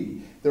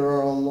degree. There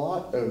are a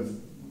lot of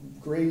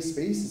gray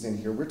spaces in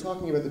here. We're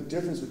talking about the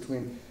difference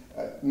between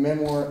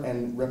memoir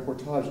and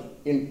reportage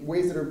in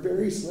ways that are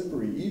very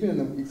slippery. Even in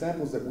the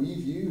examples that we've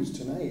used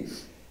tonight,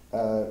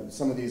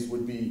 some of these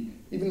would be.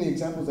 Even the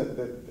examples that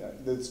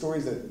the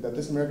stories that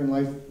This American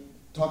Life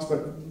talks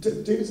about,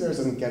 David Seres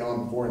doesn't get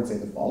on before and say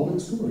the following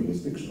story is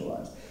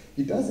fictionalized.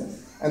 He doesn't.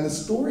 And the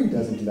story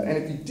doesn't do that. And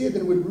if he did,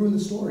 then it would ruin the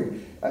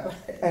story.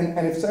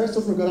 And if Sarah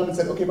Silverman got up and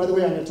said, okay, by the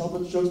way, I'm going to tell a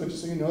bunch of jokes, but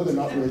just so you know, they're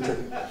not really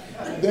true,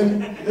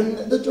 then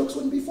the jokes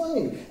wouldn't be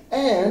funny.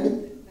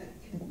 And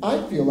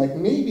I feel like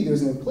maybe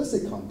there's an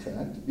implicit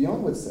contract,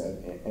 beyond what's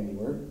said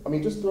anywhere,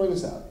 just throwing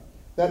this out,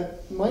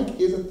 that Mike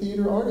is a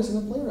theater artist and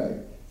a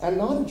playwright, and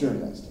not a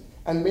journalist.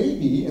 And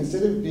maybe,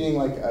 instead of being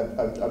like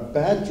a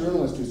bad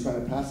journalist who's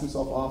trying to pass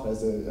himself off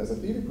as a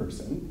theater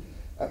person,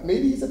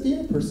 maybe he's a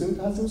theater person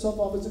passing himself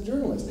off as a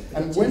journalist.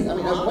 And when, at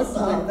what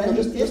point,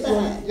 just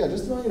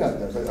throwing it out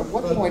there, but at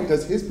what point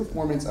does his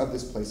performance of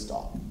this play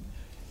stop?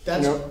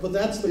 But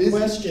that's the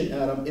question,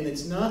 Adam, and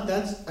it's not,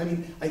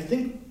 I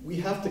think we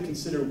have to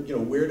consider,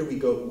 where do we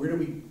go,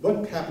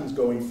 what happens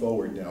going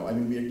forward now?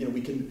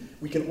 We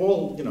can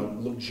all,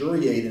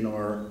 luxuriate in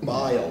our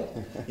bile,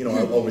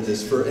 over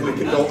this, and it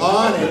could go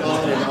on and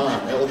on and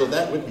on, although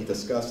that would be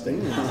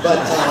disgusting. But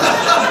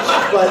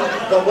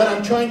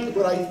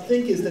what I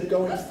think is that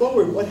going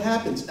forward, what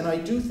happens, and I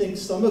do think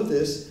some of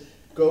this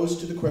goes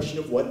to the question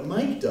of what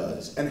Mike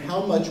does and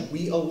how much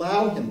we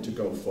allow him to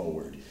go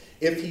forward.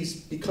 If he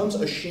becomes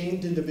a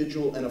shamed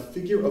individual and a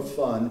figure of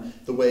fun,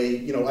 the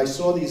way, I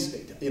saw these,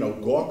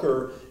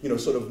 Gawker,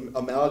 sort of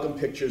amalgam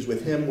pictures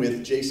with him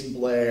with Jason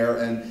Blair,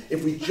 and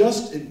if we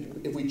just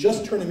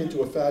turn him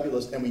into a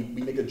fabulist and we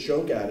make a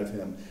joke out of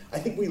him, I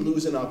think we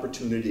lose an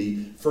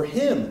opportunity for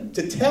him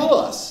to tell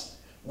us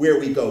where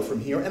we go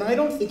from here, and I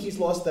don't think he's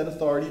lost that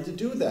authority to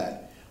do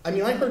that. I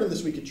heard him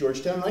this week at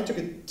Georgetown, and I took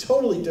a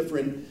totally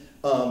different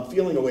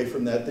feeling away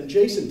from that than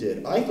Jason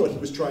did. I thought he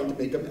was trying to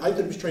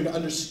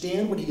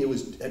understand what he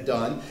had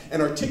done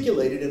and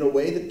articulate it in a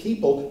way that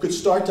people could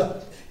start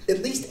to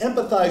at least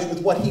empathize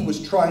with what he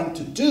was trying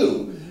to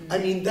do.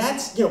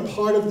 That's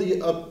part of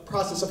the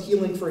process of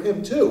healing for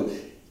him too.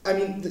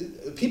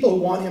 The people who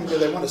want him,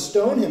 they want to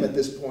stone him at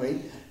this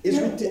point.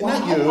 Not you.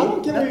 I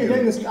don't get where you're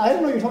getting this. I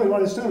don't know you're talking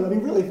about his stone.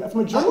 Really, from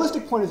a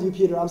journalistic point of view,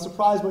 Peter, I'm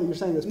surprised by what you're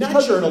saying this.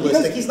 Not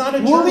journalistic. He's not a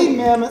journalist. Woolly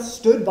Mammoth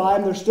stood by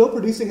him. They're still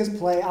producing his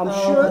play. I'm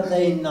sure. But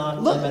they knocked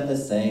him at the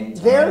same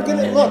time. They're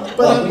gonna look.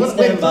 But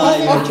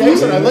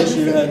Jason, let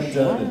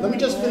me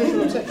just finish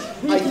what I'm saying.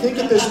 I think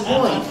at this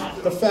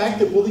point, the fact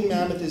that Woolly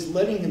Mammoth is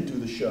letting him do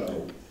the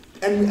show,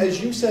 and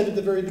as you said at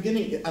the very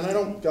beginning, and I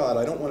don't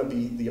want to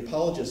be the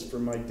apologist for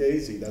Mike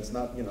Daisey. That's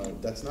not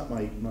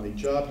my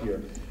job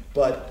here,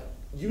 but.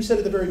 You said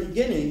at the very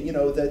beginning,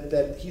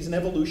 that he's an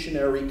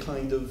evolutionary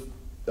kind of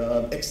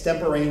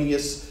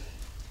extemporaneous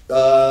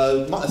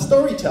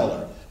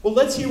storyteller. Well,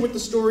 let's hear what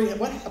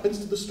happens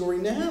to the story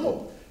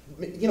now.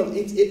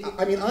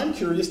 I'm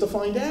curious to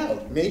find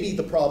out. Maybe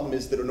the problem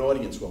is that an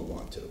audience won't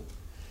want to.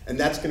 And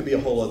that's going to be a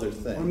whole other Or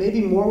thing.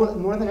 maybe more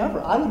than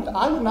ever.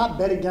 I would not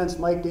bet against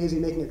Mike Daisey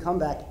making a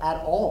comeback at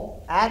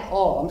all. At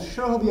all. I'm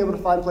sure he'll be able to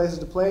find places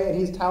to play, and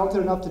he's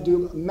talented enough to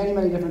do many,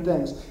 many different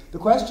things. The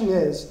question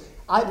is,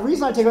 the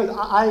reason I take it,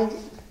 I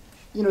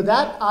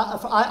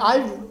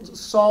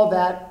saw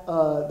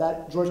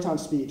that Georgetown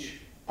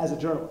speech as a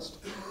journalist,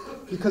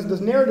 because the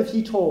narrative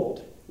he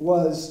told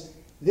was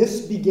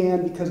this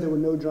began because there were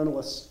no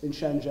journalists in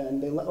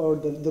Shenzhen, or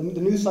the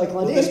news cycle.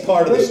 Well, that's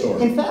part of the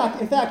story. In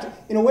fact,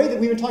 in a way that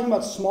we were talking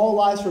about small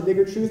lies for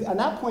bigger truth, and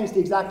that point is the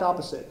exact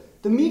opposite.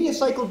 The media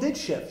cycle did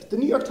shift. The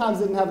New York Times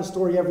didn't have a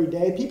story every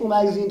day. People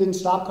magazine didn't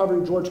stop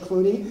covering George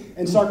Clooney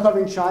and start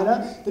covering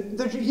China.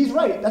 He's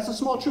right, that's a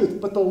small truth.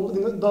 But the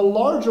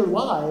larger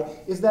lie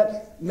is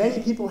that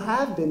many people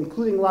have been,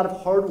 including a lot of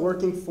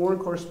hardworking foreign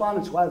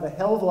correspondents who I have a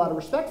hell of a lot of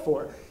respect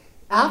for.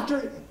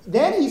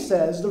 Then he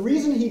says the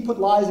reason he put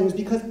lies in is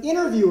because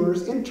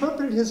interviewers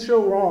interpreted his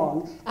show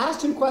wrong,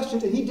 asked him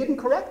questions, and he didn't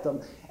correct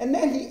them. And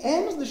then he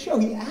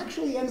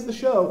actually ends the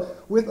show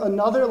with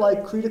another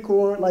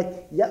critical,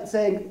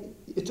 saying,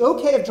 it's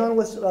okay if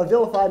journalists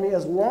vilify me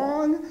as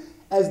long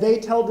as they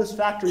tell this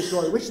factory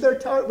story, which they're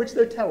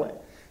telling.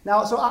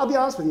 Now, so I'll be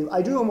honest with you,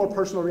 I do have a more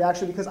personal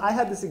reaction because I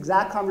had this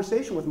exact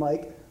conversation with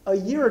Mike a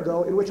year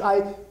ago in which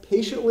I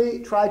patiently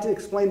tried to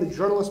explain the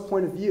journalist's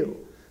point of view,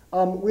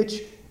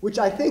 which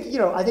I think,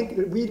 I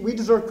think we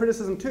deserve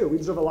criticism too. We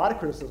deserve a lot of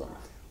criticism.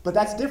 But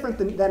that's different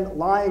than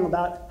lying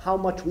about how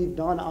much we've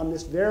done on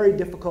this very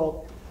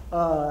difficult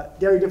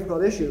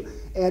issue.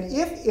 And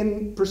if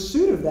in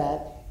pursuit of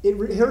that, it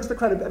hurts the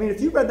credibility. I mean,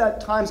 if you read that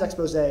Times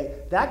expose,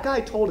 that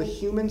guy told a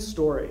human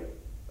story,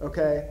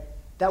 okay,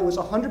 that was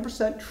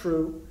 100%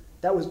 true,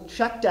 that was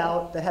checked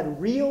out, that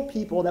had real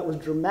people, that was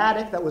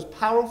dramatic, that was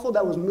powerful,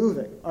 that was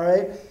moving, all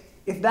right?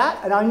 If that,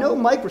 and I know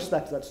Mike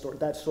respects that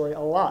story a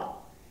lot.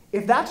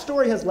 If that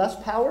story has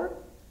less power,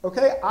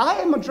 okay, I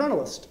am a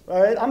journalist, all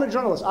right? I'm a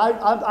journalist.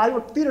 I'm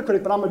a theater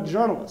critic, but I'm a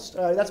journalist.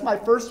 All right? That's my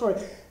first story.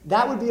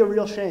 That would be a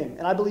real shame,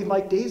 and I believe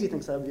Mike Daisey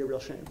thinks that would be a real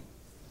shame.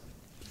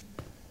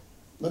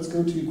 Let's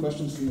go to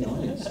questions from the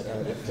audience.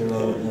 If there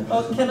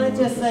are Can I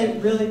just say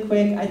really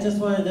quick? I just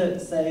wanted to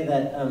say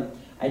that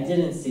I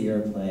didn't see your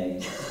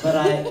play, but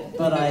I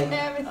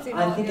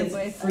think it's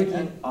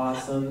freaking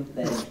awesome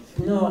that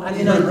I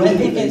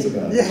think it's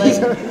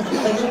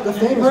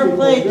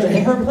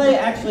her play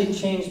actually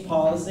changed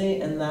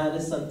policy, and that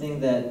is something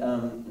that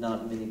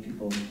not many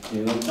people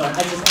do. So I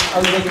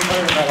was making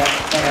fun of that.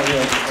 I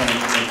really just wanted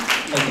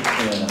to make it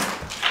clear that.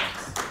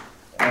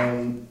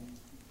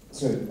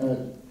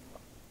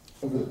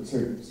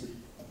 Sorry.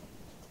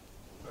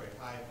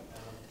 Hi.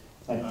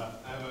 Hi.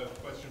 I have a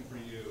question for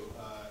you,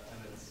 and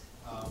it's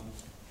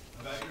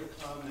about your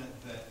comment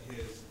that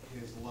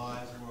his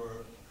lies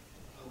were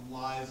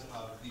lies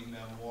of the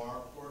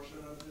memoir portion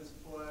of his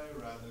play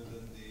rather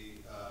than the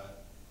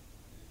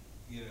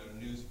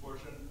news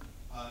portion.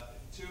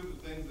 Two of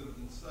the things that have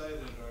been cited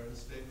are his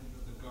statement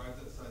that the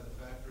guards outside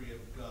the factory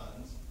have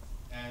guns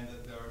and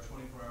that there are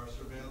 24-hour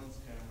surveillance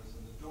cameras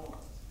in the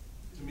dorms.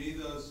 To me,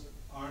 those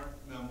aren't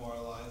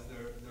memoir lies,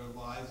 they're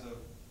lies of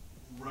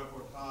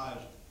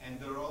reportage, and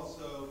they're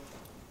also,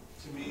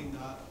 to me,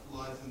 not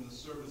lies in the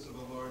service of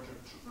a larger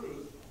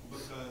truth,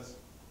 because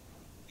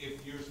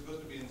if you're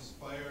supposed to be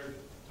inspired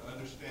to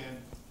understand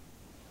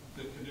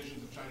the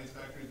conditions of Chinese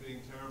factories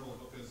being terrible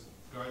because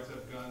guards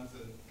have guns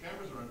and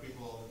cameras are on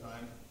people all the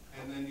time,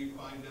 and then you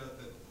find out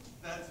that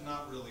that's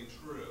not really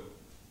true,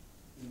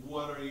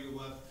 what are you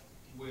left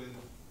with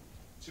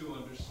to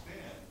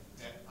understand?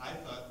 I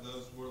thought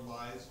those were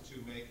lies to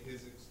make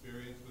his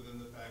experience within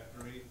the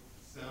factory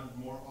sound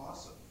more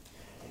awesome.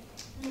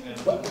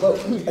 But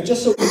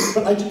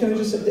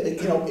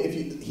if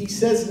he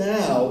says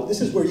now,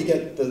 this is where you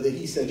get the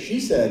he said, she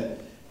said.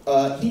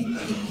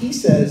 He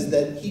says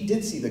that he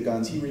did see the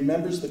guns. He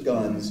remembers the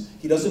guns.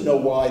 He doesn't know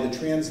why the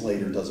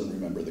translator doesn't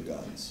remember the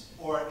guns.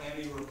 Or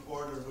any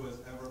reporter who has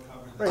ever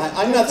covered. Right.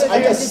 I'm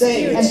just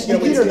saying it's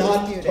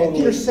not totally.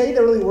 Peter, say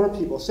there really were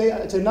people. Say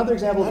it's another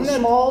example of a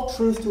small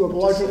truth to a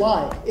larger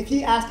lie. If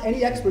he asked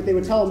any expert, they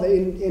would tell him that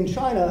in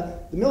China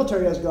the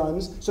military has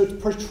guns. So it's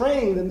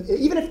portraying them,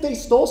 even if they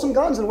stole some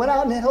guns and went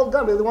out and held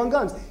guns, they won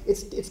guns.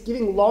 It's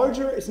giving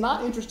larger. It's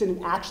not interested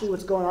in actually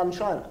what's going on in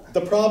China.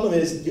 The problem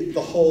is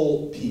the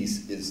whole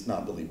piece is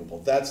not believable.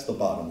 That's the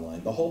bottom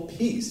line. The whole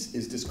piece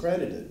is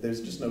discredited.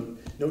 There's just no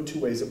two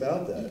ways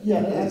about that. Yeah,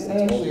 I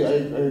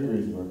agree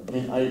with you. I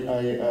mean,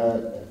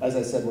 as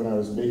I said when I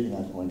was making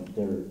that point,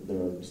 there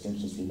are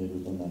distinctions to be made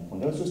within that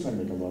point. I was just trying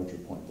to make a larger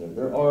point there.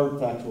 There are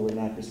factual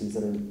inaccuracies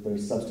that are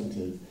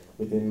substantive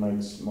within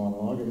Mike's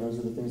monologue, and those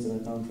are the things that I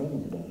found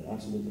troubling about it.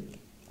 Absolutely.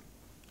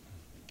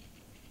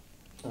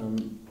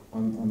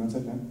 On that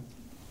side, Dan?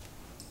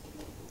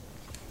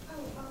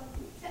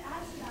 To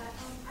add to that,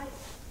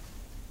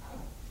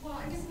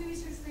 I guess maybe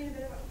to explain a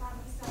bit about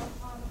myself.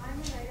 I'm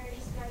a writer. I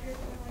just graduated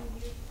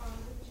from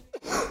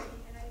NYU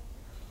and I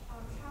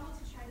traveled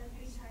to China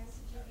 3 times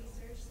to do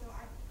research.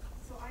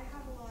 So I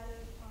have a lot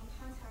of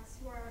contacts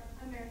who are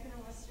American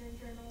and Western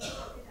journalists,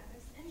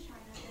 academics in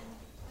China. And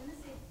when this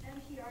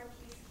NPR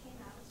piece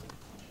came out,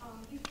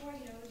 before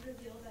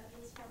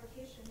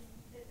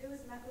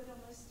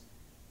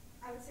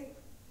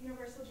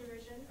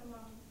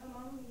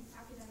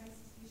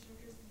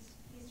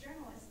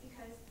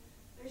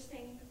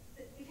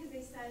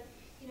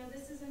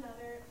is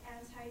another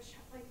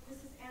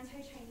this is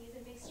anti-Chinese.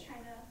 It makes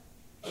China,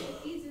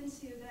 it feeds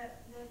into the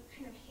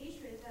kind of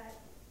hatred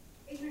that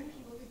ignorant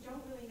people who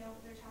don't really know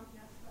what they're talking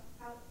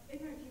about,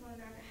 ignorant people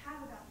in America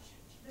have about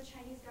the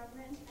Chinese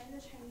government and the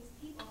Chinese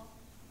people,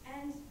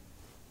 and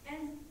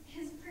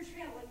his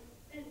portrayal,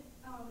 to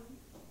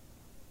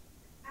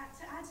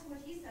add to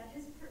what he said,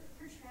 his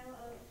portrayal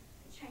of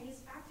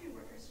Chinese factory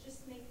workers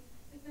just make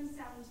them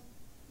sound,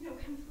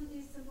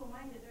 completely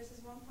simple-minded. There's this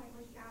one point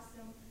where he asked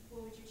them,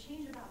 "What would you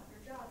change about your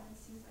job?" And it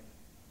seems like,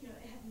 it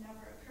had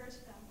never occurred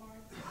to them. Or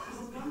this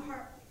is one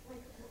part,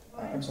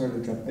 I'm sorry to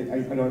interrupt.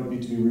 I don't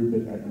mean to be rude,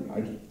 but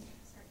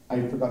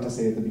I forgot to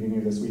say at the beginning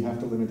of this, we have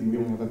to limit we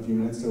only have a few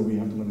minutes, so we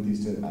have to limit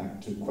these to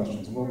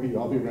questions. And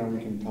I'll be around,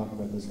 we can talk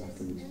about this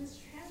afterwards. And this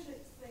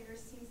translator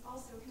seems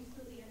also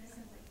completely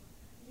innocent,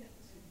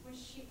 when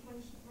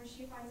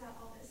she finds out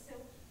all this. So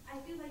I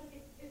feel like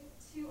it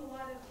to a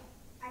lot of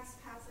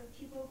expats, of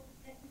people,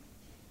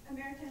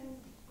 American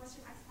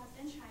Western expats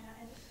in China,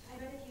 and I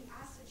bet if you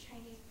asked a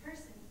Chinese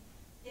person,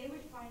 they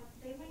wouldn't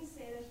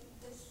say that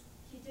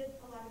he did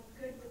a lot of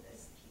good with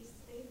this piece.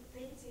 They'd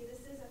say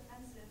this is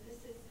offensive,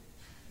 this is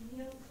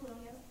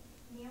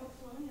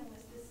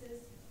neo-colonialist, this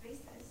is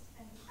racist.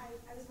 And I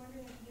was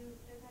wondering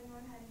if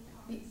anyone had any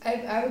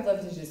comments. I would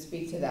love to just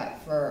speak to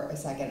that for a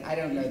second. I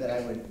don't know that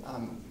I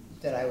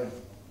would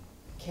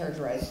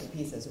characterize the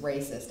piece as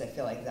racist. I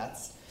feel like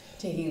that's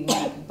taking,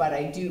 but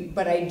I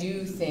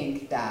do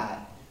think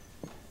that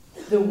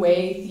the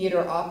way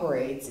theater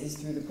operates is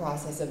through the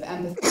process of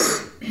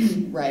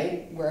empathy,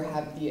 right? Where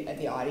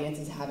the audience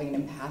is having an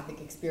empathic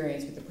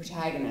experience with the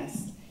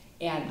protagonist,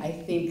 and I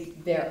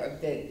think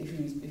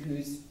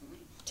who's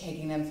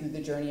taking them through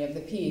the journey of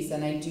the piece.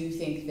 And I do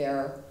think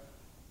there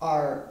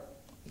are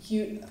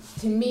huge.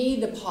 To me,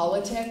 the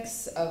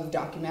politics of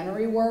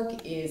documentary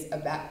work is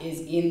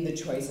in the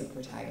choice of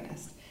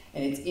protagonist.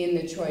 And it's in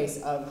the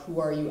choice of who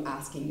are you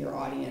asking your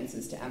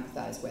audiences to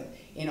empathize with.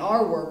 In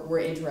our work, we're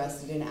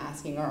interested in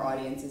asking our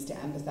audiences to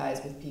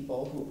empathize with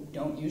people who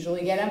don't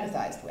usually get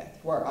empathized with,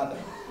 who are other,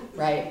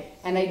 right?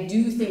 And I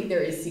do think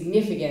there is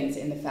significance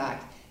in the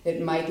fact that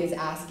Mike is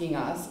asking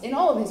us, in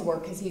all of his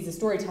work, because he's a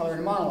storyteller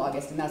and a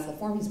monologuist, and that's the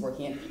form he's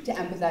working in, to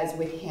empathize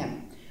with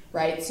him,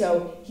 right?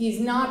 So he's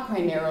not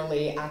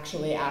primarily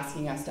actually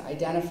asking us to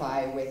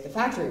identify with the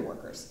factory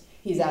workers.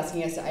 He's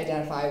asking us to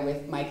identify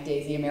with Mike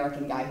Daisey,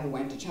 American guy who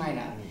went to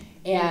China.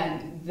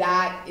 And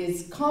that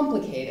is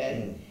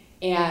complicated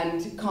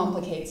and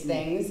complicates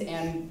things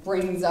and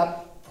brings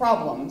up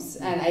problems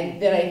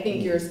and that I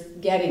think you're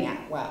getting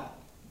at well.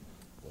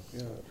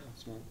 Yeah,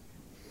 that's one.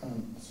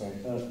 Sorry,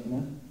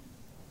 no?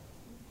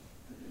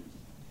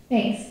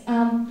 Thanks.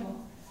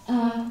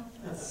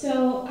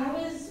 So I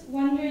was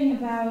wondering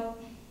about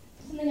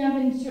something I've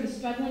been sort of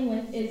struggling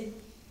with is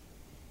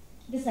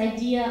this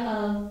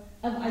idea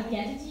of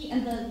identity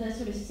and the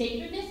sort of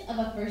sacredness of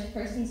a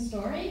first-person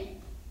story.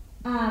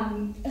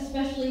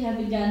 Especially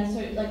having done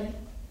sort of like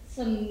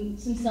some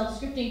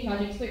self-scripting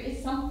projects where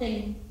it's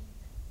something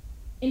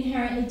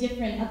inherently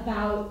different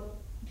about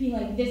being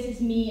like, this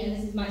is me and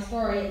this is my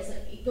story. It's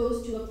like it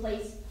goes to a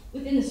place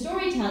within the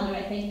storyteller,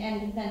 I think,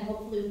 and then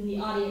hopefully within the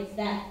audience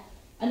that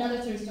another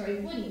sort of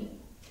story wouldn't.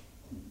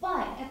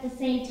 But at the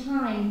same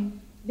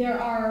time, there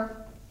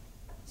are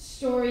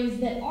stories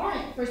that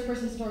aren't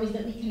first-person stories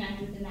that we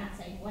connect with in that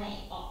same way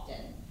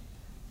often.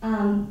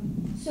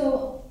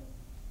 So,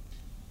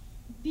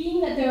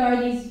 being that there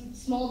are these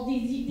small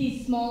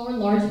or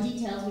large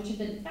details which have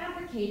been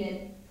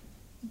fabricated,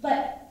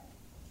 but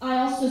I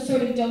also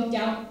sort of don't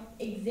doubt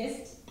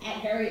exist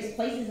at various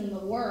places in the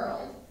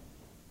world.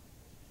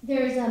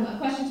 There's a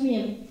question to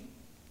me of,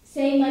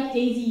 say Mike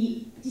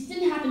Daisey, this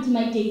didn't happen to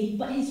Mike Daisey,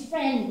 but his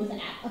friend was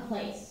at a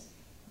place.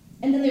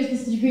 And then there's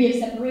this degree of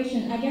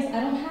separation. I guess I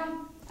don't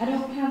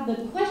have the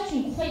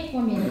question quite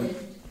formulated.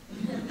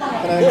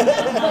 But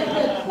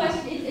the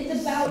question,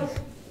 it's about,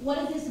 what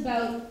is this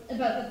about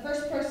the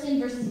first person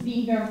versus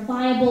being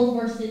verifiable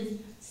versus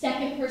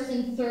second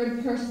person,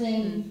 third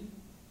person?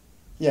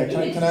 Yeah,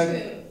 can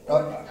I?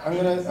 I'm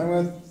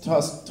gonna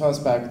toss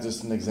back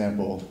just an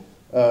example.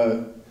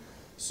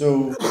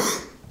 So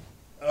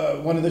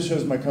one of the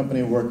shows my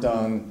company worked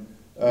on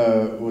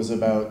was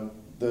about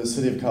the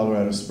city of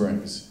Colorado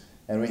Springs,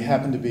 and we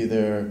happened to be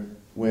there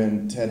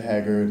when Ted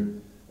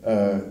Haggard,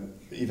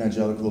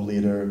 evangelical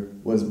leader,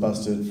 was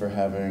busted for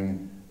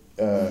having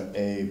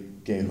a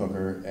gay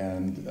hooker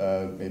and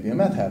maybe a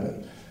meth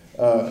habit,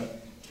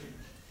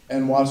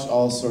 and watched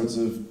all sorts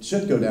of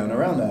shit go down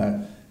around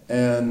that,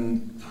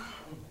 and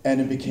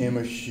it became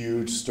a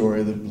huge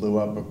story that blew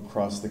up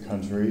across the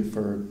country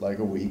for like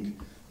a week.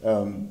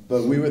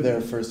 But we were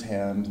there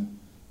firsthand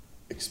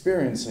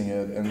experiencing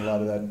it, and a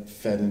lot of that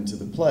fed into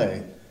the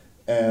play.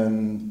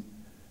 And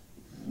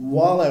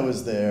while I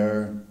was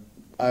there,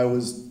 I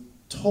was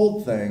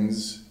told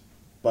things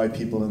by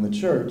people in the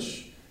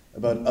church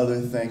about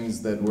other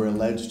things that were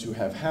alleged to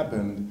have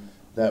happened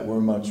that were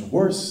much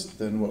worse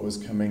than what was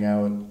coming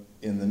out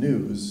in the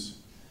news.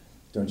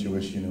 Don't you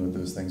wish you knew what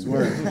those things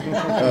were?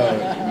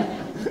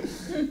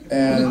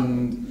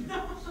 and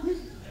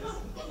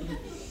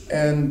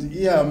And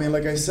yeah, I mean,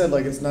 like I said,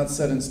 like it's not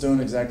set in stone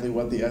exactly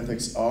what the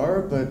ethics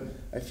are, but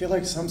I feel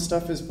like some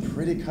stuff is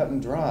pretty cut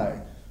and dry,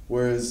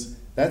 whereas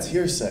that's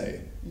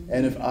hearsay.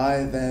 And if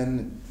I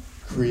then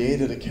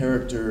created a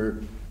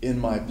character in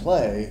my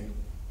play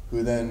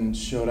who then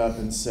showed up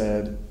and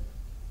said,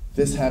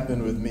 this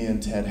happened with me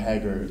and Ted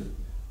Haggard,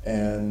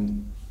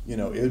 and it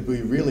would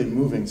be really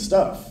moving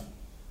stuff.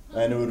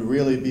 And it would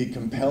really be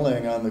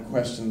compelling on the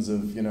questions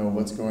of,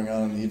 what's going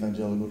on in the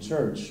evangelical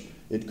church.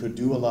 It could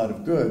do a lot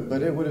of good,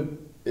 but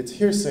it's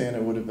hearsay and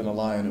it would have been a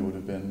lie and it would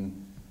have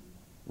been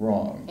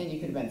wrong. And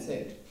you could have been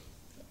sued.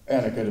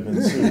 And it could have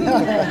been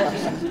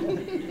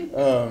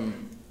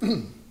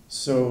sued.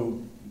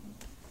 So,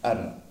 I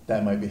don't know,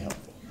 that might be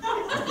helpful.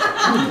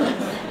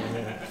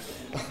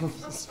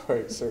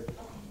 Sorry, sir.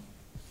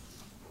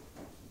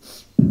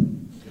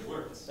 It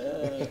works.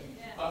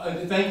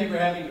 Thank you for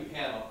having the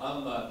panel.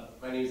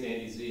 My name is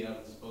Andy Z. I'm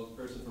the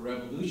spokesperson for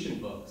Revolution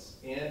Books.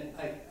 And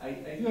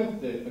I do have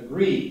to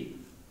agree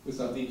with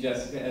something,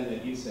 Jessica, and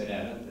that you said,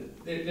 Adam.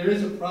 There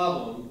is a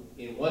problem,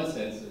 in one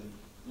sense, of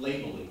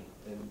labeling.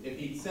 And if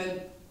he'd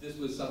said this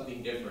was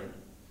something different,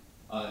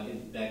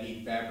 that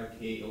he'd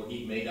fabricate or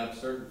he'd made up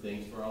certain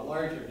things for a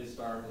larger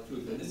historical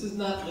truth. And this is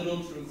not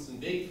little truths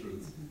and big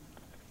truths.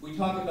 We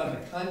talk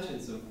about the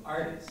conscience of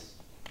artists.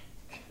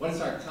 What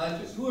is our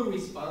conscience? Who are we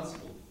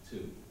responsible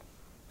to?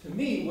 To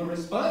me, we're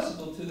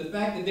responsible to the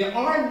fact that there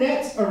are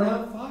nets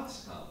around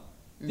Foxconn.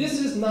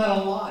 This is not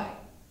a lie.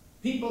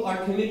 People are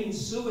committing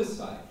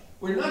suicide.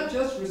 We're not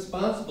just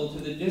responsible to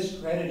the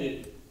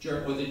discredited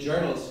or the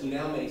journalists who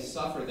now may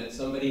suffer that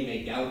somebody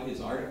may doubt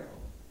his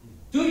article.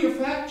 Do your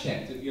fact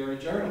checks if you're a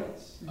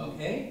journalist,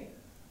 okay?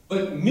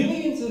 But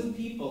millions of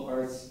people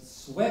are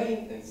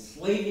sweating and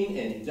slaving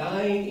and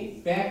dying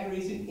in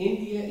factories in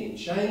India, in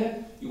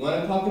China. You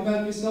want to talk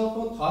about your cell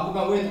phone? Talk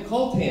about where the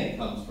coltan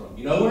comes from.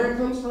 You know where it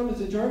comes from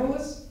as a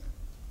journalist?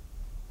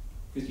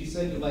 Because you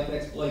said you like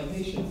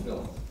exploitation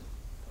films.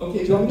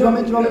 Okay, do you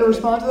want me to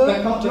respond to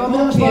that? The coltan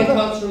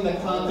comes from the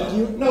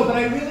Congo. No, but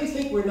I really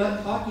think we're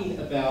not talking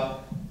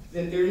about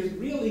that there is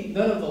really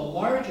none of the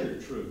larger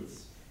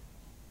truths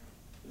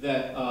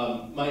that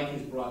Mike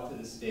has brought to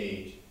the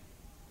stage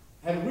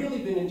have really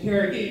been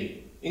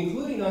interrogated,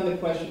 including on the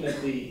question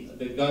of the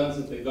guns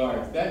of the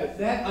guards.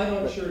 That I'm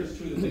not sure is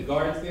true that the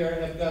guards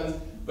there have guns,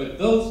 but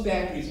those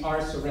factories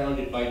are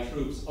surrounded by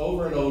troops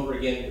over and over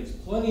again. There's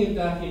plenty of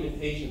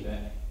documentation of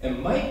that.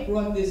 And Mike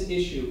brought this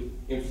issue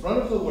in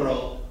front of the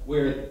world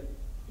where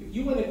if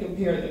you want to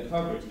compare the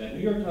coverage, that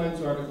New York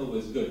Times article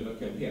was good, but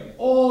compare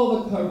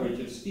all the coverage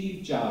of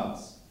Steve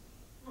Jobs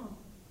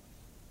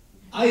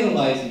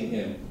idolizing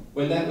him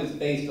when that was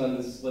based on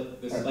the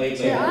slave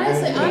labor. Yeah,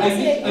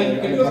 honestly,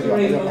 I do have to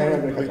raise one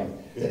more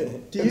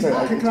point.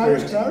 Can I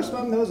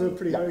respond? Those are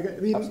pretty hard. I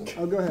mean,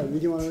 go ahead. Do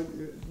you want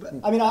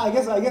to? I mean, I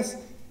guess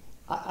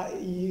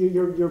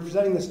you're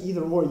presenting this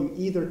either or. You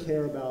either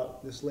care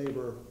about this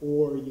labor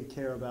or you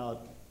care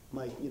about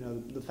Mike.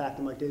 The fact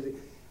of Mike Daisey.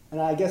 And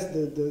I guess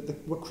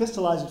what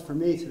crystallized it for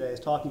me today is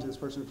talking to this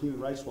person from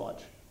Human Rights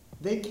Watch.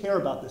 They care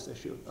about this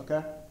issue.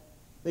 Okay,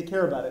 they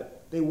care about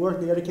it. They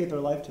dedicate their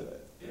life to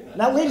it.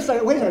 Now, wait a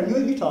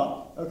second, you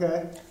talk,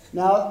 okay?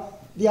 Now,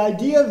 the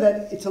idea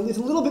that it's a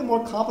little bit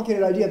more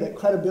complicated idea that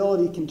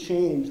credibility can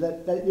change,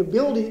 that the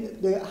ability,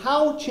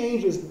 how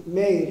change is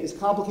made is a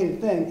complicated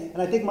thing,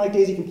 and I think Mike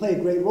Daisey can play a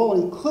great role,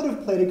 and he could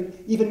have played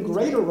an even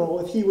greater role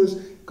if he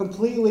was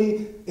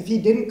if he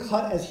didn't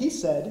cut, as he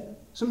said,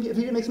 if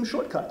he didn't make some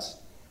shortcuts.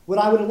 What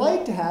I would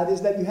like to have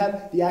is that you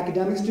have the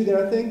academics do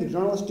their thing, the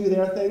journalists do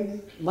their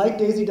thing, Mike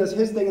Daisey does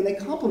his thing, and they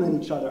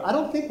complement each other. I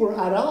don't think we're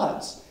at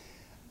odds.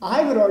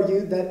 I would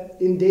argue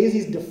that in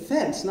Daisey's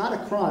defense, not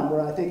a crime,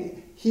 where I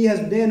think he has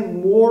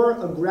been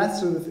more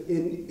aggressive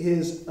in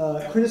his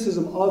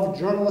criticism of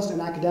journalists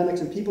and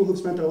academics and people who've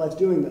spent their lives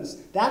doing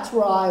this. That's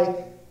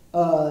where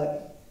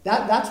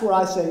that's where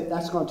I say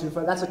that's gone too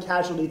far. That's a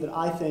casualty that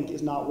I think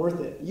is not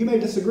worth it. You may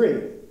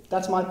disagree.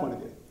 That's my point of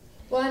view.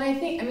 Well, and I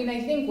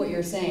think what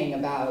you're saying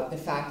about the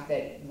fact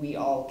that we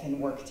all can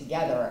work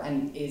together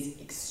and is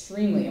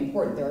extremely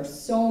important. There are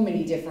so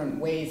many different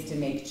ways to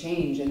make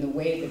change, and the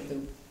way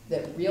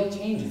that real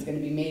change is going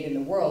to be made in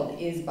the world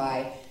is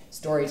by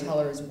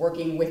storytellers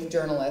working with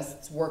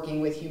journalists,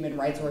 working with human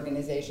rights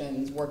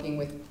organizations, working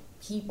with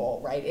people,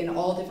 right, in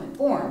all different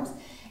forms.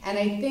 And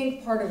I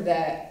think part of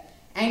the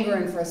anger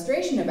and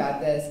frustration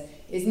about this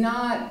is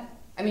not,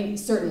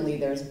 certainly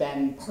there's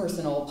been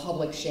personal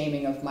public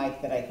shaming of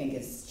Mike that I think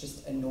is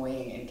just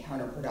annoying and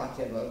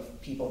counterproductive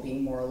of people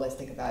being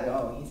moralistic about,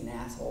 oh, he's an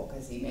asshole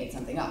because he made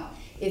something up.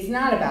 It's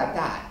not about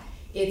that.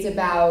 It's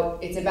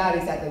about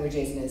exactly what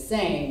Jason is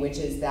saying, which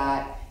is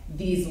that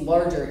these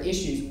larger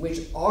issues,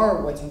 which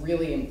are what's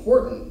really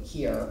important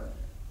here,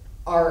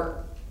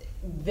 are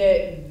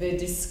the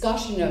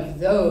discussion of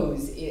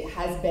those. It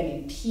has been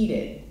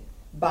impeded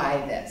by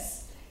this.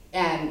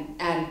 And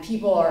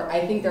people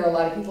I think there are a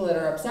lot of people that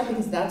are upset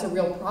because that's a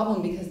real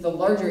problem, because the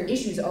larger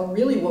issues are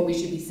really what we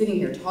should be sitting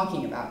here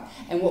talking about,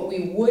 and what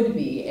we would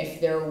be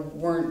if there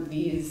weren't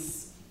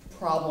these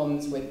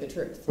problems with the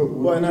truth. But Well,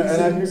 what and are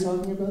I- you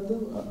talking about,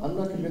 though? I'm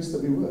not convinced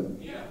that we would.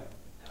 Yeah.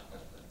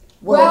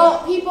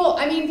 Well, people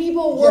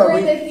were Yeah,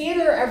 in the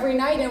theater every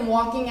night and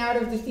walking out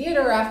of the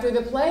theater after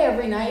the play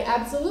every night,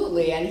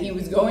 absolutely. And he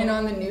was going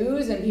on the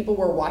news and people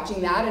were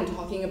watching that and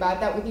talking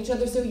about that with each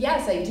other. So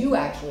yes, I do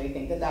actually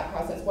think that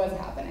process was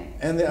happening.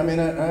 And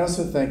I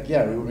also think,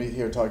 yeah, we will be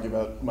here talking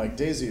about Mike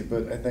Daisey,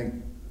 but I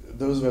think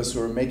those of us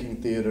who are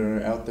making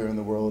theater out there in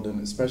the world,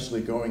 and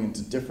especially going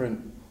into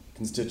different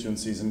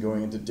constituencies and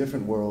going into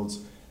different worlds,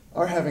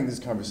 are having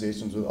these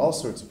conversations with all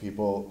sorts of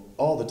people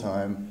all the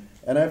time.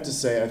 And I have to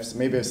say,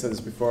 maybe I've said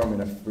this before, I'm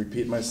going to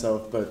repeat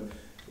myself, but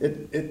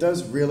it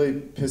does really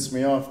piss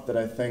me off that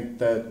I think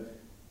that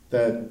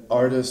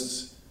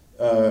artists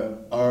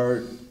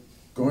are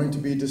going to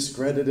be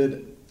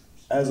discredited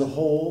as a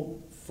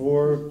whole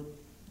for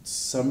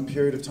some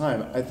period of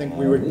time. I think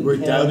we're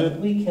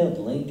doubted. We killed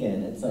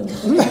Lincoln. It's okay.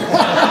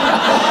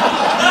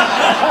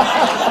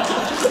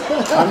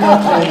 I'm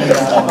not claiming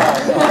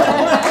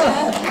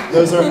that.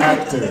 Those are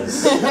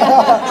actors. And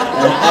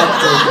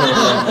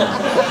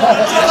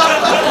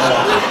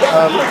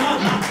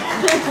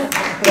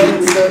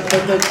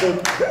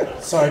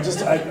sorry,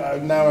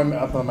 now I'm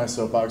up on my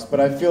soapbox, but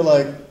I feel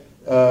like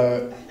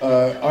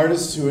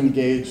artists who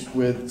engage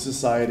with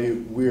society,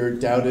 we're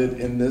doubted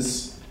in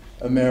this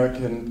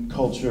American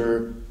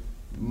culture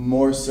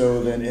more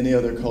so than any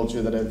other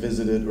culture that I've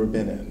visited or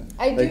been in.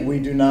 We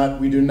do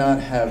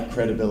not have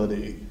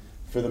credibility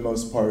for the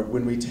most part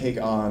when we take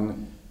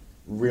on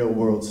real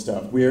world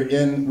stuff. We are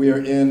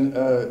in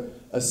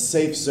a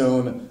safe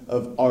zone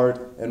of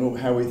art, and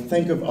how we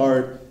think of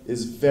art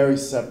is very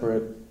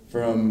separate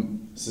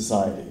from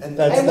society. And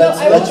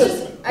let's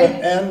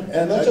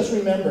just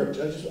remember,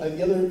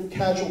 the other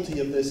casualty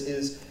of this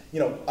is,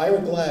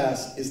 Ira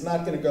Glass is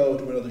not going to go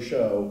to another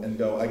show and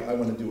go, I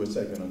want to do a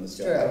segment on this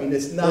guy. True. I mean,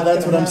 it's not. Well,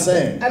 that's what I'm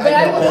saying. But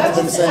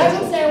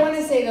I want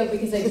to say though,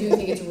 because I do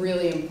think it's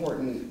really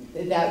important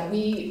that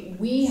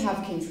we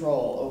have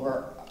control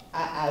over,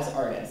 as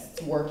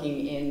artists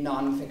working in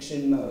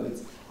nonfiction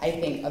modes, I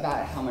think,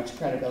 about how much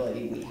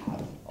credibility we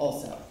have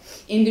also.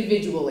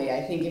 Individually,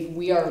 I think if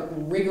we are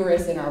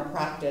rigorous in our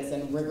practice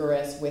and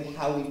rigorous with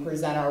how we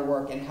present our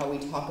work and how we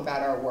talk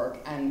about our work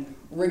and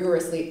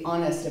rigorously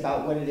honest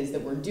about what it is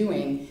that we're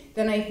doing,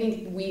 then I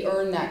think we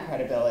earn that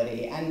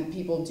credibility and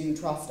people do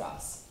trust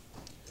us.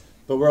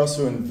 But we're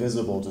also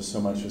invisible to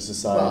so much of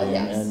society,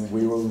 Well, yes. and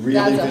we were really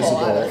That's a visible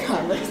whole other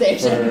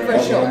conversation, for for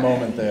a sure. little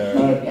moment there.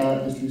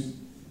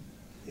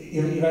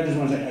 If I just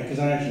want to say, because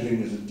I actually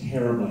think this is a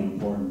terribly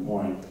important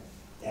point,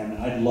 and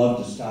I'd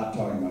love to stop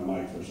talking about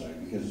Mike for a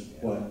second, because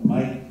what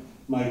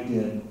Mike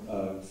did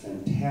a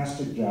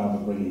fantastic job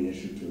of bringing the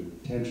issue to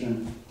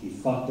attention. He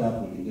fucked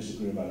up. We can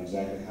disagree about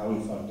exactly how he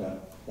fucked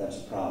up. That's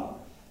a problem.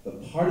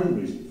 But part of the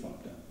reason he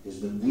fucked up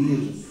is that we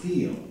as a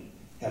field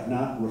have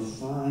not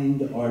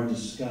refined our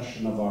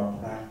discussion of our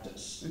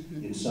practice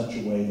in such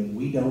a way that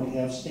we don't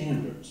have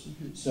standards.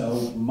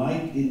 So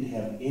Mike didn't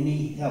have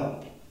any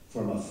help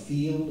from a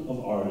field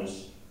of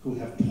artists who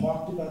have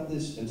talked about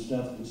this and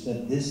stuff and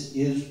said this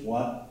is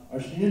what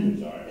our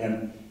standards are.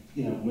 And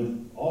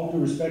with all due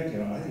respect to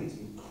him, I think it's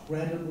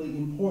incredibly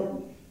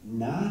important.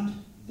 Not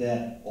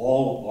that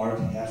all art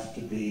has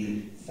to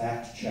be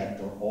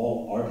fact-checked or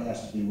all art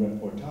has to be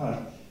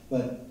reportage,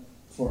 but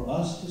for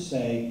us to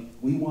say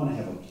we want to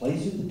have a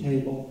place at the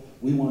table,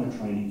 we want to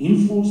try and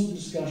influence the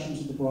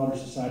discussions of the broader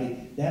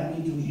society, that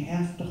means we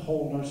have to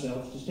hold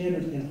ourselves to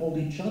standards and hold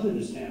each other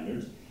to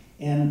standards.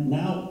 And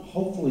now,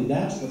 hopefully,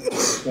 that's what this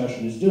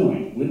discussion is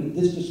doing.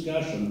 This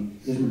discussion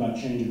isn't about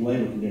changing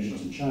labor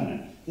conditions in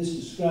China. This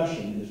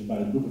discussion is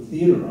about a group of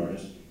theater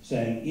artists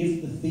saying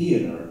if the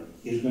theater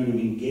is going to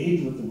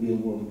engage with the real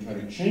world and try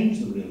to change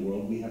the real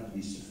world, we have to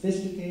be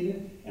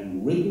sophisticated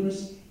and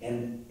rigorous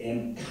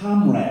and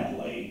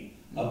comradely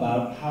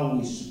about how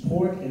we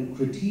support and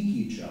critique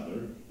each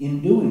other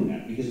in doing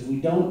that. Because if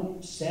we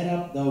don't set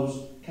up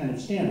those kind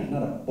of standards,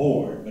 not a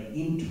board, but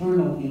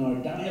internal in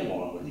our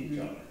dialogue with each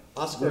other,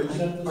 Oscar,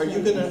 are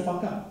you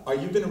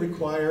going to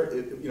require,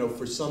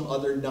 for some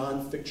other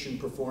nonfiction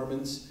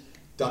performance,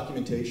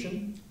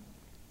 documentation?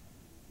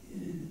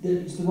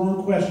 It's the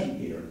wrong question,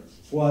 Peter.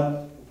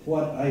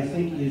 What I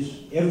think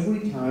is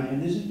every time,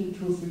 and this has been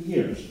true for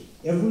years,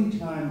 every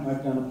time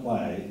I've done a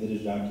play that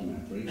is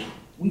documentary,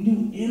 we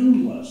do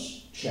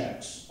endless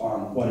checks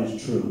on what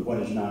is true, what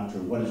is not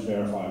true, what is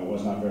verifiable,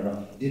 what is not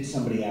verifiable. Did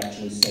somebody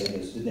actually say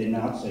this? Did they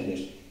not say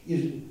this?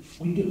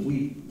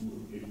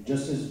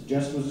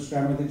 Just was a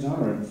scrambled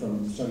exonerant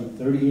from some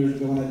 30 years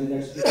ago when I did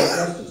Executive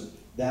Justice.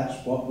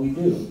 That's what we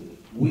do.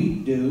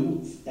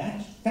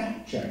 That's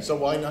fact check. So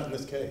why not in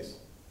this case?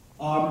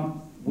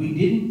 We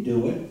didn't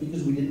do it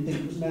because we didn't think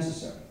it was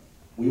necessary.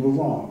 We were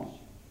wrong.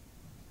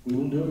 We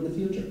will do it in the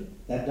future.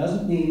 That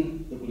doesn't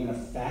mean that we're going to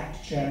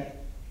fact check.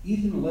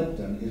 Ethan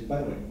Lipton is,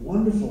 by the way, a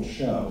wonderful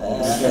show.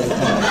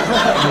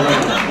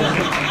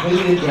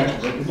 Completely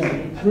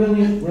objective.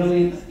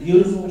 Brilliant,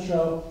 beautiful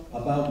show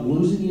about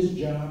losing his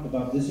job,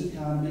 about this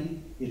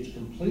economy. It's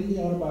completely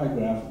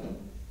autobiographical.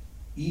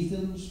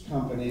 Ethan's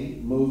company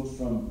moved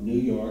from New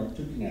York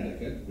to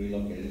Connecticut,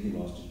 relocated, he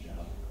lost his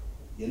job.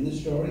 In the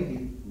story,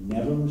 he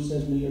never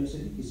says New York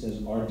City, he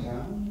says our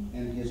town,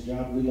 and his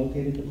job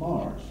relocated to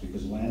Mars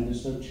because land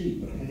is so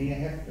cheap, a penny a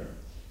hectare.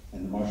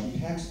 And the Martian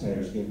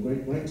taxpayers gave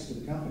great breaks to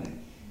the company.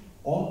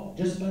 All,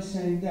 just by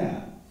saying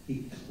that,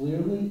 he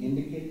clearly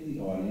indicated to the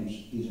audience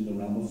he's in the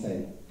realm of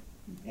fable.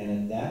 And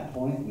at that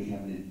point, we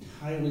have an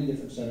entirely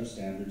different set of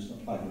standards to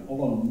apply to it.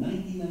 Although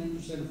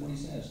 99% of what he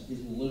says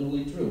is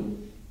literally true,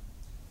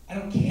 I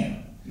don't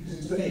care, because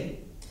it's fable.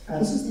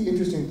 This is the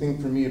interesting thing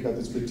for me about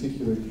this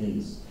particular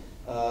case,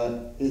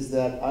 is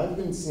that I've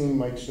been seeing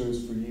Mike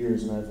shows for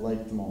years and I've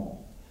liked them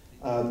all.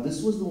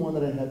 This was the one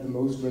that I had the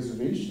most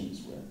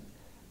reservations with.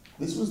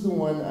 This was the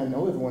one, I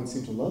know everyone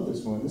seemed to love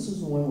this one, this was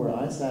the one where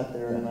I sat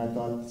there and I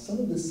thought, some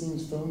of this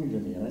seems phony to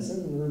me. And I said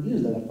in the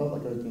reviews that I felt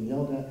like I was being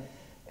yelled at.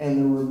 And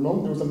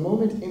there was a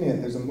moment in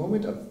it, there's a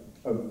moment of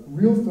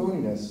real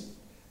phoniness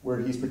where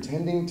he's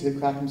pretending to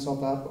crack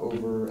himself up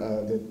over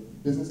the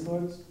business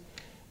cards.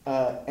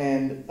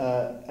 And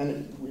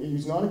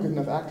he's not a good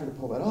enough actor to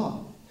pull that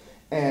off.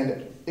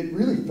 And it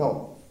really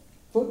felt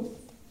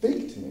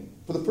fake to me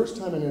for the first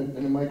time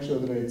in a Mike show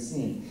that I had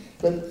seen.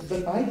 But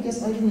I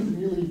guess I didn't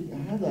really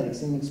have that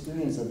same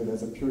experience of it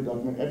as a pure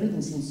document.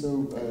 Everything seems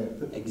so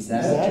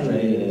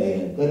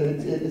exaggerated. But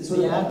it's sort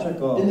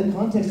theatrical. Of, in the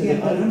context of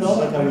it, I felt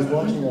like I was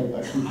watching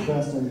a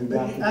compressed and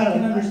I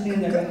can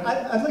understand that.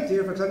 I'd like to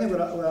hear, because I think what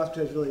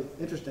Oscar is really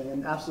interesting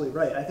and absolutely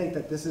right. I think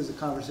that this is a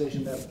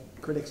conversation that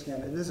critics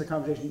can, this is a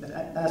conversation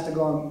that has to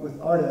go on with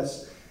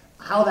artists.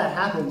 How that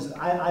happens,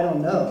 I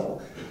don't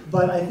know.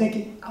 But I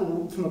think,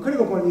 from a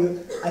critical point of view,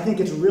 I think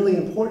it's really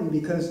important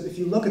because if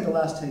you look at the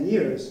last 10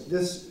 years,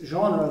 this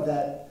genre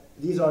that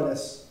these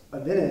artists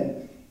have been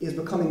in is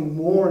becoming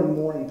more and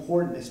more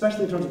important,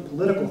 especially in terms of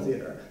political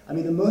theater. I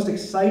mean, the most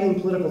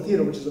exciting political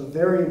theater, which is a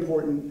very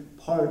important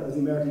part of the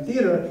American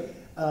theater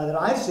that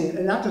I've seen,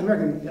 and not just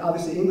American,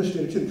 obviously English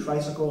theater too,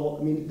 Tricycle.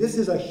 I mean, this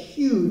is a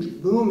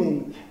huge,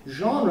 booming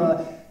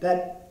genre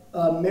that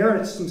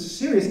merits some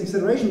serious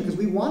consideration because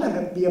we want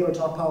to be able to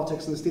talk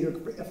politics in this theater,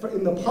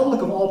 in the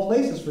public of all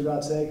places, for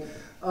God's sake.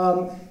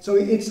 So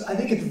I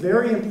think it's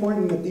very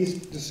important that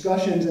these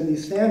discussions and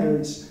these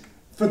standards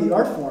for the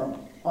art form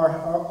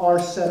are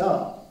set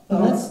up.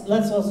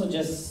 Let's also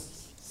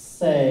just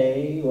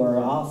say, or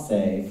I'll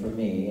say for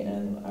me,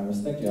 and I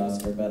respect you,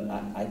 Oscar, but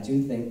I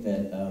do think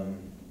that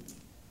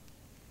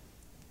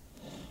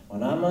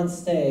when I'm on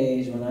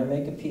stage, when I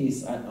make a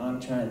piece,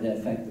 I'm trying to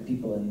affect the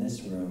people in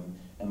this room.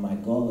 And my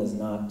goal is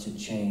not to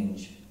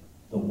change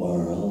the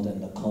world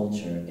and the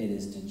culture. It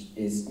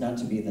is not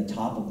to be the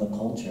top of the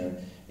culture.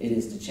 It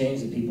is to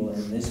change the people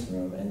in this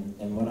room.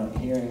 And what I'm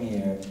hearing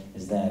here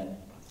is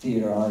that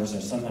theater artists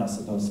are somehow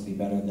supposed to be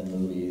better than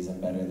movies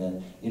and better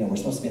than, we're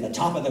supposed to be at the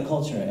top of the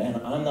culture. And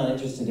I'm not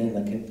interested in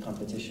the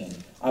competition.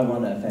 I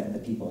want to affect the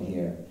people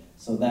here.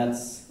 So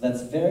that's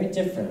very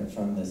different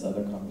from this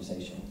other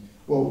conversation.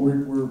 Well,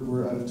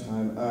 we're out of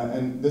time,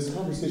 and this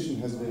conversation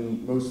has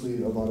been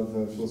mostly a lot of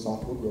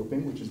philosophical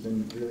groping, which has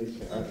been really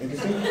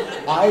interesting.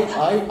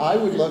 I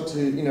would love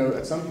to,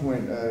 at some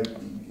point,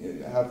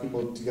 have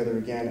people together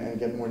again and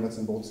get more nuts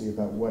and boltsy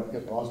about what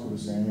Oscar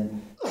was saying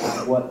and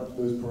what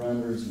those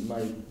parameters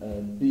might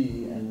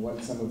be and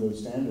what some of those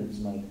standards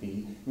might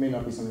be. It may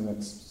not be something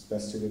that's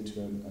best suited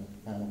to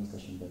a panel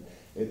discussion, but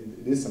it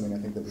is something I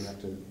think that we have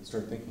to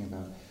start thinking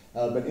about.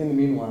 But in the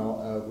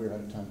meanwhile, we're out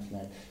of time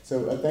tonight.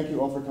 So thank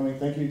you all for coming.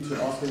 Thank you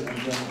to Oscar and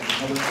Jen and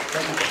Heather.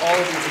 Thank you to all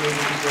of these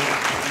amazing people.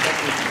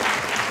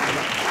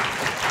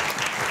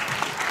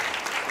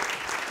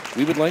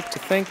 We would like to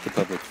thank the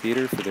Public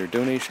Theater for their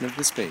donation of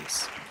the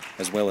space,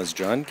 as well as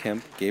John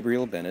Kemp,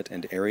 Gabriel Bennett,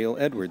 and Ariel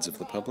Edwards of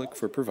the Public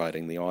for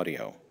providing the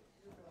audio.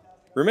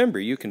 Remember,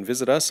 you can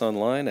visit us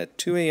online at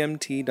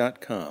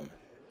 2amt.com,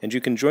 and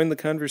you can join the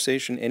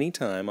conversation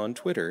anytime on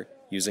Twitter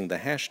using the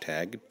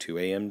hashtag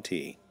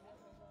 2amt.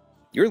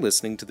 You're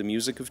listening to the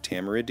music of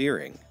Tamara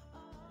Deering.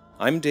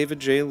 I'm David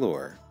J.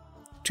 Lohr.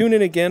 Tune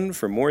in again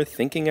for more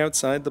Thinking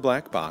Outside the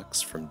Black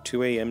Box from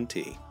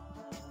 2AMT.